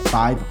gets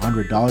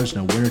 $500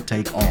 and a winner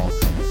take all.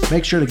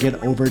 Make sure to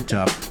get over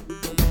to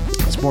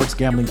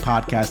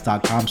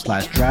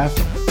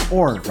sportsgamblingpodcast.com/draft,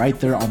 or right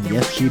there on the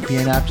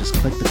SGPN app, just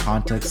click the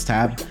contest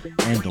tab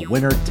and the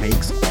winner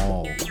takes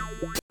all.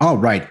 All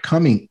right,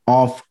 coming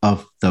off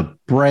of the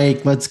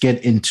break, let's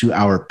get into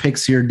our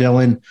picks here,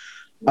 Dylan.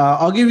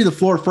 I'll give you the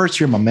floor first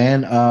here, my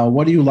man.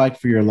 What do you like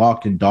for your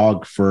lock and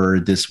dog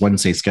for this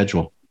Wednesday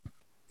schedule?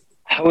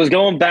 I was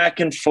going back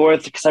and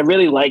forth because I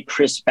really like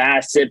Chris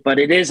Bassett, but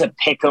it is a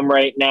pick 'em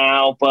right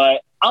now.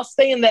 But I'll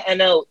stay in the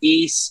NL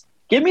East.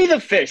 Give me the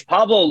fish,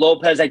 Pablo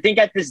Lopez. I think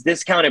at this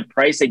discounted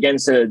price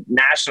against a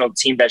national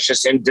team that's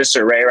just in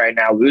disarray right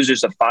now,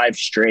 losers of 5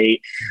 straight.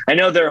 I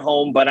know they're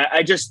home, but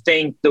I just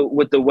think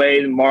with the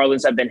way the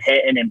Marlins have been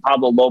hitting and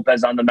Pablo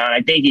Lopez on the mound, I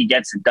think he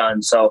gets it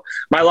done. So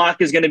my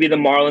lock is going to be the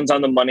Marlins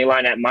on the money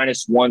line at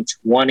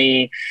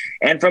 -120.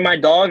 And for my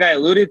dog, I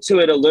alluded to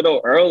it a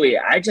little early.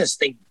 I just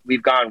think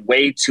we've gone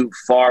way too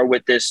far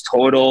with this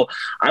total.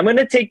 I'm going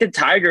to take the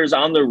Tigers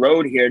on the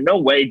road here. No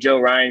way Joe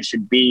Ryan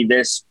should be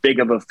this big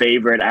of a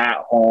favorite at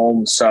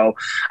home. So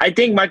I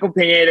think Michael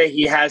Pineda,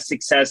 he has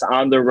success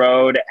on the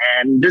road,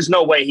 and there's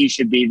no way he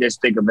should be this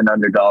big of an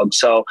underdog.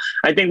 So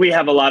I think we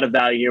have a lot of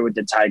value here with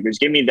the Tigers.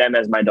 Give me them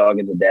as my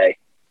dog of the day.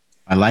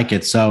 I like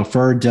it. So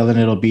for Dylan,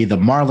 it'll be the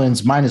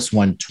Marlins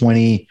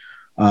 -120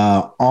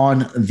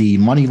 on the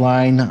money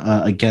line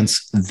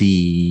against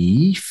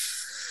the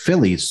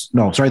Phillies.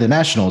 No, sorry, the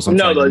Nationals. The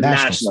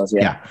Nationals.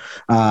 Yeah.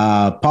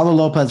 Paulo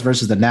Lopez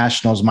versus the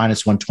Nationals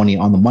 -120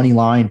 on the money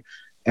line.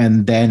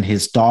 And then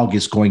his dog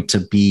is going to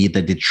be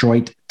the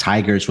Detroit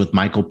Tigers with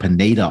Michael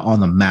Pineda on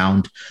the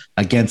mound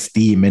against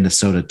the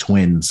Minnesota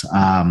Twins.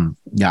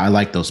 I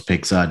like those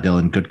picks,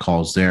 Dylan. Good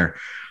calls there.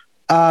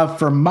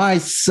 For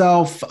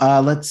myself,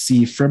 let's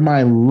see. For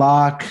my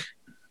lock,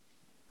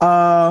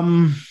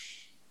 I'm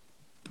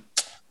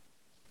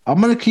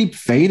going to keep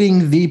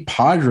fading the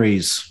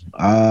Padres.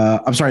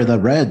 The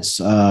Reds.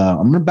 I'm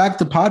going to back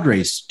the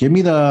Padres. Give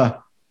me the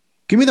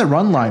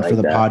run line for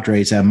the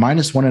Padres at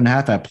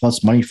 -1.5 at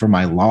plus money for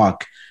my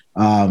lock.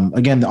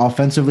 Again,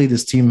 offensively,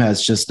 this team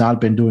has just not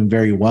been doing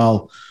very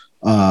well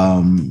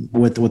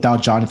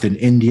without Jonathan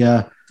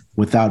India,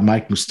 without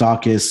Mike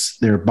Moustakas.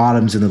 They're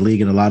bottoms in the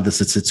league in a lot of the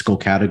statistical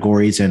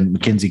categories, and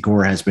Mackenzie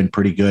Gore has been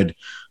pretty good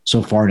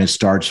so far in his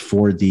starts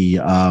for the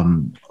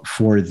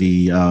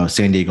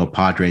San Diego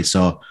Padres.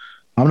 So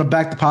I'm going to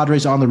back the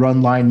Padres on the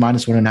run line,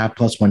 -1.5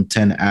 plus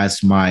 110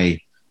 as my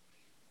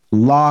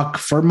lock.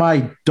 For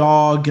my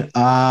dog,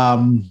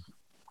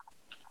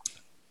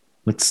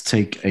 let's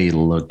take a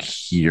look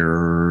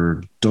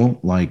here.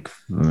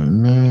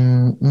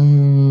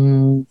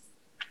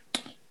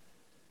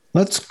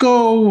 Let's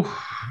go.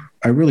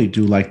 I really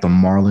do like the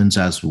Marlins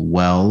as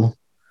well.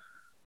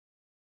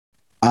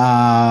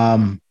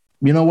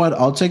 You know what? I'm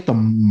going to take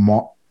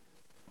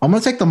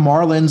the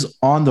Marlins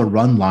on the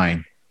run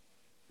line.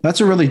 That's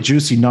a really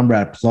juicy number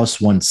at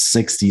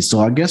 +160.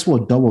 So I guess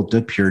we'll double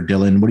dip here,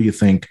 Dylan. What do you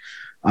think?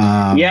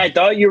 I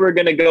thought you were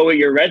going to go with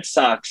your Red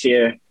Sox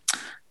here.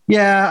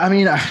 Yeah, I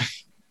mean, I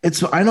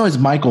know it's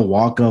Michael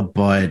Wacha,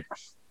 but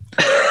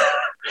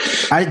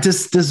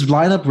this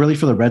lineup really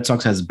for the Red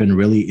Sox has been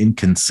really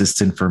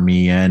inconsistent for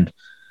me, and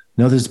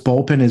this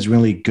bullpen is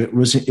really good.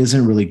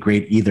 Isn't really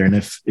great either. And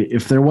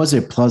if there was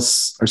a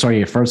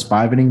first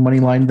 5 inning money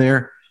line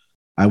there,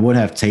 I would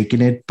have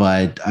taken it,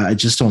 but I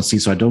just don't see.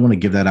 So I don't want to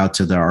give that out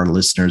to our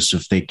listeners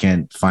if they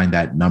can't find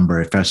that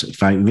number.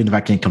 Even if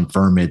I can't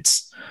confirm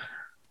it's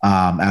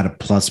at a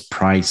plus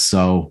price.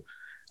 So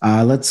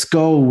let's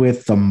go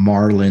with the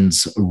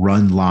Marlins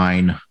run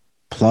line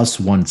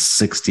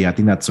 +160. I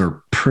think that's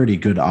a pretty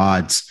good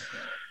odds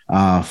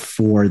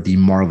for the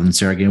Marlins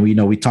here. Again,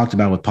 we talked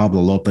about with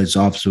Pablo Lopez,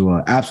 off to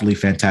an absolutely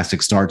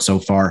fantastic start so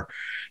far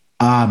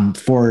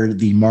for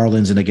the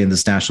Marlins. And again,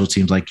 this national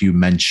team, like you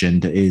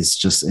mentioned, is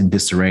just in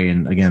disarray.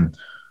 And again,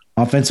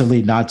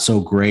 offensively, not so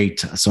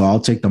great. So I'll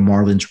take the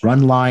Marlins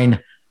run line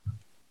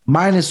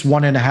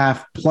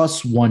 -1.5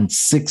 plus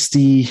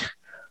 160.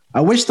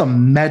 I wish the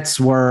Mets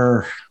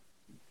were.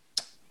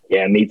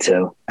 Yeah, me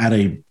too. At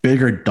a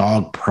bigger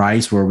dog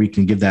price where we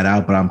can give that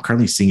out, but I'm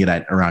currently seeing it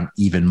at around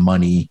even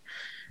money,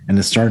 and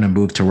it's starting to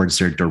move towards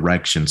their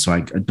direction. So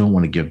I don't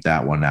want to give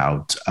that one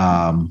out.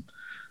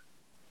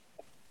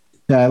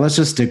 Let's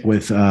just stick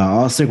with.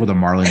 I'll stick with the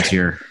Marlins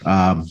here.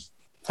 I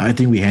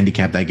think we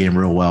handicapped that game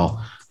real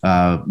well.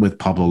 with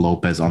Pablo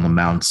Lopez on the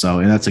mound. So,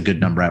 and that's a good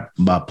number at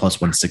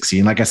plus 160.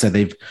 And like I said,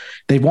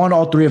 they've won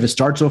all 3 of his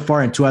starts so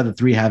far, and 2 out of the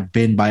 3 have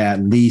been by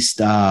at least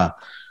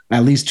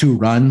 2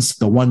 runs.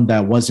 The one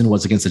that wasn't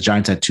was against the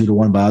Giants at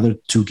 2-1. But other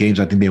 2 games,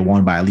 I think they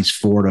won by at least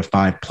 4 to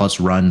 5 plus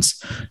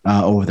runs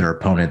over their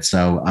opponents.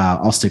 So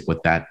I'll stick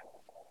with that.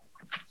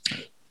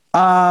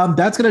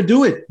 That's going to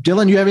do it.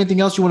 Dylan, you have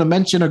anything else you want to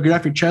mention or get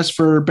off your chest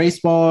for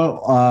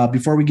baseball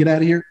before we get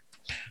out of here?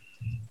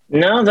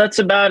 No, that's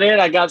about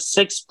it. I got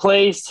 6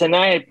 plays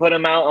tonight. I put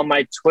them out on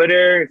my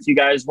Twitter. If you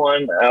guys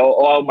want,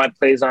 all my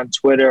plays on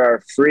Twitter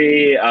are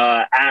free,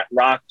 at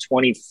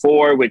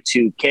Rock24 with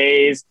 2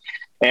 Ks.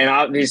 And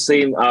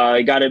obviously,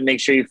 you got to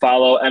make sure you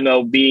follow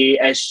MLB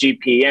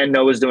SGPN.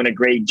 Noah's doing a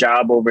great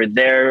job over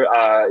there,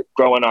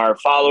 growing our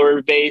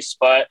follower base.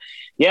 But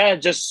yeah,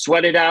 just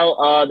sweat it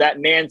out. That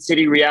Man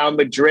City Real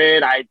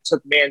Madrid, I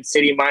took Man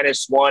City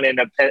 -1 in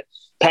a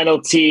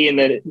penalty in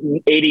the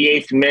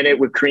 88th minute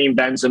with Karim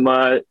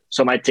Benzema,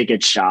 so my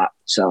ticket's shot.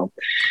 So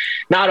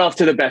not off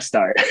to the best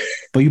start.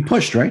 But you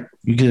pushed, right?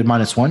 You did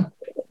 -1?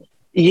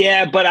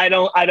 Yeah, but I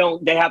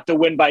don't they have to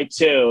win by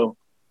 2.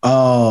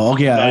 Oh,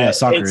 okay. Yeah,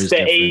 soccer is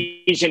the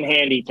Asian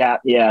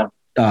handicap, yeah.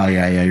 Oh,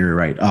 yeah, you're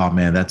right. Oh,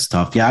 man, that's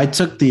tough. Yeah, I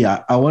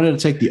wanted to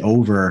take the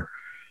over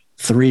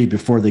 3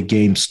 before the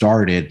game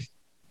started.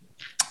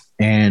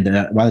 And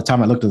by the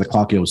time I looked at the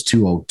clock, it was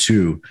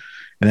 2:02.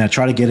 And then I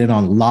tried to get it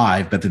on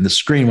live, but then the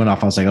screen went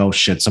off. I was like, oh,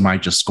 shit, somebody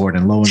just scored.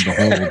 And lo and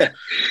behold,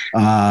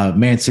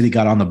 Man City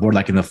got on the board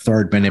like in the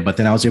 3rd minute. But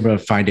then I was able to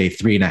find a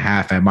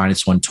 3.5 at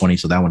 -120.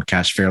 So that one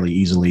cashed fairly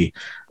easily.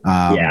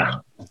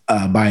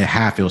 By a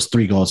half, it was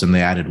 3 goals, and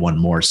they added 1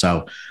 more.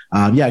 So,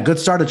 good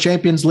start of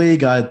Champions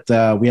League.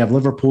 We have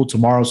Liverpool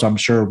tomorrow, so I'm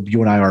sure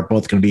you and I are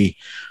both going to be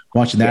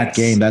watching that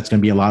game. That's going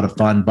to be a lot of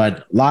fun, but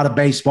a lot of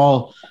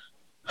baseball.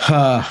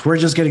 We're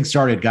just getting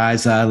started,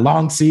 guys.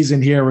 Long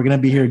season here. We're going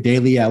to be here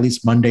daily, at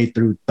least Monday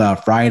through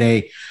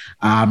Friday.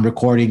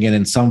 Recording it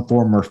in some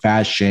form or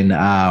fashion.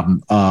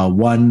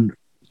 1,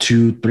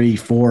 2, 3,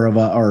 4 of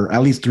us, or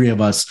at least 3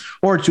 of us,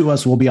 or 2 of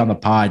us will be on the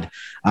pod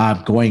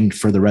going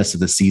for the rest of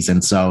the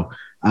season. So,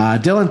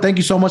 Dylan, thank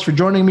you so much for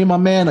joining me, my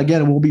man.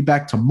 Again, we'll be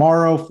back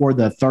tomorrow for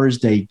the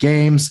Thursday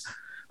games.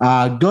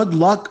 Good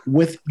luck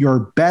with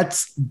your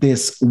bets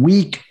this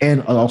week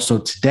and also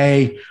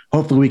today.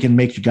 Hopefully we can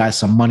make you guys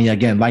some money.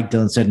 Again, like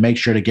Dylan said, make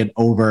sure to get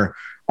over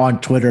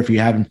on Twitter. If you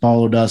haven't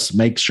followed us,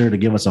 make sure to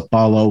give us a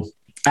follow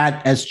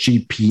at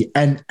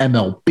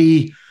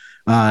SGPNMLB.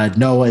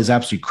 Noah is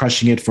absolutely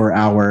crushing it for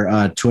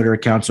our Twitter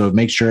account. So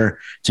make sure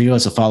to give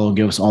us a follow and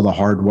give us all the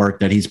hard work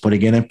that he's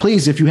putting in. And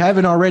please, if you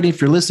haven't already,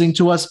 if you're listening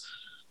to us,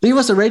 leave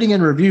us a rating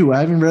and review. I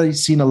haven't really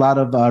seen a lot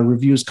of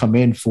reviews come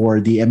in for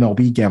the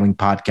MLB Gambling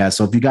Podcast.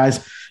 So if you guys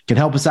can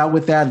help us out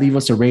with that, leave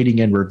us a rating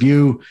and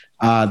review.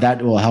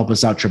 That will help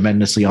us out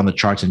tremendously on the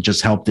charts and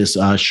just help this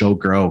show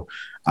grow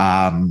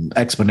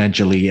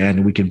exponentially.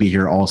 And we can be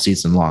here all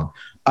season long.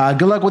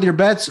 Good luck with your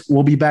bets.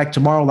 We'll be back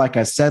tomorrow. Like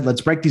I said,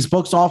 let's break these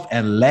books off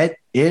and let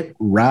it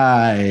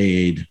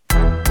ride.